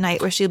have that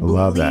night where she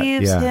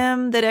believes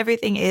him that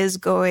everything is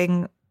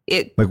going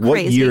like crazy.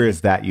 What year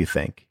is that, you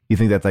think? You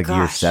think that's like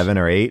year 7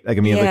 or 8? Like,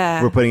 I mean,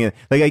 like, we're putting it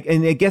like,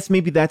 and I guess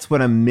maybe that's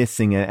what I'm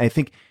missing. I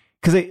think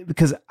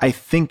because I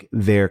think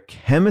their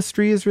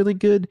chemistry is really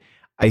good.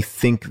 I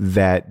think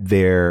that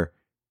their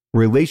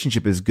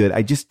relationship is good.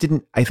 I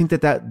think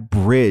that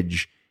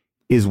bridge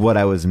is what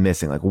I was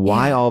missing. Like,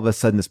 why all of a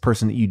sudden this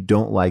person that you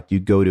don't like, you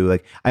go to,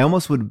 like, I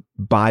almost would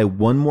buy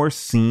one more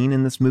scene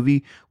in this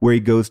movie where he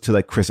goes to,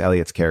 like, Chris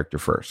Elliott's character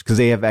first, because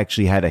they have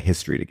actually had a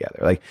history together.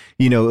 Like,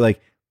 you know,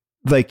 like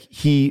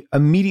he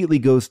immediately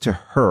goes to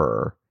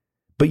her,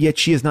 but yet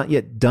she has not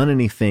yet done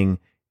anything,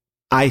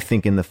 I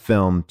think, in the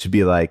film to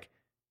be like,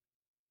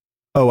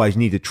 oh, I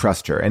need to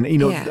trust her. And, you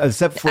know,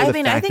 except for the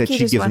fact that she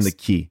gives him the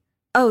key.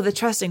 Oh, the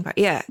trusting part.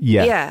 Yeah.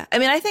 I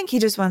mean, I think he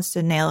just wants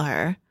to nail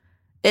her.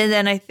 And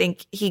then I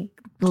think he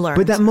learns.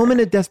 But that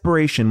moment of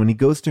desperation when he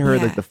goes to her,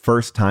 like, the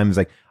first time, is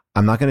like,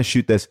 I'm not going to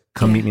shoot this.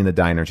 Come meet me in the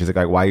diner. And she's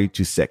like, why are you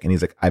too sick? And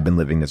he's like, I've been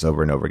living this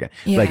over and over again.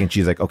 Like, and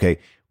she's like, okay.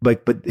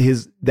 But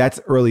that's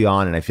early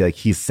on. And I feel like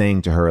he's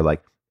saying to her,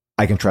 like,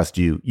 I can trust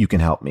you. You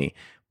can help me.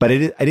 But I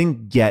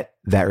didn't get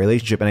that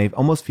relationship. And I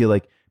almost feel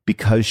like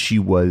because she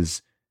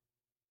was,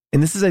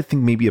 and this is, I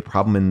think, maybe a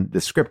problem in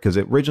the script, because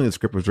originally the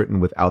script was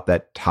written without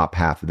that top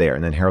half there.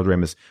 And then Harold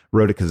Ramis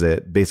wrote it because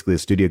basically the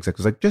studio exec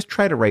was like, just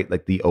try to write,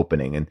 like, the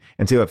opening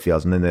and see how it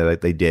feels. And then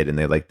they did, and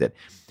they liked it.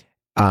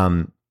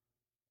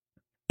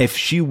 If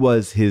she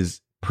was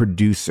his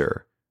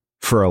producer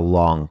for a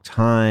long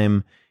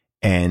time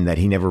and that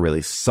he never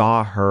really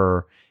saw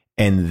her,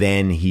 and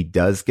then he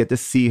does get to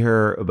see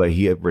her, but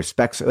he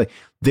respects her, like,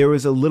 there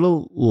was a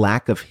little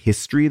lack of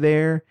history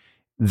there.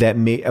 That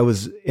I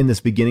was in this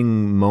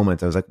beginning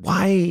moment, I was like,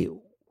 why?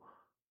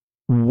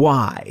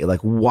 Like,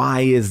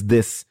 why is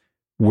this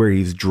where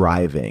he's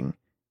driving?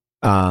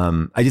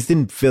 I just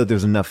didn't feel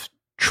there's enough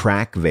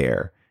track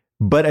there.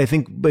 But I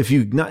think if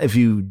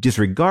you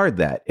disregard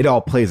that, it all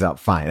plays out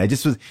fine.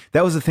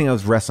 That was the thing I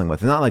was wrestling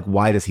with. It's not like,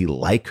 why does he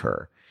like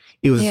her?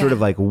 It was sort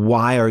of like,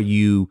 why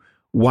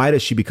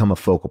does she become a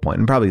focal point?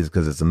 And probably it's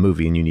because it's a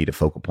movie and you need a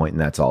focal point, and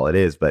that's all it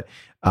is. But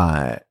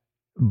I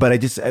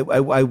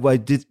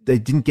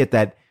didn't get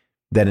that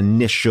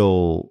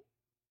initial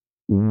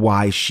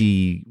why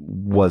she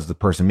was the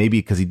person. Maybe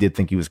because he did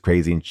think he was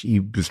crazy and he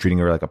was treating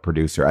her like a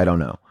producer. I don't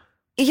know.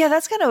 Yeah,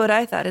 that's kind of what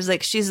I thought, is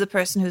like, she's the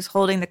person who's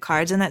holding the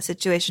cards in that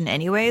situation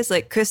anyways.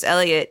 Like, Chris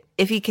Elliott,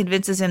 if he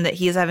convinces him that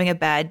he's having a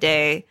bad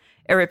day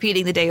or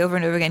repeating the day over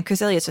and over again,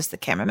 Chris Elliott's just the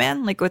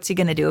cameraman. Like, what's he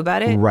going to do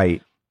about it?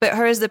 Right. But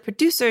her as the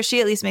producer,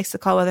 she at least makes the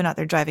call whether or not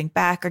they're driving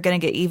back or going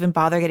to even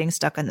bother getting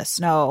stuck in the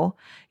snow.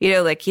 You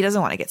know, like, he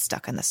doesn't want to get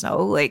stuck in the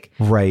snow. Like,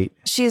 right.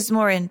 She's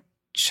more in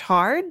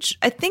charge.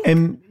 I think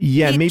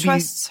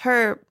trusts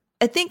her.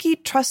 I think he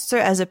trusts her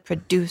as a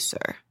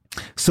producer.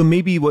 So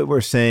maybe what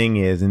we're saying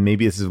is, and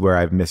maybe this is where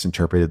I've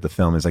misinterpreted the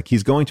film, is like,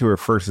 he's going to her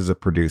first as a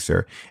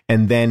producer,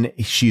 and then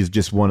she's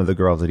just one of the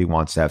girls that he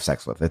wants to have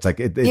sex with. It's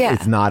like,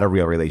 it's not a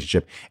real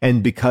relationship.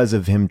 And because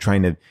of him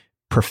trying to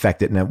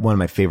perfect it, and one of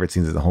my favorite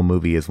scenes of the whole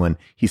movie is when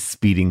he's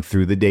speeding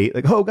through the date,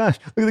 like, oh gosh,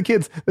 look at the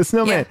kids, the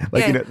snowman.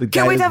 You know,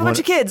 can't wait to have a bunch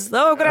of kids.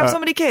 Oh, I'm gonna have so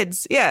many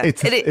kids. Yeah,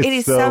 it's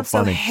he so sounds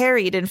funny. so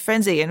harried and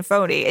frenzy and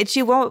phony, and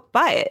she won't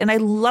buy it. And I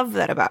love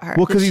that about her.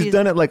 Well, because he's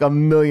done it like a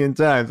million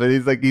times, and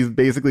he's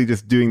basically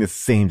just doing the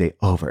same day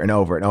over and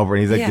over and over,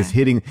 and he's like just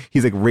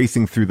he's like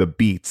racing through the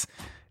beats.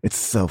 It's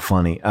so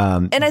funny.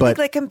 And I think,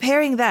 like,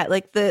 comparing that,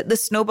 like the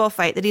snowball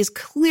fight that he's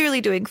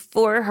clearly doing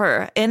for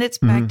her, and it's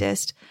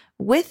practiced,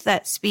 with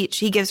that speech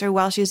he gives her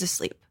while she's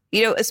asleep.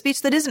 You know, a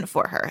speech that isn't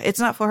for her. It's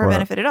not for her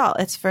benefit at all.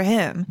 It's for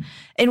him.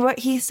 And what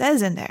he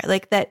says in there,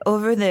 like, that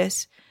over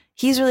this,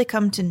 he's really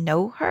come to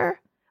know her.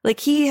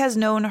 Like, he has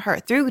known her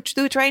through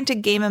trying to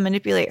game and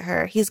manipulate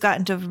her. He's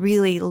gotten to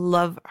really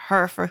love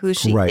her for who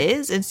she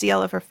is and see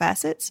all of her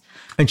facets.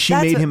 And she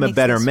made him a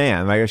better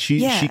man. Like,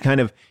 she kind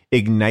of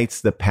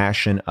ignites the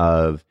passion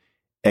of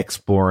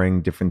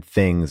exploring different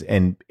things.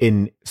 And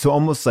so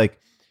almost like,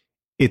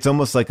 it's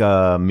almost like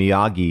a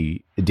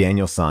Miyagi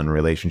Danielson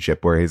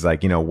relationship where he's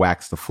like,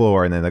 wax the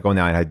floor, and then like, oh,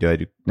 now I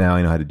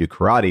know how to do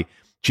karate.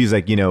 She's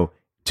like, to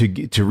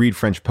read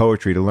French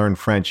poetry, to learn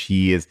French,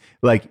 he's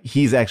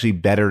actually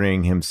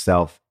bettering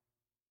himself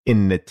in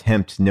an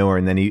attempt to know her.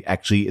 And then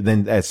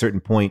then at a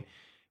certain point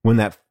when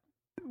that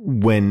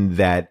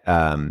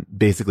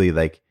basically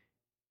like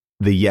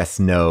the yes,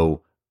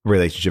 no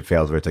relationship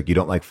fails, where it's like, you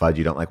don't like fudge,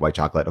 you don't like white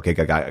chocolate. Okay,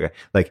 got it.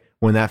 Like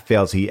when that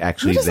fails, he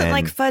actually Who doesn't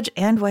like fudge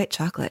and white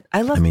chocolate?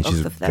 I love both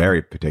she's of them.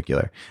 very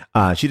particular.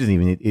 She doesn't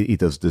even eat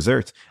those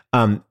desserts.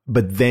 But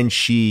then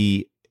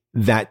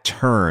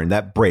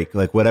that break,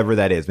 like whatever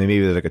that is, maybe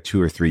there's like a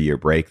 2 or 3 year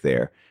break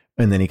there.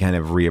 And then he kind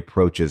of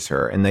reapproaches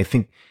her. And I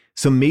think,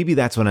 so maybe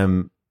that's when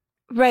I'm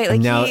right.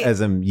 Like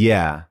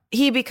now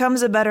he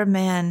becomes a better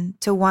man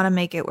to want to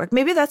make it work.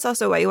 Maybe that's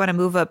also why you want to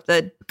move up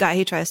the guy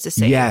he tries to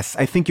save. Yes,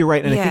 I think you're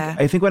right. And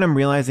I think what I'm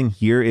realizing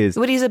here is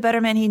when he's a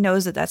better man, he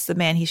knows that that's the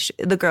man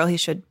the girl he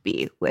should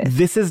be with.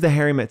 This is the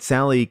Harry Met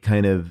Sally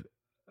kind of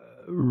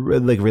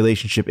like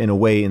relationship in a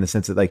way, in the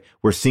sense that like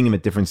we're seeing him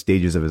at different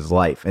stages of his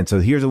life. And so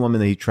here's a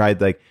woman that he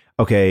tried, like,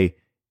 okay,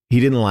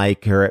 he didn't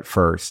like her at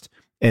first,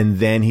 and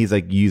then he's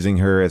like using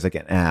her as like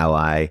an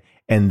ally,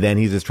 and then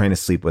he's just trying to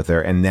sleep with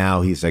her, and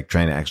now he's like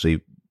trying to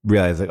actually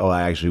realize like, oh,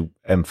 I actually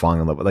am falling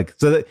in love with, like,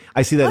 so that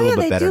I see that a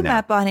little bit better now. They do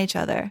map on each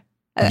other.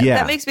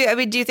 That makes me, I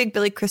mean, do you think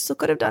Billy Crystal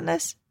could have done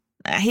this?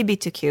 Nah, he'd be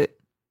too cute.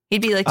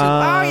 He'd be like,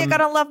 oh, you're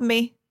gonna love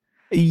me.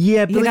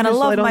 Yeah, you're gonna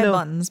love my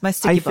buns, my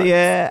sticky buns.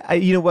 Yeah,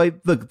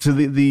 look, so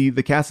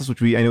the cast list,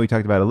 which I know we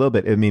talked about a little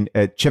bit. I mean,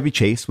 Chevy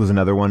Chase was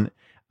another one.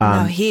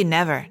 No, he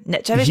never.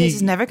 Chevy Chase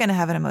is never going to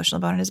have an emotional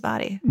bone in his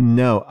body.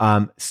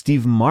 No,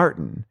 Steve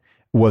Martin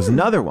was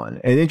another one.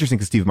 And interesting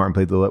because Steve Martin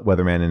played the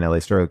weatherman in LA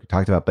Story, like we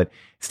talked about. But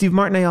Steve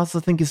Martin, I also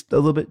think, is a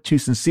little bit too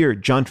sincere.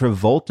 John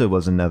Travolta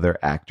was another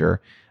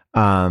actor.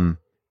 But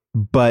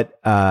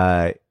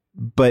then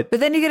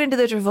you get into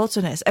the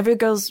Travolta-ness. Every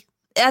girl's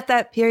at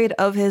that period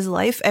of his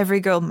life,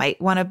 every girl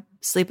might want to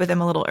sleep with him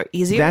a little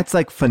easier. That's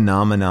like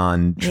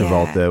phenomenon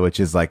Travolta, which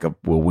is like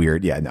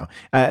weird. Yeah, no.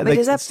 But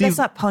like that's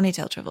not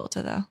ponytail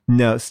Travolta, though.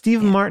 No,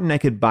 Steve Martin I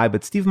could buy,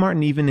 but Steve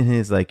Martin, even in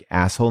his like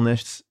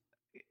assholeness,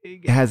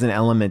 has an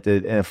element,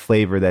 a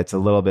flavor that's a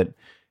little bit.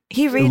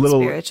 He reads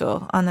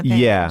spiritual on the page.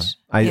 Yeah,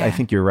 I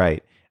think you're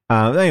right.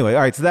 Anyway,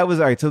 all right. So that was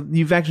all right. So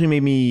you've actually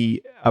made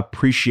me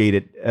appreciate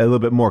it a little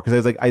bit more, because I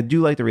was like, I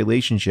do like the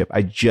relationship.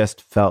 I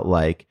just felt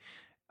like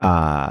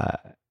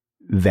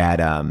that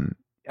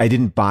I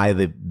didn't buy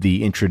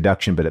the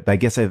introduction, but I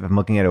guess if I'm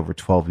looking at it over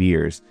 12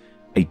 years,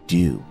 I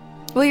do.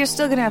 Well, you're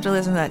still gonna have to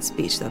listen to that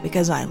speech though,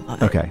 because I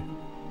love it. Okay.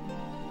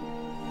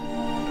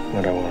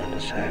 What I wanted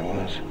to say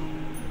was,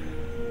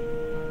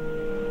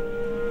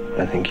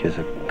 I think you're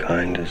the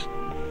kindest,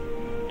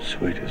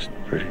 sweetest,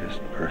 prettiest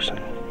person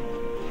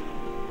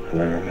I've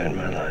ever met in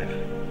my life.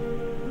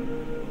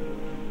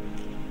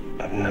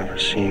 I've never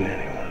seen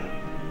anyone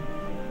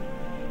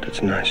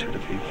that's nicer to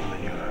people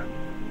than you are.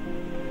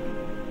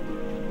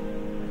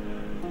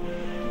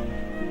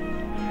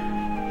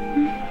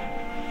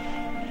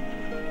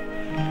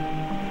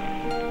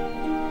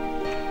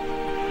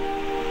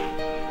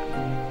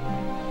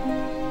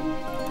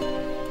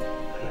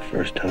 And the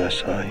first time I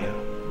saw you,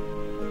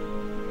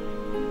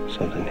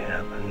 something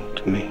happened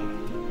to me.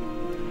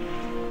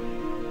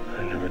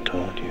 I never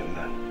told you,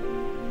 but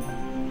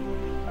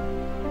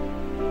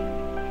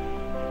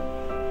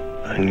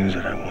I knew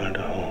that I wanted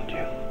to hold you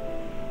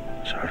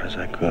as hard as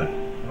I could.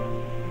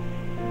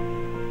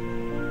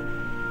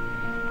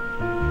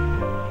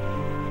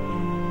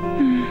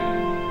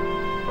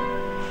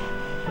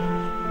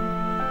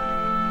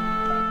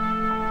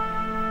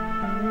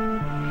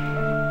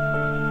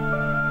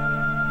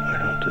 I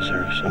don't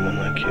deserve someone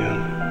like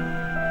you.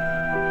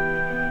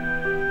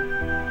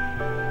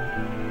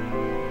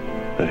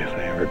 But if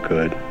I ever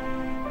could,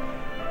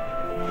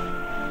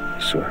 I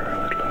swear I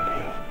would love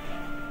you.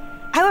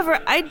 However,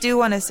 I do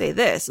want to say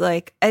this.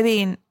 Like, I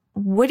mean,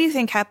 what do you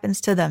think happens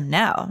to them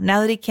now?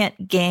 Now that he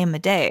can't game a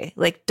day,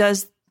 like,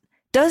 does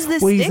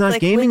this? Well, he's not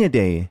gaming a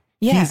day.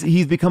 Yeah,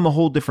 he's become a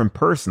whole different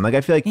person. Like,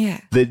 I feel like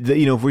the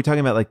if we're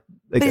talking about like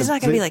but he's not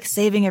gonna be like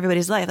saving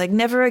everybody's life. Like,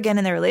 never again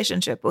in their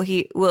relationship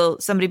will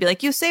somebody be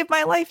like, you saved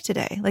my life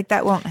today. Like,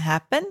 that won't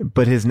happen.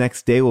 But his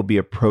next day will be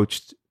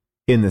approached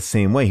in the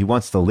same way. He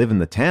wants to live in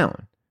the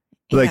town.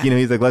 Like,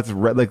 he's like,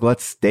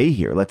 let's stay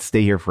here. Let's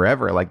stay here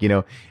forever. Like,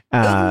 and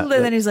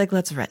then he's like,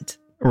 let's rent.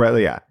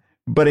 Right. Yeah.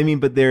 But I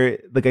mean,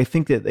 I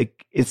think that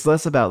like, it's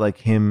less about like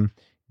him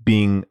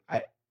being,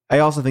 I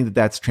also think that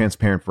that's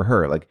transparent for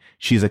her. Like,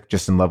 she's like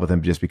just in love with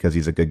him just because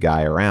he's a good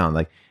guy around.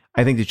 Like,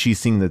 I think that she's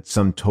seeing the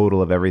sum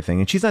total of everything,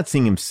 and she's not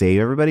seeing him save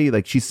everybody.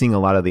 Like, she's seeing a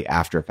lot of the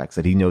after effects,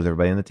 that he knows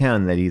everybody in the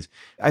town, that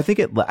I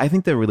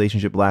think the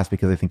relationship lasts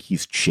because I think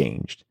he's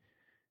changed.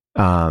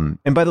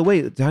 And by the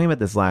way, talking about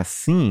this last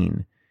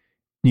scene,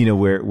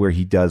 where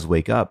he does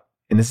wake up,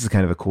 and this is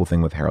kind of a cool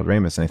thing with Harold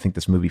Ramis, and I think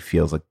this movie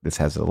feels like this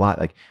has it a lot.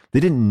 Like, they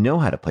didn't know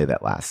how to play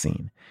that last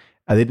scene.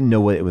 They didn't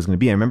know what it was going to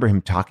be. I remember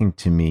him talking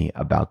to me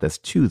about this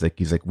too. Like,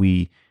 he's like,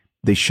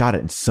 they shot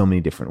it in so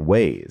many different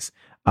ways.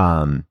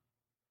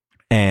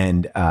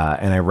 And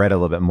I read a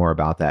little bit more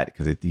about that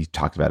because he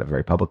talked about it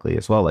very publicly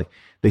as well. Like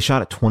they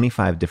shot it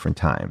 25 different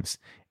times,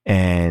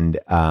 and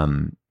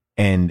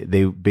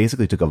they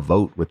basically took a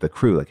vote with the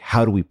crew. Like,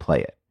 how do we play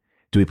it?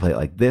 Do we play it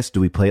like this? Do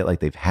we play it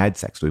like they've had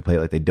sex? Do we play it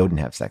like they didn't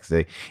have sex?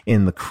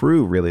 And the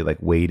crew really like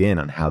weighed in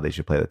on how they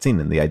should play that scene.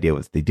 And the idea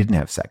was they didn't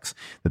have sex,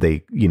 that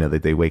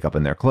they wake up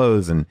in their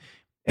clothes. And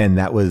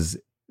that was,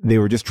 they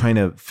were just trying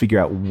to figure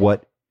out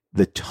what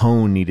the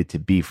tone needed to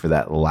be for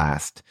that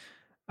last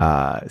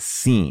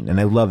scene. And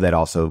I love that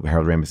also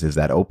Harold Ramis is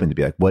that open to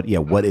be like, what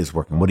is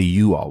working? What do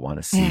you all want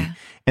to see? Yeah.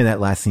 And that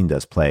last scene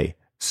does play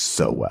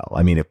so well.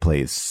 I mean, it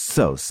plays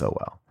so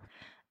well.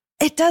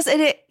 It does.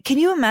 Can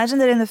you imagine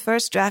that in the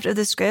first draft of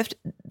the script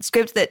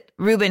that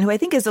Ruben, who I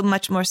think is a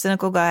much more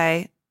cynical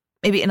guy,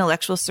 maybe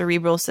intellectual,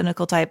 cerebral,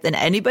 cynical type than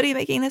anybody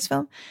making this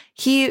film,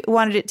 he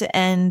wanted it to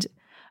end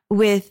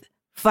with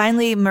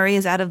finally Murray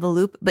is out of the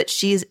loop, but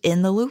she's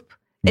in the loop.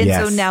 And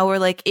so now we're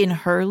like in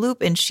her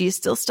loop and she's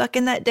still stuck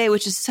in that day,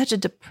 which is such a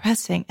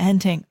depressing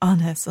ending,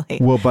 honestly.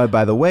 Well,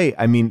 by the way,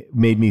 I mean,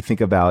 made me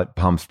think about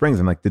Palm Springs.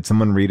 I'm like, did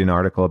someone read an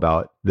article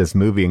about this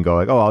movie and go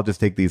like, oh, I'll just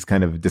take these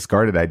kind of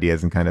discarded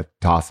ideas and kind of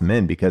toss them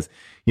in? Because,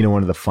 you know,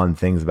 one of the fun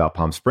things about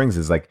Palm Springs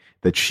is like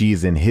that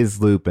she's in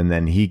his loop and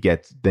then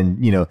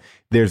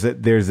there's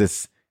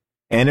this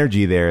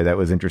energy there that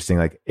was interesting.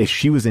 Like if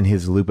she was in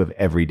his loop of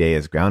every day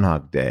as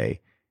Groundhog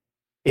Day,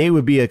 it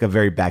would be like a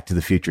very Back to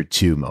the Future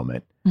 2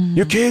 moment. Mm-hmm.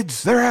 Your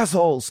kids, they're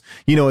assholes.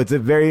 You know, it's a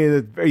very,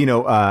 and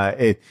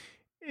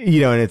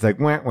it's like,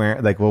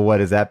 like, well, what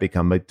does that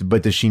become?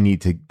 But does she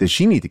need to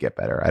get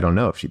better? I don't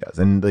know if she does.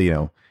 And,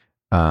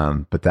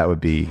 but that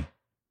would be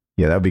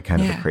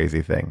kind of a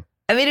crazy thing.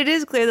 I mean, it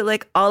is clear that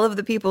like all of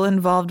the people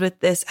involved with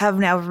this have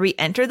now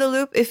re-entered the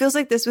loop. It feels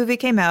like this movie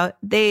came out.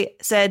 They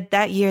said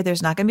that year,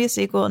 there's not going to be a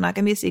sequel, not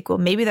going to be a sequel.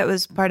 Maybe that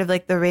was part of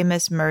like the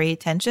Ramis Murray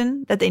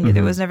tension that they knew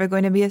there was never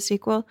going to be a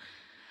sequel.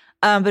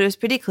 But it was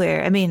pretty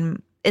clear. I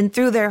mean, and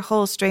through their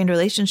whole strained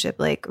relationship,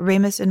 like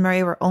Ramis and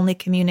Murray were only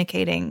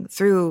communicating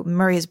through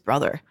Murray's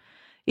brother,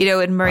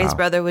 and Murray's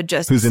brother would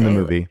just who's in the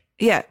movie.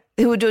 Yeah.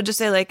 He would just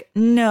say like,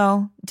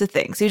 no to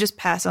things. He would just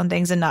pass on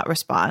things and not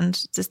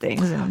respond to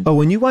things.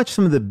 When you watch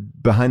some of the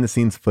behind the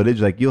scenes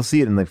footage, like you'll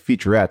see it in like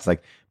featurettes,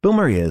 like Bill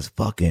Murray is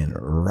fucking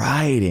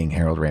riding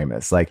Harold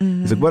Ramis. Like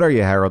he's like, what are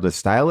you, Harold, a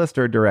stylist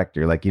or a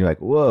director? Like, like,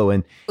 whoa.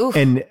 And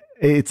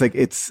it's like,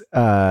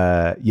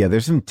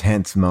 there's some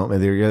tense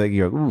moment there. You're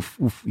like,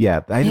 oof.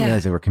 Yeah. I didn't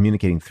realize they were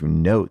communicating through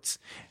notes.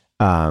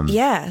 So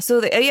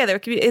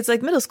it's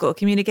like middle school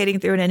communicating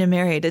through an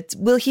married.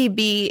 Will he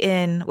be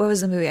in, what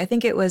was the movie? I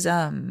think it was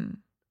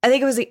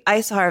The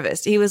Ice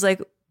Harvest. He was like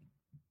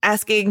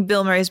asking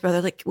Bill Murray's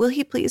brother, like, will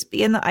he please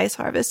be in The Ice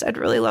Harvest? I'd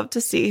really love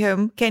to see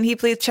him. Can he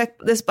please check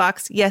this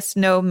box? Yes,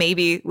 no,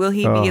 maybe. Will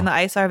he be in The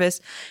Ice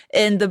Harvest?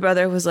 And the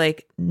brother was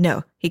like,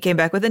 no. He came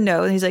back with a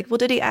no. And he's like, well,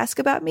 did he ask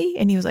about me?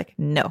 And he was like,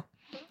 no.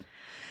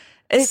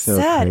 It's so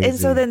sad. Crazy. And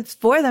so then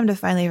for them to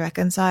finally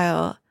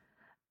reconcile,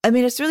 I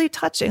mean, it's really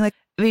touching. Like,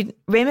 I mean,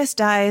 Ramis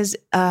dies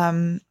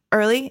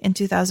early in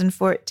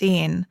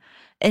 2014.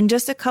 And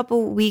just a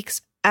couple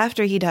weeks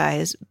after he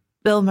dies,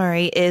 Bill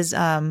Murray is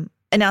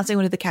announcing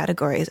one of the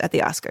categories at the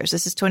Oscars.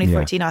 This is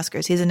 2014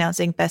 Oscars. He's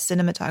announcing Best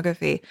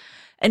Cinematography.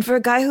 And for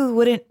a guy who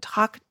wouldn't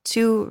talk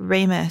to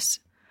Ramis,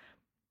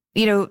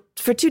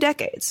 for 2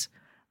 decades,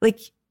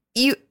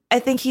 I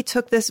think he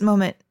took this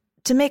moment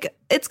to make,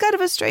 it's kind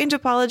of a strange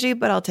apology,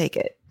 but I'll take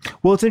it.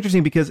 Well, it's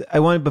interesting because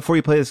before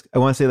you play this, I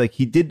want to say like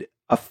he did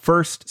a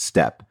first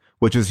step,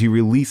 which was he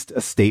released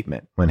a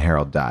statement when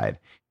Harold died.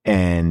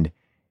 And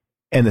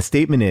the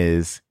statement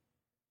is,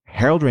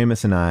 Harold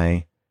Ramis and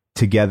I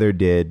together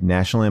did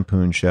National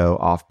Lampoon Show,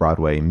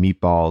 Off-Broadway,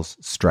 Meatballs,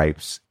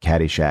 Stripes,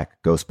 Caddyshack,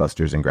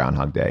 Ghostbusters, and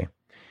Groundhog Day.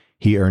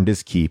 He earned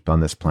his keep on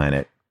this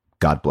planet.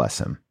 God bless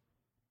him.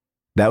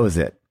 That was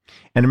it.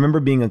 And I remember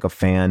being like a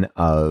fan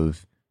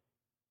of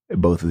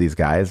both of these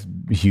guys,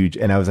 huge.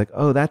 And I was like,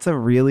 oh, that's a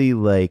really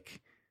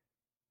like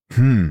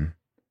a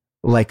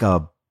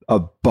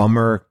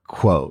bummer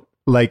quote.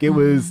 Like it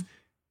was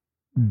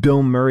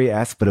Bill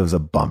Murray-esque, but it was a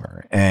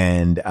bummer.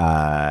 And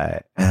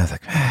I was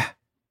like,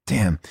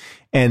 damn.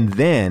 And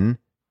then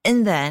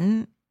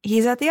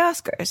he's at the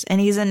Oscars and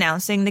he's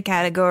announcing the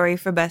category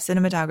for Best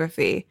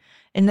Cinematography.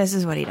 And this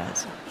is what he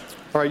does.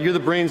 All right, you're the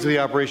brains of the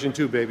operation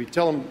too, baby.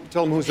 Tell him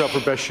who's up for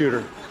Best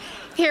Shooter.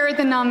 Here are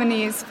the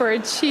nominees for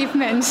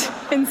Achievement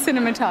in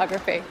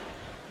Cinematography.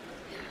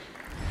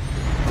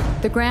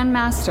 The Grand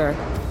Master,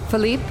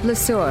 Philippe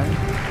Lesueur.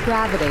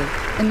 Gravity,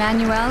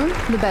 Emmanuel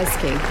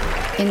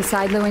Lubezki.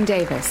 Inside Llewyn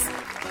Davis.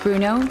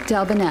 Bruno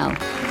Delbonnel.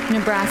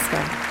 Nebraska,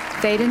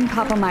 Vaden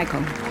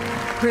Papamichael.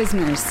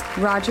 Prisoners,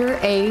 Roger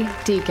A.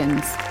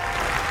 Deakins.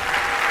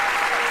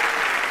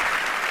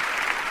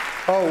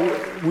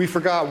 Oh, we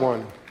forgot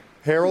one.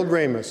 Harold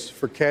Ramis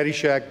for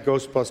Caddyshack,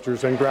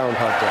 Ghostbusters, and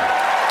Groundhog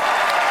Day.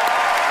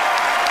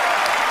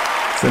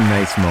 It's a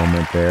nice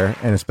moment there,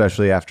 and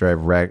especially after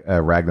I've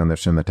ragged on their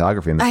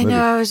cinematography in this movie. I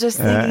know, I was just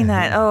thinking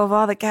that. Of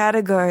all the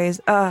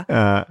categories.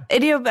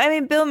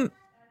 Bill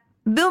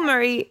Bill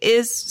Murray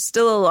is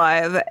still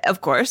alive,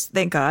 of course.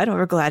 Thank God.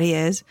 We're glad he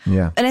is.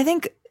 Yeah. And I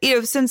think,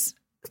 since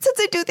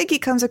I do think he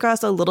comes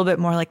across a little bit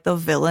more like the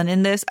villain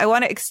in this, I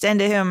want to extend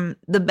to him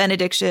the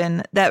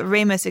benediction that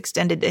Ramis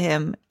extended to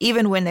him,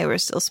 even when they were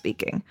still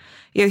speaking.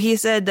 He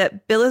said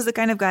that Bill is the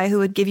kind of guy who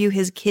would give you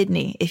his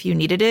kidney if you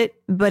needed it,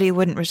 but he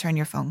wouldn't return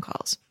your phone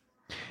calls.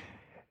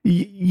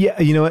 Yeah,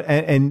 you know what?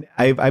 And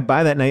I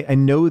buy that, and I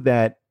know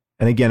that.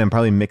 And again, I'm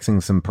probably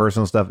mixing some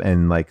personal stuff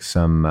and like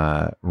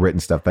some written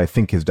stuff, but I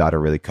think his daughter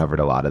really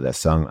covered a lot of this,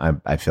 so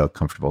I feel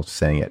comfortable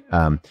saying it.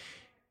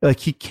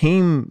 Like he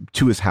came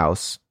to his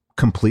house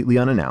completely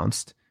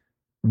unannounced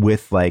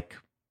with like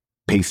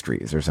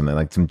pastries or something,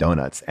 like some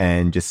donuts,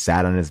 and just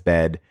sat on his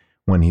bed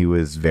when he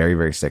was very,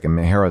 very sick. I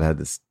mean, Harold had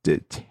this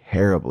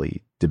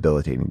terribly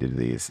debilitating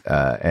disease,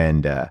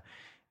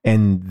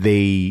 and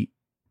they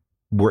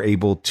were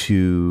able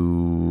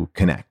to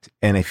connect.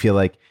 And I feel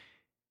like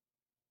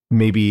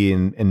maybe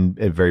in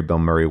a very Bill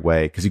Murray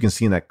way, because you can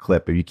see in that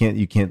clip, if you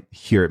can't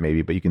hear it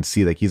maybe, but you can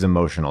see like he's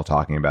emotional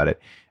talking about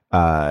it.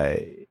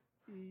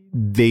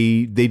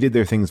 They did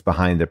their things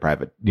behind the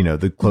private,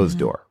 the closed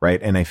door,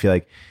 right? And I feel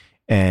like,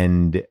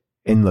 and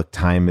look,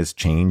 time has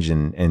changed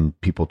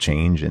and people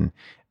change, and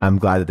I'm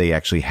glad that they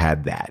actually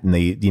had that. And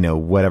they,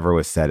 whatever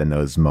was said in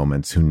those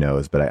moments, who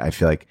knows? But I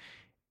feel like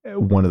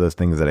one of those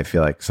things that I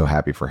feel like so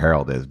happy for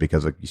Harold is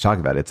because, like you talk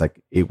about, it's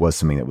like it was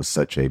something that was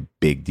such a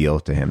big deal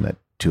to him, that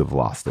to have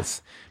lost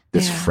this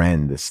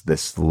friend,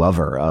 this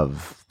lover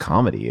of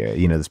comedy,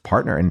 this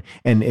partner,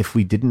 and if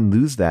we didn't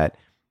lose that,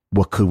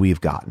 what could we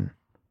have gotten?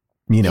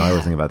 I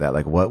always think about that,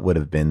 like what would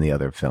have been the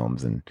other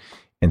films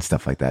and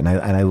stuff like that.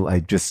 And I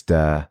just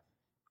I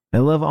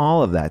love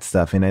all of that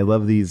stuff, and I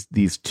love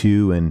these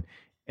two,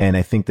 and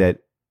I think that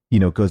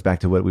it goes back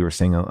to what we were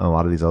saying on a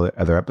lot of these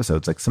other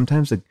episodes. Like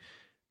sometimes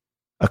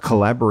a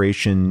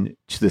collaboration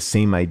to the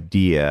same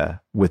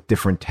idea with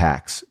different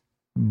tacks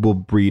will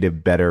breed a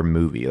better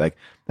movie. Like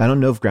I don't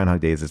know if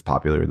Groundhog Day is as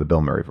popular as the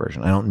Bill Murray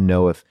version. I don't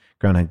know if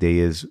Groundhog Day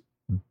is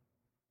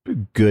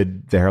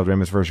good, the Harold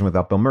Ramis version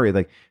without Bill Murray.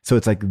 Like so,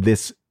 it's like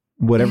this.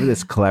 Whatever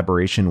this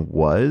collaboration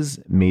was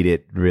made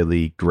it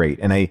really great.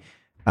 And I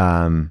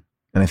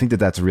think that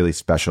that's really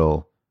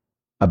special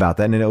about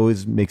that. And it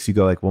always makes you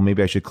go like, well,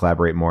 maybe I should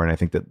collaborate more. And I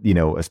think that,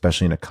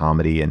 especially in a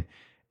comedy and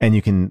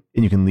you can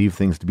leave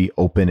things to be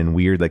open and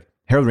weird. Like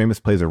Harold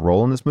Ramis plays a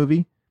role in this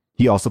movie.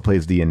 He also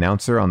plays the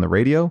announcer on the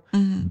radio.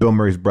 Mm-hmm. Bill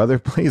Murray's brother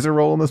plays a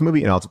role in this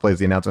movie and also plays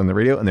the announcer on the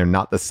radio. And they're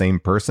not the same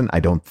person. I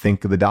don't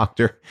think the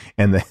doctor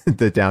and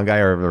the town guy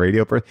are the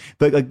radio person.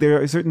 But like there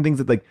are certain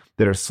things that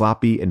are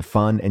sloppy and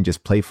fun and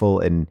just playful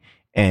and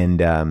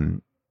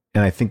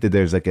I think that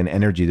there's like an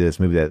energy to this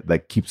movie that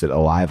like keeps it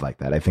alive like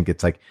that. I think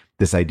it's like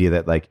this idea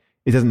that like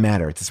it doesn't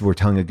matter. It's just, we're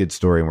telling a good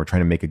story and we're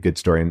trying to make a good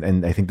story.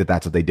 And I think that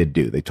that's what they did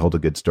do. They told a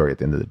good story at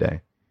the end of the day.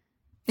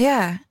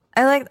 Yeah,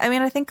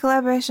 I think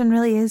collaboration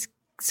really is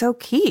so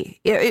key.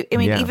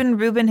 Even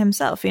Rubin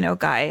himself,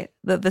 Guy,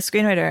 the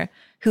screenwriter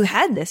who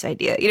had this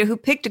idea, who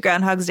picked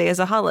Groundhog's Day as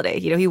a holiday.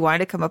 He wanted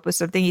to come up with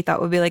something he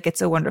thought would be like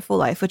It's a Wonderful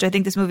Life, which I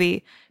think this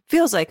movie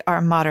feels like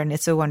our modern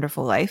It's a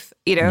Wonderful Life,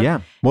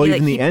 Yeah. Well,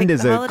 even the end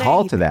is a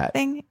call to that.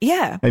 Thing.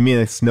 Yeah. I mean,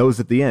 it snows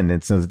at the end.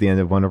 It snows at the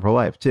end of Wonderful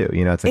Life, too.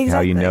 It's like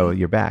how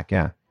you're back.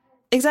 Yeah.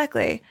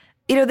 Exactly.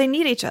 They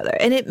need each other.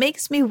 And it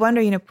makes me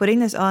wonder, putting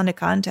this all into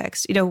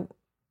context,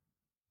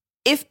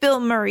 if Bill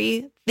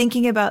Murray,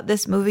 thinking about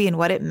this movie and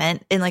what it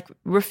meant and like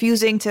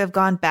refusing to have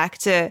gone back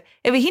to,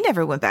 he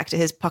never went back to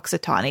his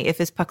Puxatawny, if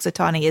his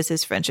Puxatawny is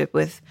his friendship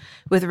with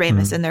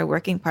Ramis and their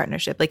working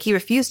partnership. Like he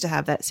refused to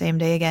have that same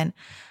day again.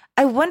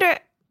 I wonder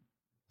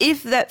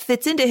if that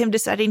fits into him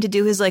deciding to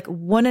do his like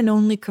one and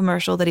only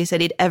commercial that he said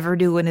he'd ever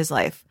do in his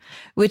life,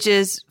 which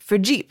is for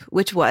Jeep,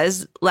 which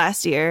was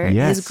last year,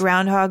 his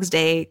Groundhog's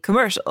Day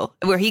commercial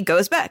where he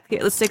goes back.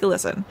 Here, let's take a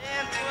listen.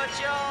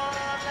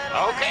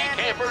 Okay,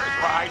 campers,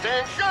 rise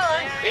and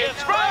shine.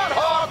 It's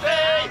Groundhog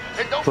Day.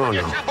 And don't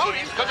forget your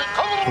booties, because it's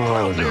cold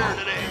out there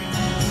today.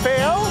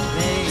 Phil?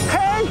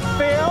 Hey,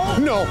 Phil!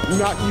 No,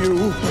 not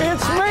you.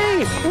 It's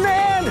me,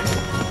 Ned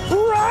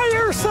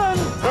Ryerson!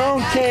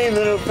 Okay,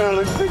 little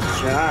fella, good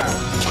job.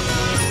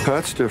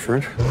 That's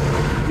different.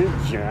 Good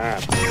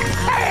job.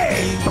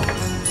 Hey!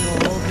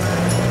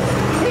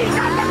 He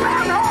got the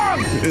groundhog!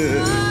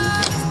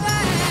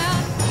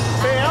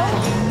 Phil?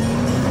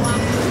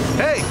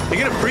 Hey,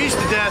 you're gonna freeze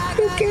to death.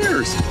 Who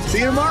cares? See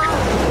you tomorrow.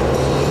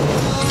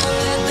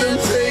 Don't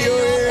say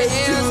your hair's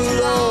too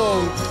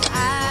long.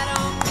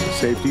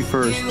 Safety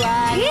first.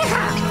 Yeah! He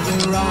got the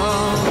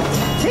groundhog!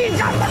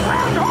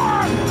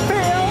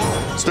 Phil!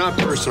 It's not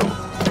personal.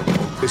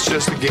 It's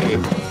just a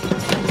game.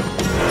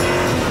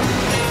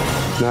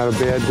 Not a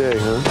bad day,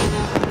 huh?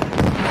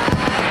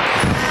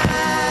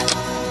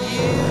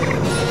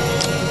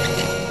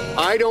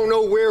 I don't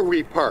know where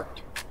we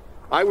parked.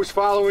 I was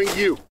following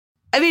you.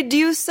 Do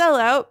you sell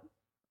out?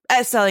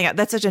 Selling out,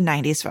 that's such a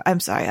 90s. I'm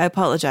sorry. I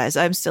apologize.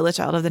 I'm still a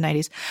child of the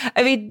 90s.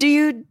 Do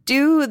you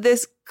do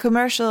this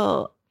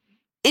commercial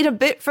in a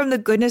bit from the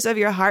goodness of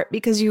your heart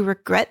because you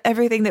regret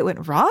everything that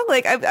went wrong?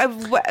 Like,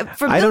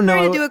 for Bill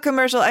Murray to do a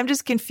commercial, I'm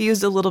just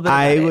confused a little bit.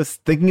 I was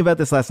thinking about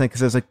this last night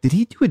because I was like, did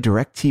he do a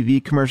direct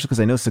TV commercial? Because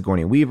I know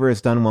Sigourney Weaver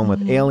has done one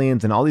with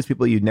aliens and all these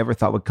people you'd never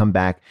thought would come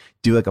back,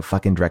 do like a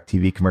fucking direct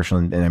TV commercial.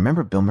 And I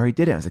remember Bill Murray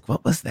did it. I was like,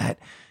 what was that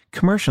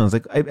commercial? I was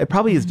like, it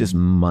probably is just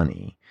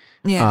money.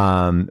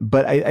 Yeah.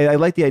 But I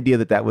like the idea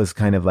that was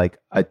kind of like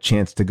a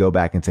chance to go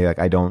back and say, like,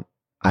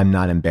 I'm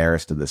not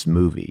embarrassed of this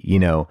movie, you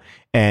know.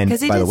 And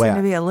because he by did the way, seem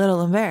to be a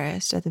little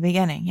embarrassed at the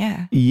beginning,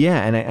 yeah.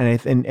 Yeah,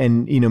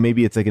 and you know,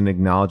 maybe it's like an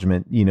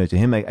acknowledgement, you know, to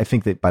him. I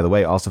think that, by the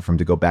way, also from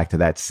to go back to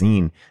that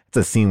scene, it's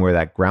a scene where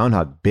that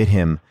groundhog bit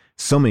him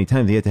so many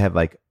times he had to have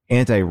like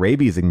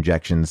anti-rabies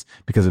injections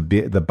because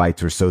the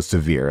bites were so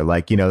severe.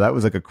 Like, you know, that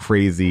was like a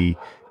crazy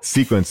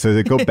sequence. So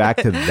to go back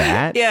to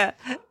that, yeah,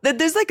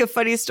 there's like a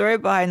funny story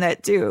behind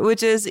that too,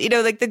 which is, you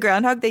know, like the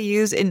groundhog they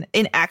use in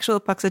actual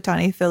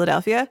Puxatawny,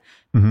 Philadelphia,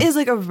 is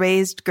like a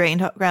raised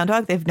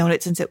groundhog. They've known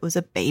it since it was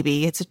a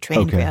baby. It's a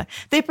trained groundhog.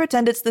 They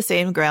pretend it's the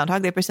same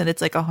groundhog. They pretend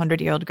it's like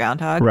 100-year-old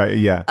groundhog. Right.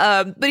 Yeah.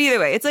 But either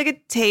way, it's like a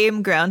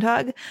tame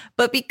groundhog.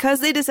 But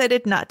because they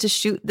decided not to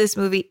shoot this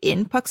movie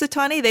in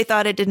Puxatawny, they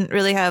thought it didn't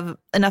really have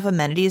enough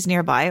amenities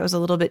nearby. It was a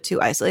little bit too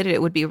isolated.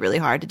 It would be really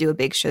hard to do a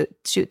big shoot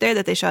there,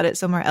 that they shot it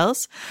somewhere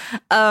else.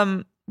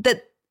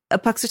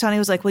 That Puxatawny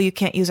was like, well, you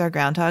can't use our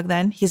groundhog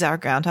then. He's our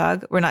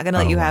groundhog. We're not going to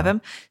let you have him.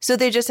 So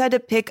they just had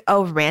to pick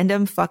a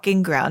random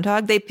fucking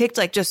groundhog. They picked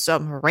like just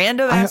some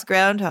random ass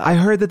groundhog. I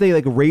heard that they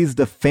like raised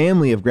a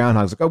family of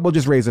groundhogs. Like, oh, we'll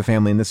just raise a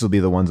family and this will be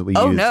the ones that we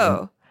use. Oh,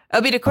 no.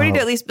 I mean, according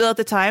to at least Bill at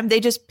the time, they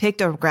just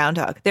picked a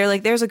groundhog. They're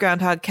like, there's a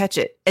groundhog, catch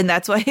it. And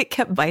that's why it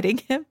kept biting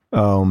him.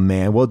 Oh,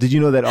 man. Well, did you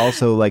know that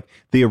also like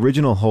the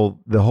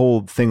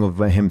whole thing of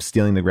him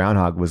stealing the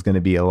groundhog was going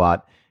to be a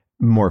lot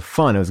more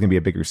fun. It was going to be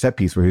a bigger set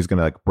piece where he was going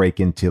to like break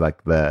into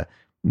like the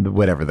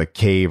whatever, the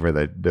cave or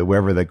the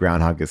wherever the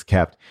groundhog is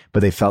kept.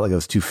 But they felt like it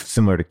was too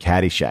similar to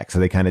Caddyshack. So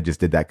they kind of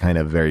just did that kind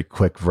of very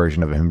quick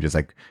version of him just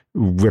like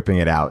ripping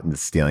it out and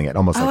stealing it.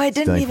 Almost like I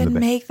didn't even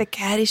make the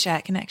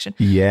Caddyshack connection.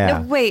 Yeah.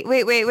 No, wait.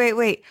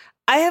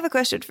 I have a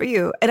question for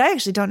you. And I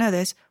actually don't know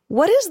this.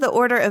 What is the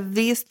order of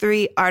these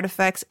three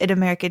artifacts in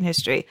American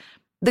history?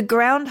 The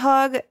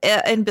groundhog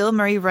and Bill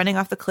Murray running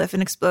off the cliff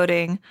and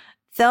exploding,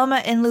 Thelma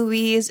and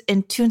Louise,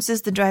 and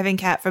Toonces the driving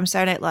cat from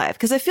Saturday Night Live.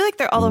 Because I feel like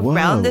they're all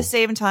around the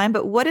same time,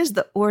 but what is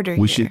the order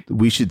here?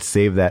 We should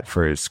save that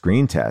for a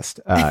screen test.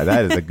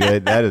 That is a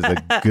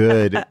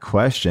good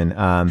question.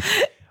 All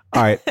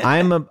right,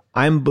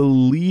 I'm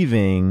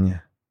believing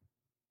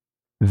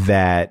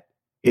that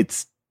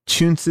it's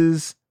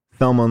Toonces,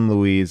 Thelma and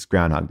Louise,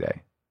 Groundhog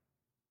Day.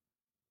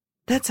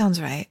 That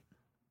sounds right.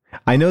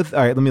 I know. All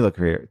right, let me look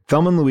here.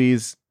 Thelma and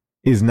Louise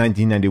is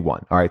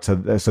 1991. All right, so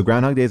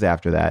Groundhog Day is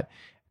after that.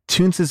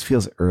 Toonces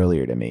feels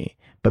earlier to me,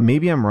 but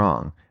maybe I'm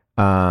wrong.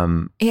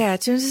 Yeah,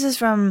 Toonces is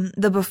from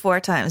the before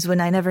times when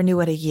I never knew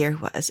what a year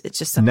was. It's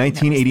just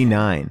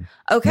 1989.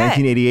 Okay.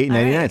 1988,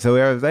 99. Right. So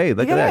I was, hey,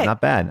 look at that. Right.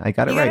 Not bad. I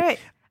got it right.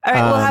 All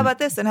right. Well, how about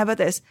this? And how about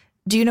this?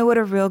 Do you know what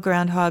a real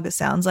groundhog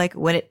sounds like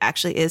when it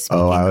actually is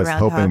speaking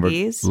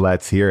groundhogese?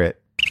 Let's hear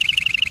it.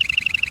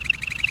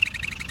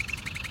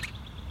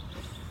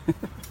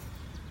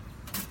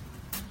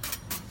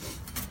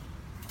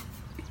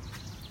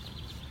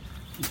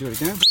 Do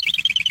it again.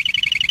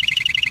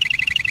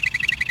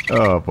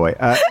 Oh boy!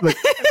 Look,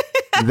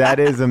 that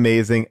is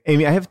amazing,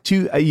 Amy. I have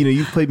two.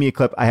 You've played me a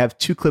clip. I have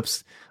two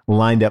clips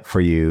lined up for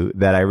you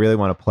that I really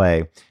want to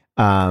play,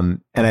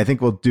 and I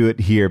think we'll do it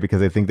here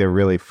because I think they're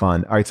really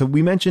fun. All right. So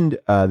we mentioned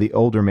the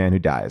older man who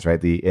dies,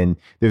 right? And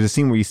there's a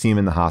scene where you see him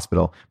in the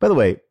hospital. By the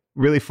way,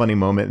 really funny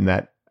moment in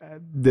that.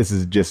 This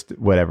is just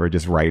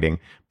writing,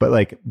 but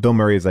like Bill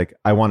Murray is like,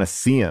 I want to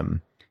see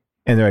him.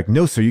 And they're like,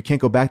 no, sir, you can't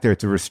go back there.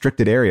 It's a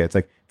restricted area. It's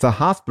like, it's a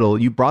hospital.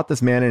 You brought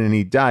this man in and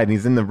he died. And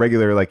he's in the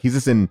regular, like, he's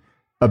just in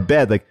a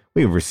bed. Like,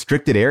 wait, a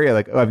restricted area?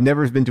 Like, I've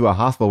never been to a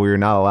hospital where you're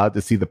not allowed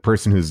to see the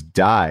person who's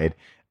died.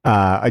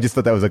 I just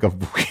thought that was like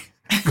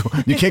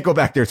you can't go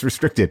back there. It's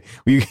restricted.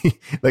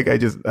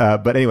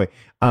 But anyway,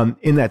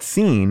 in that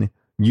scene,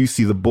 you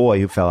see the boy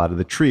who fell out of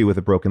the tree with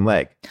a broken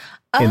leg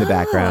in the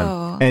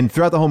background. And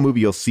throughout the whole movie,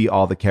 you'll see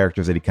all the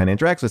characters that he kind of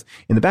interacts with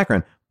in the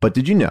background. But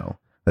did you know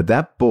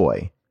that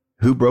boy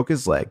who broke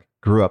his leg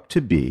grew up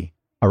to be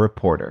a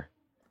reporter,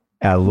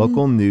 a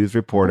local news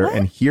reporter? What?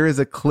 And here is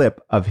a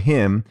clip of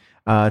him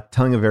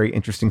telling a very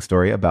interesting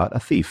story about a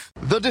thief.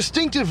 The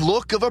distinctive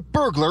look of a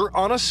burglar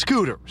on a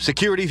scooter.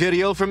 Security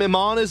video from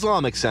Iman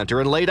Islamic Center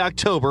in late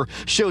October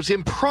shows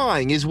him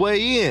prying his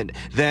way in,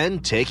 then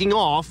taking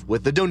off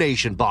with the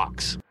donation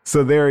box.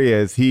 So there he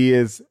is. He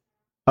is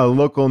a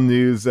local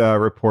news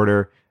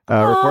reporter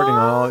reporting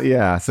all.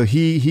 Yeah. So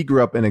he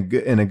grew up in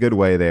a good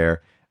way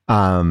there.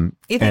 You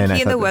think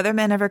he and the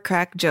weatherman ever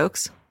crack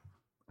jokes?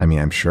 I mean,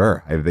 I'm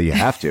sure you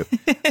have to.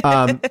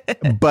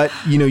 But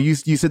you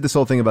said this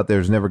whole thing about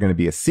there's never going to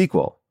be a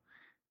sequel.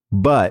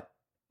 But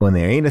when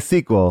there ain't a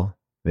sequel,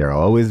 there'll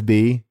always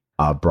be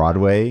a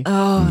Broadway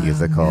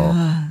musical.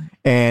 No.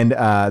 And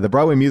the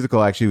Broadway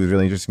musical actually was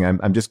really interesting.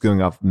 I'm just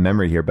going off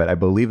memory here, but I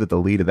believe that the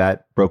lead of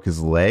that broke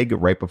his leg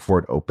right before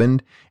it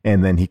opened,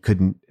 and then he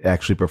couldn't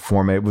actually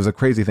perform it. It was a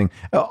crazy thing.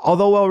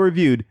 Although well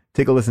reviewed,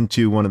 take a listen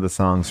to one of the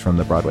songs from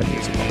the Broadway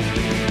musical.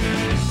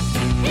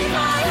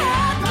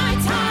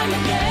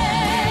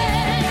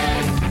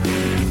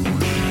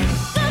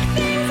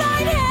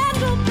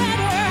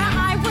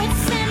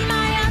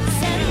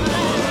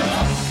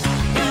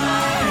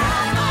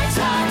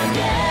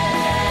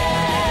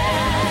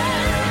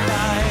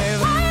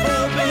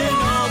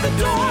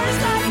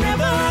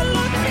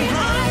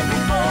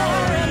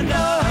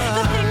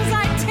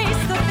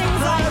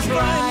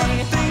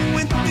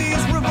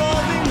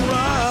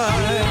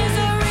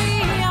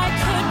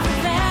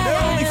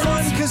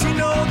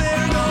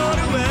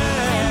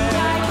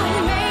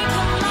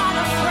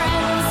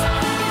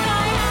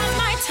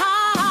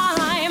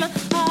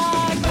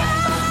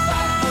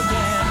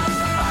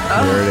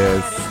 There it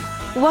is.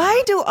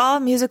 Why do all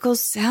musicals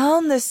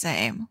sound the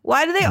same?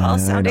 Why do they all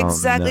sound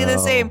exactly the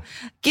same?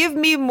 Give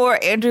me more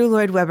Andrew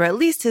Lloyd Webber. At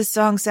least his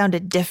song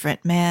sounded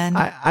different, man.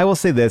 I will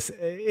say this: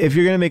 if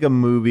you're gonna make a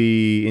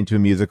movie into a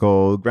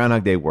musical,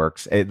 Groundhog Day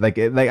works. I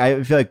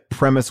feel like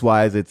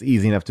premise-wise, it's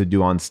easy enough to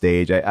do on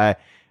stage.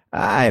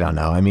 I don't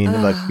know. I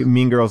mean, look,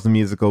 Mean Girls the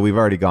musical. We've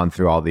already gone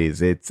through all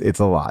these. It's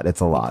a lot.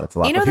 It's a lot.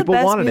 You know, but the people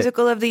best wanted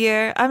musical of the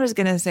year. I'm just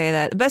gonna say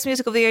that the best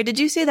musical of the year. Did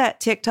you see that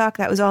TikTok?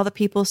 That was all the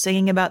people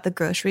singing about the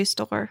grocery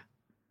store.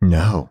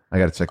 No, I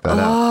got to check that out.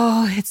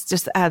 Oh, it's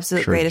just the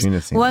absolute Sure, greatest.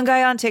 Gina's seen One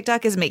guy on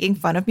TikTok is making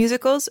fun of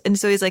musicals. And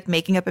so he's like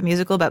making up a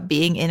musical about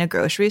being in a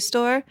grocery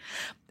store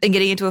and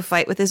getting into a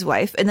fight with his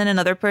wife. And then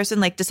another person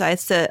like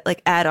decides to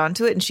like add on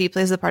to it. And she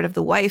plays the part of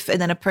the wife. And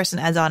then a person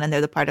adds on and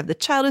they're the part of the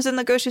child who's in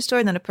the grocery store.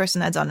 And then a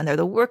person adds on and they're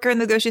the worker in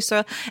the grocery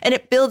store. And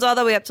it builds all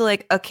the way up to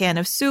like a can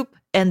of soup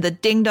and the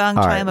ding dong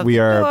All chime right, of we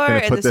the are door going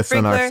to and put the this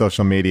on our sprinkler.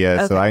 social media,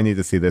 so Okay. I need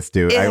to see this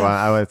too. Yeah.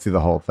 I want to see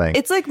the whole thing.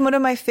 It's like one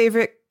of my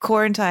favorite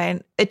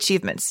quarantine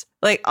achievements.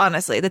 Like,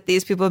 honestly, that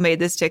these people made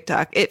this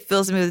TikTok. It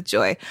fills me with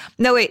joy.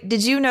 No, wait,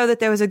 did you know that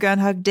there was a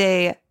Groundhog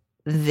Day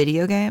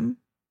video game?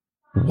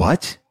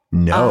 What?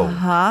 No.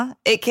 Uh-huh.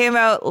 It came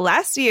out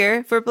last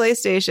year for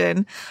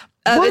PlayStation.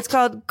 It's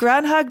called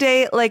Groundhog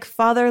Day, like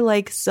father,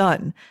 like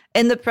son.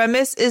 And the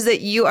premise is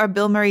that you are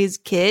Bill Murray's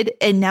kid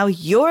and now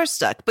you're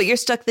stuck, but you're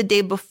stuck the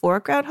day before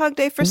Groundhog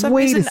Day for some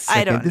Wait reason. a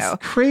second. I don't This know. is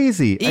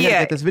crazy. I gotta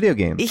get this video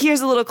game.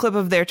 Here's a little clip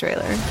of their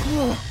trailer.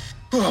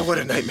 Oh, what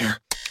a nightmare.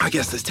 I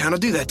guess this town will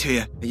do that to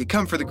you. You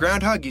come for the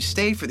groundhog, you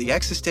stay for the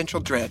existential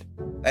dread.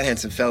 That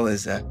handsome fella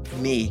is,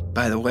 me,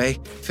 by the way.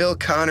 Phil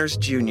Connors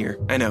Jr.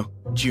 I know,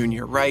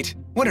 Jr., right?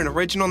 What an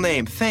original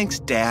name. Thanks,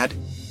 Dad.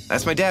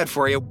 That's my dad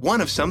for you.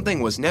 One of something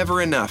was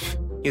never enough.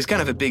 He was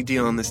kind of a big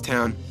deal in this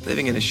town.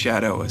 Living in his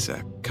shadow was,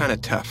 kind of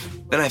tough.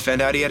 Then I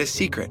found out he had a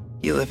secret.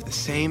 He lived the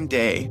same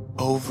day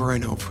over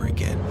and over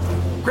again.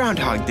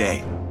 Groundhog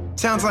Day.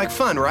 Sounds like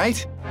fun,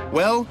 right?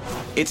 Well,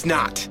 it's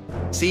not.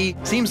 See,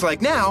 seems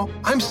like now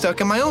I'm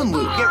stuck in my own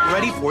loop. Get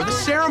ready for the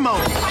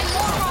ceremony.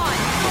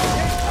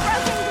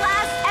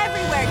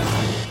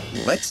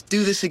 Let's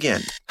do this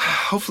again.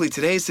 Hopefully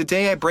today's the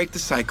day I break the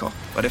cycle.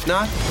 But if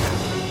not,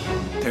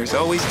 there's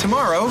always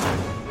tomorrow.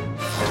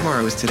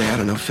 Tomorrow is today. I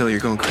don't know, Phil, you're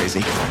going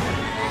crazy.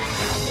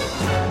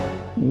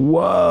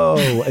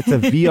 Whoa, it's a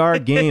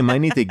VR game. I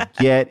need to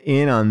get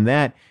in on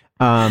that.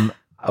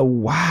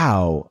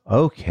 Wow.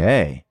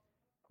 Okay.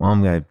 Well,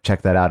 I'm going to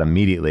check that out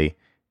immediately.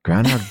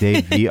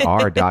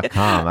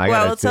 GroundhogDayVR.com.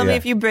 Well, tell me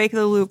if you break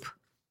the loop.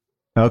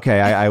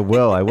 Okay, I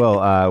will.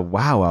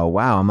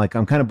 Wow. I'm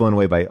kind of blown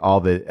away by all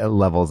the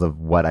levels of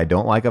what I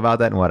don't like about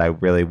that and why I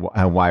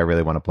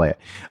really want to play it.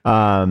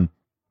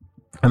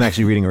 I'm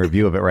actually reading a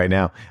review of it right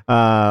now.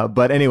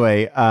 But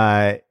anyway,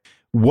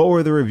 what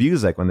were the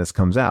reviews like when this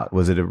comes out?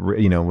 Was it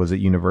was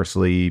it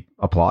universally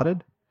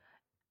applauded?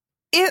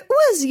 It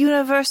was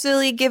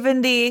universally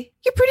given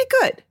you're pretty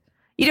good.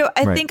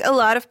 I Right. think a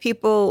lot of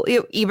people,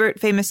 Ebert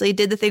famously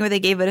did the thing where they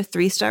gave it a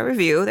 3-star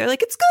review. They're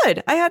like, it's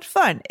good. I had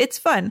fun. It's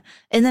fun.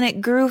 And then it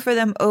grew for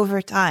them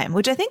over time,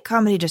 which I think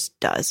comedy just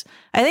does.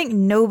 I think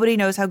nobody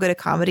knows how good a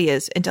comedy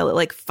is until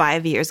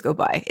 5 years go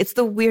by. It's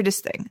the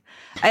weirdest thing.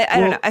 I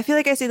don't know. I feel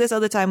like I see this all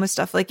the time with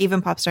stuff like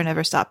even Popstar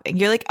Never Stopping.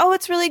 You're like, oh,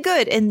 it's really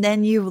good. And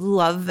then you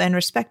love and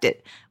respect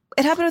it.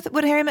 It happened with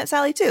When Harry Met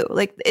Sally too.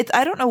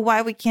 I don't know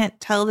why we can't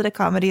tell that a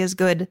comedy is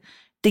good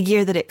the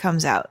year that it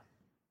comes out.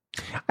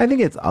 I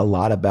think it's a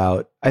lot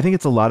about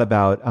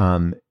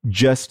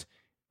just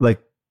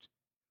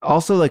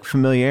also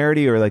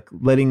familiarity or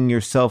letting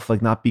yourself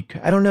not be,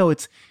 I don't know.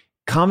 It's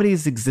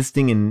comedies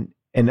existing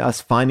and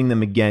us finding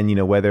them again,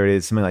 whether it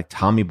is something like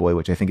Tommy Boy,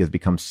 which I think has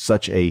become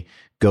such a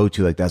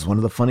go-to, that's one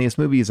of the funniest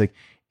movies. I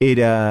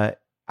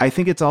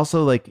think it's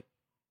also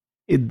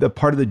the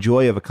part of the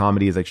joy of a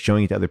comedy is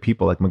showing it to other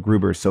people.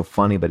 MacGruber is so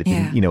funny, but it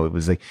didn't, it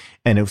was and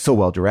it was so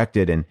well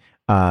directed. And,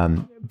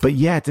 but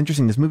yeah, it's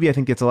interesting. This movie, I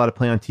think, gets a lot of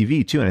play on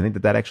TV too. And I think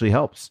that actually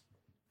helps.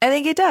 I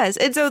think it does.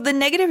 And so the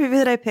negative review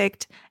that I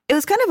picked, it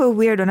was kind of a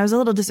weird one. I was a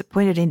little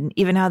disappointed in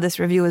even how this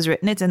review was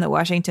written. It's in the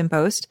Washington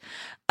Post.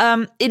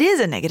 It is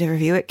a negative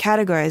review. It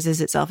categorizes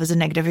itself as a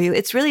negative review.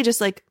 It's really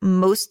just like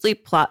mostly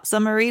plot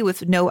summary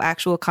with no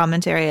actual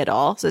commentary at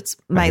all. So it's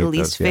my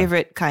least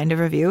favorite kind of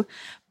review.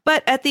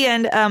 But at the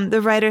end,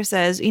 the writer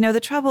says, the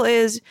trouble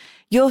is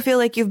you'll feel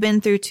like you've been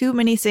through too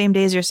many same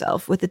days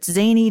yourself. With its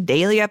zany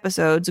daily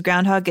episodes,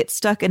 Groundhog gets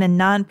stuck in a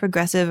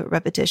non-progressive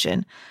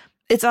repetition.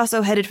 It's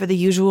also headed for the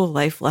usual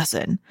life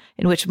lesson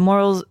in which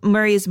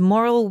Murray's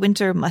moral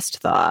winter must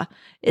thaw.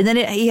 And then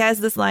he has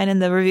this line in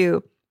the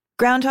review: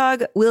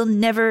 Groundhog will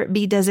never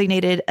be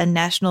designated a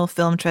national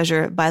film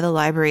treasure by the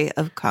Library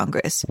of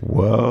Congress.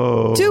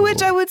 Whoa. To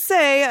which I would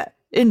say,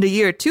 in the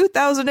year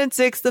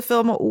 2006, the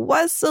film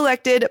was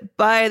selected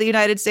by the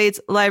United States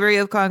Library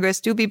of Congress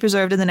to be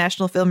preserved in the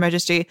National Film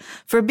Registry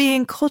for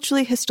being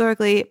culturally,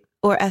 historically,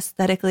 or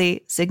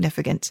aesthetically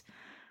significant.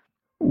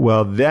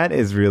 Well, that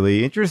is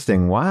really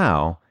interesting.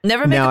 Wow.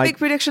 Never make a big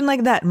prediction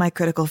like that, my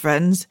critical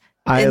friends.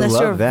 Unless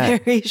you're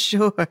very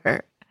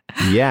sure.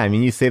 Yeah, I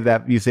mean, you save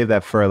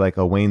that for like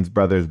a Wayne's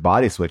Brothers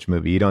Body Switch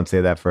movie. You don't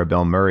say that for a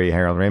Bill Murray,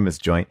 Harold Ramis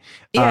joint.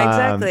 Yeah,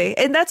 exactly.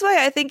 And that's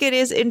why I think it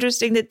is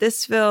interesting that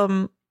this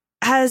film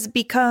has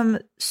become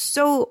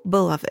so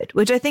beloved,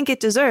 which I think it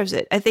deserves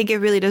it. I think it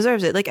really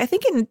deserves it. Like, I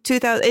think in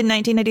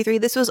 1993,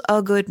 this was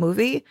a good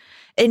movie,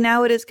 and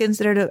now it is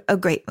considered a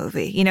great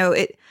movie.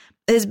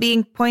 It is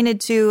being pointed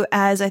to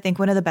as, I think,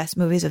 one of the best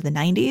movies of the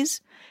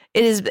 90s.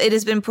 It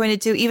has been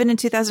pointed to, even in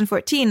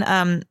 2014,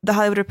 the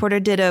Hollywood Reporter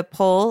did a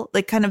poll,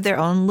 like kind of their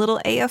own little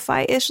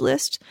AFI-ish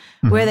list,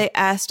 where they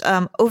asked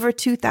over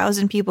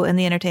 2,000 people in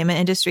the entertainment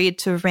industry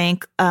to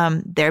rank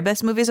their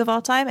best movies of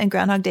all time, and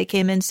Groundhog Day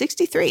came in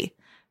 63,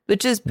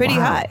 which is pretty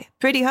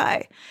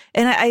high.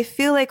 And I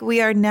feel like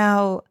we are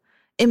now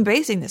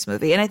embracing this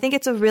movie, and I think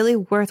it's a really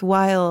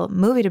worthwhile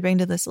movie to bring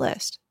to this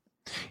list.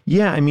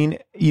 Yeah, I mean,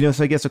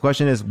 so I guess the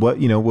question is, what,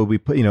 will we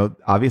put,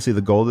 obviously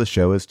the goal of the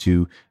show is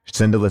to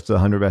send a list of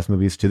 100 best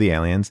movies to the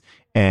aliens,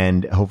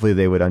 and hopefully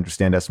they would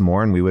understand us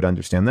more and we would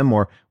understand them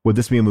more. Would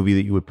this be a movie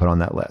that you would put on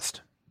that list?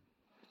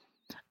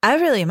 I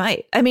really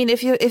might. I mean,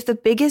 if the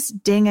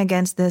biggest ding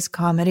against this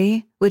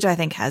comedy, which I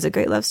think has a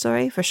great love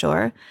story for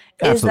sure,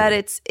 is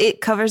that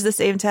it covers the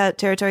same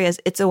territory as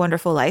It's a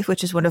Wonderful Life,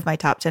 which is one of my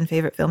top 10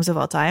 favorite films of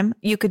all time,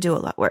 you could do a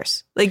lot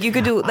worse. Like, you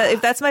could do,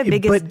 if that's my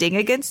biggest ding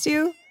against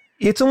you.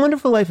 It's a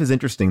Wonderful Life is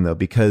interesting, though,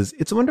 because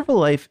It's a Wonderful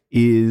Life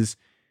is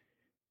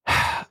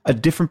a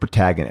different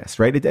protagonist,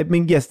 right? I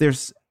mean, yes,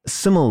 there's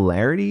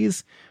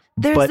similarities.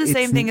 There's the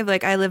same thing of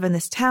like, I live in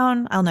this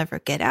town, I'll never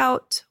get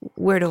out.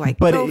 Where do I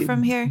go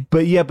from here?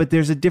 But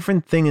there's a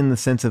different thing in the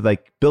sense of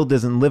like, Bill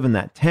doesn't live in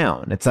that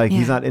town. It's like,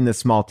 he's not in this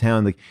small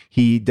town. Like,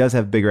 he does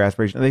have bigger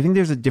aspirations. And I think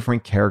there's a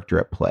different character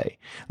at play.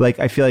 Like,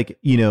 I feel like,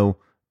 Bill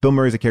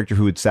Murray's a character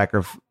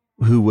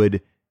who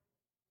would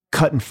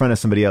cut in front of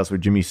somebody else, where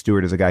Jimmy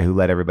Stewart is a guy who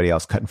let everybody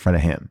else cut in front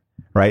of him,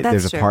 right?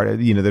 That's there's a part of,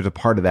 there's a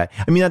part of that.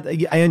 I mean,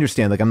 I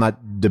understand, like, I'm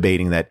not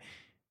debating that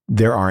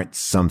there aren't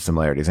some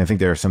similarities. I think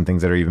there are some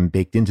things that are even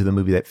baked into the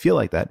movie that feel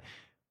like that,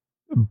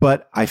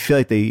 but I feel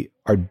like they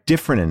are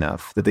different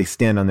enough that they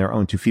stand on their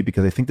own 2 feet,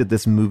 because I think that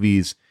this movie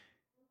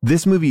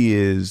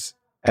is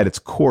at its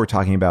core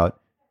talking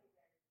about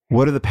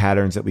what are the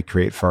patterns that we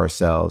create for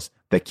ourselves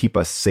that keep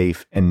us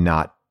safe and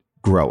not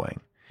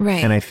growing.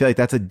 Right. And I feel like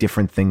that's a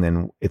different thing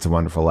than It's a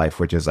Wonderful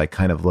Life, which is like,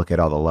 kind of look at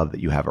all the love that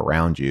you have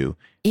around you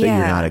that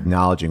you're not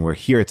acknowledging. Where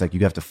here it's like, you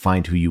have to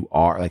find who you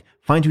are, like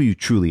find who you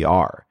truly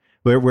are.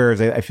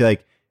 Whereas I feel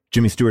like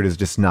Jimmy Stewart is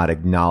just not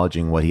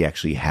acknowledging what he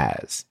actually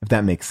has, if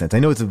that makes sense. I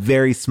know it's a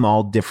very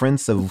small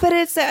difference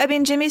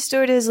but Jimmy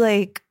Stewart is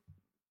like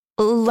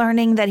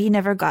learning that he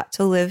never got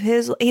to live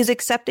he's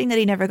accepting that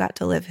he never got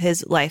to live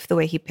his life the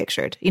way he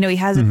pictured. He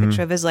has a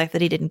picture of his life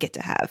that he didn't get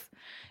to have.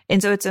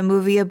 And so it's a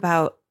movie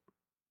about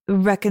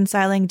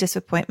reconciling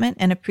disappointment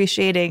and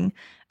appreciating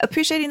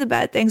the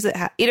bad things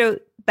that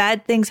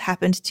bad things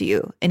happened to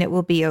you, and it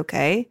will be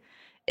okay.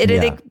 I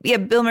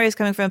think Bill Murray is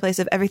coming from a place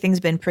of everything's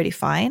been pretty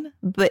fine,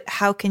 but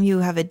how can you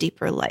have a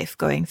deeper life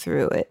going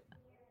through it?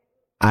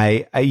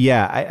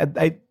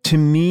 To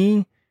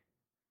me,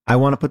 I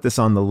want to put this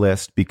on the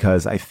list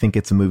because I think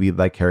it's a movie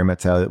like Harry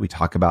Met Sally that we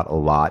talk about a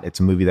lot.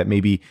 It's a movie that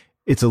maybe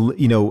I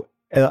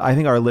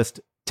think our list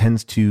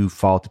tends to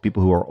fall to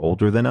people who are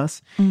older than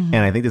us. Mm-hmm.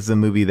 And I think this is a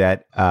movie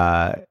that,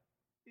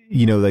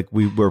 like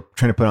we were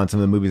trying to put on some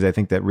of the movies I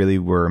think that really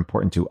were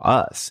important to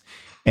us.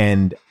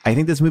 And I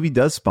think this movie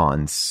does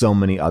spawn so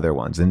many other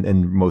ones.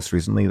 And most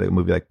recently, like a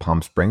movie like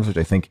Palm Springs, which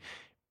I think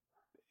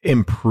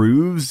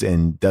improves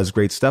and does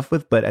great stuff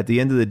with. But at the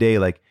end of the day,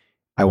 like,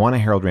 I want a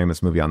Harold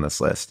Ramis movie on this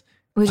list.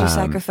 Would you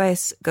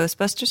sacrifice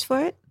Ghostbusters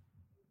for it?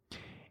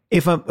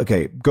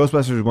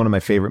 Ghostbusters is one of my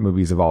favorite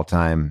movies of all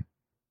time.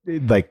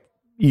 Like,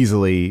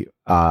 easily.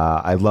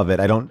 I love it.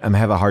 I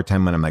have a hard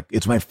time when I'm like,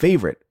 it's my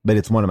favorite, but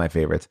it's one of my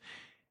favorites.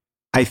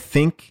 I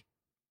think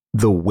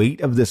the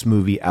weight of this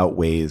movie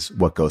outweighs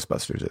what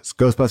Ghostbusters is.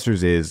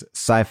 Ghostbusters is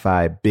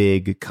sci-fi,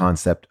 big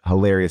concept,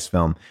 hilarious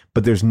film,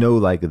 but there's no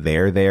like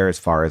there as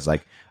far as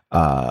like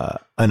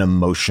an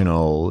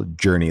emotional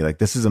journey. Like,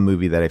 this is a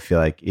movie that I feel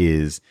like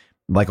is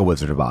like a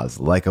Wizard of Oz,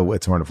 like a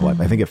It's a Wonderful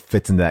Life. I think it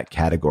fits into that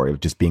category of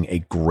just being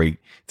it's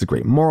a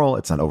great moral.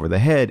 It's not over the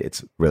head.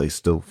 It's really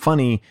still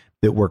funny.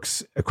 It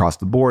works across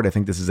the board. I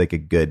think this is like a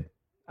good,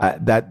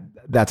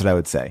 that's what I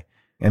would say.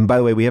 And by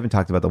the way, we haven't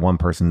talked about the one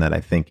person that I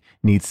think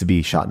needs to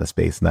be shot into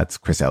space, and that's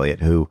Chris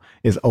Elliott, who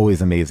is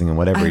always amazing in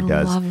whatever he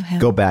does. Love him.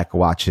 Go back,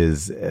 watch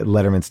his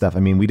Letterman stuff. I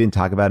mean, we didn't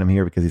talk about him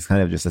here because he's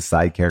kind of just a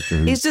side character.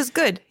 He's just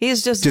good.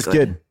 He's just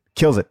good.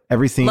 Kills it.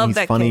 Every scene, Love he's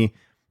that funny. kid.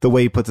 The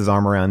way he puts his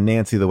arm around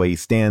Nancy, the way he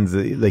stands,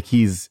 like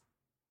he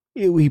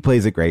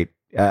plays it great.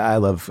 I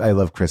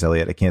love Chris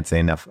Elliott. I can't say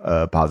enough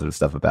positive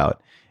stuff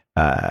about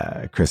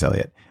Chris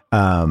Elliott.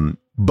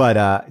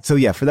 So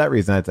yeah, for that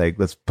reason, I'd say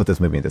let's put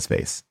this movie into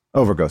space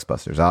over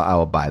Ghostbusters.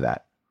 I'll buy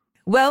that.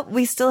 Well,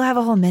 we still have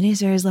a whole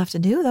miniseries left to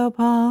do, though,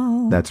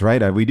 Paul. That's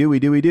right. We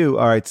do.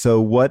 All right.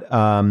 So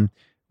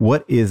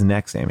what is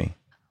next, Amy?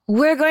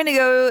 We're going to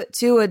go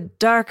to a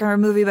darker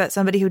movie about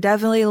somebody who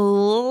definitely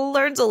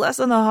learns a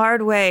lesson the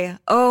hard way.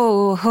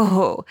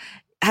 Do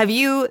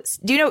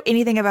you know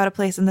anything about A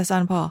Place in the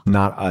Sun, Paul?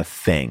 Not a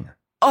thing.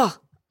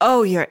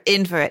 Oh, you're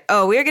in for it.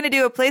 Oh, we're going to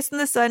do A Place in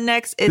the Sun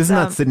next. This is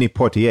not Sidney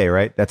Poitier,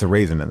 right? That's A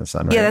Raisin in the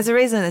Sun, right? Yeah, that's A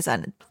Raisin in the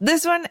Sun.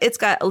 This one, it's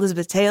got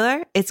Elizabeth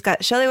Taylor, it's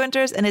got Shelley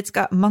Winters, and it's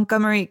got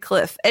Montgomery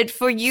Clift. And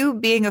for you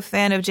being a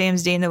fan of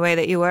James Dean the way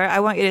that you were, I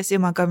want you to see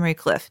Montgomery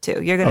Clift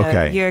too. You're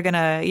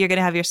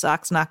gonna have your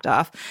socks knocked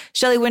off.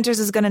 Shelley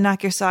Winters is gonna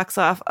knock your socks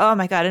off. Oh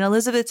my God! And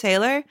Elizabeth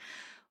Taylor.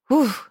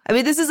 Whew. I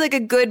mean, this is like a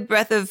good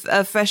breath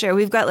of fresh air.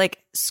 We've got like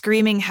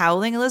screaming,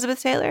 howling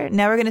Elizabeth Taylor.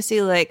 Now we're gonna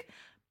see like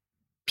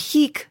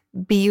peak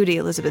beauty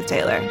Elizabeth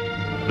Taylor.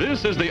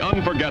 This is the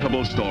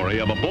unforgettable story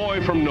of a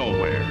boy from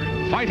nowhere,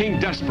 fighting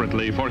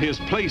desperately for his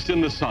place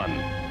in the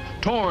sun,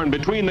 torn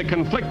between the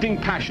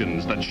conflicting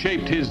passions that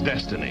shaped his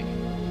destiny.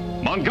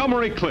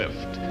 Montgomery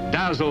Clift,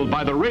 dazzled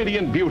by the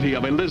radiant beauty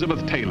of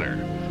Elizabeth Taylor,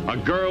 a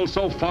girl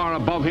so far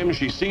above him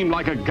she seemed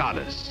like a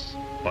goddess,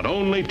 but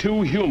only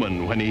too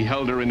human when he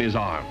held her in his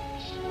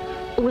arms.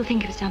 We'll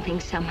think of something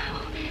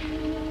somehow,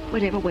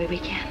 whatever way we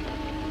can.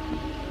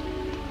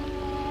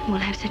 We'll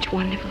have such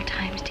wonderful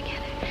times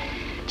together,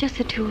 just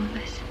the two of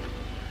us.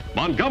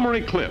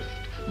 Montgomery Clift,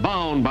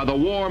 bound by the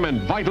warm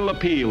and vital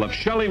appeal of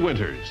Shelley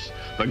Winters,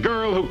 the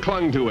girl who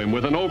clung to him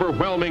with an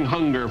overwhelming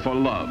hunger for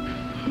love.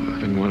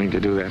 I've been wanting to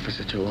do that for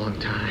such a long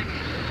time.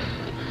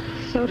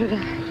 So did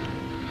I.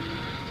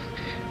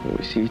 Will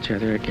we see each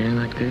other again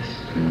like this?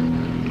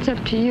 It's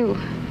up to you.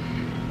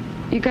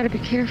 You gotta be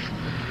careful.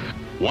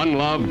 One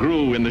love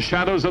grew in the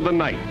shadows of the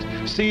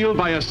night, sealed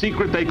by a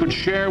secret they could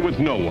share with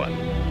no one.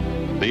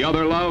 The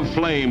other love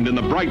flamed in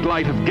the bright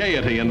light of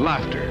gaiety and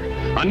laughter,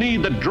 a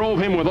need that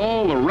drove him with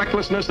all the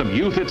recklessness of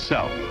youth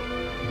itself,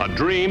 a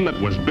dream that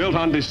was built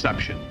on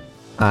deception.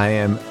 I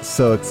am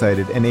so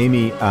excited. And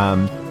Amy,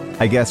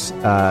 I guess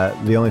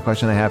the only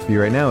question I have for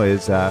you right now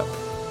is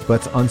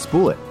let's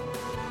unspool it.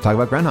 Talk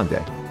about Groundhog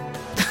Day.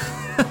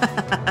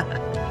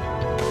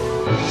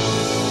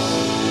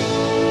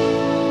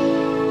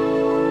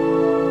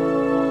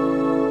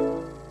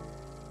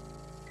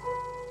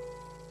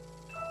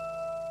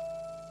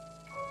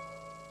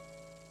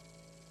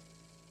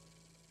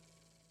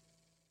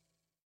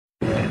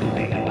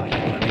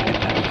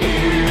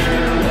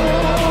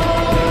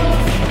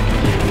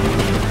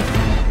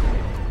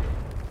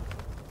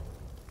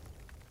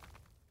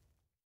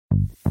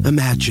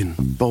 Imagine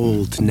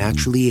bold,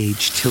 naturally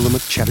aged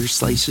Tillamook cheddar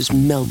slices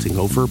melting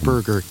over a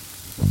burger,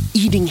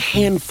 eating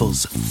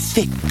handfuls of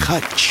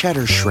thick-cut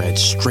cheddar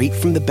shreds straight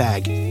from the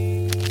bag,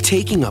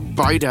 taking a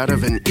bite out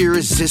of an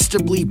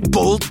irresistibly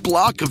bold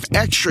block of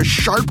extra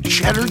sharp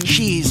cheddar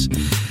cheese.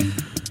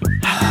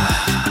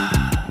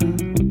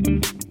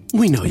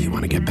 We know you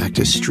want to get back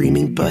to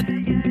streaming, but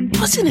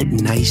wasn't it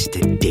nice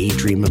to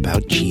daydream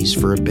about cheese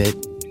for a bit?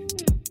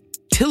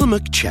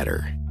 Tillamook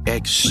cheddar,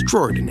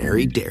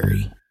 extraordinary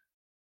dairy.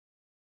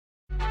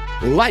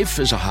 Life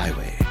is a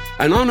highway,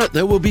 and on it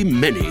there will be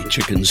many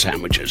chicken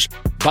sandwiches.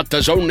 But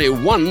there's only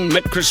one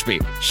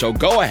McCrispy. So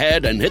go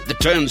ahead and hit the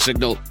turn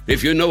signal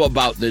if you know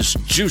about this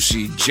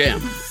juicy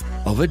gem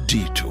of a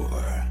detour.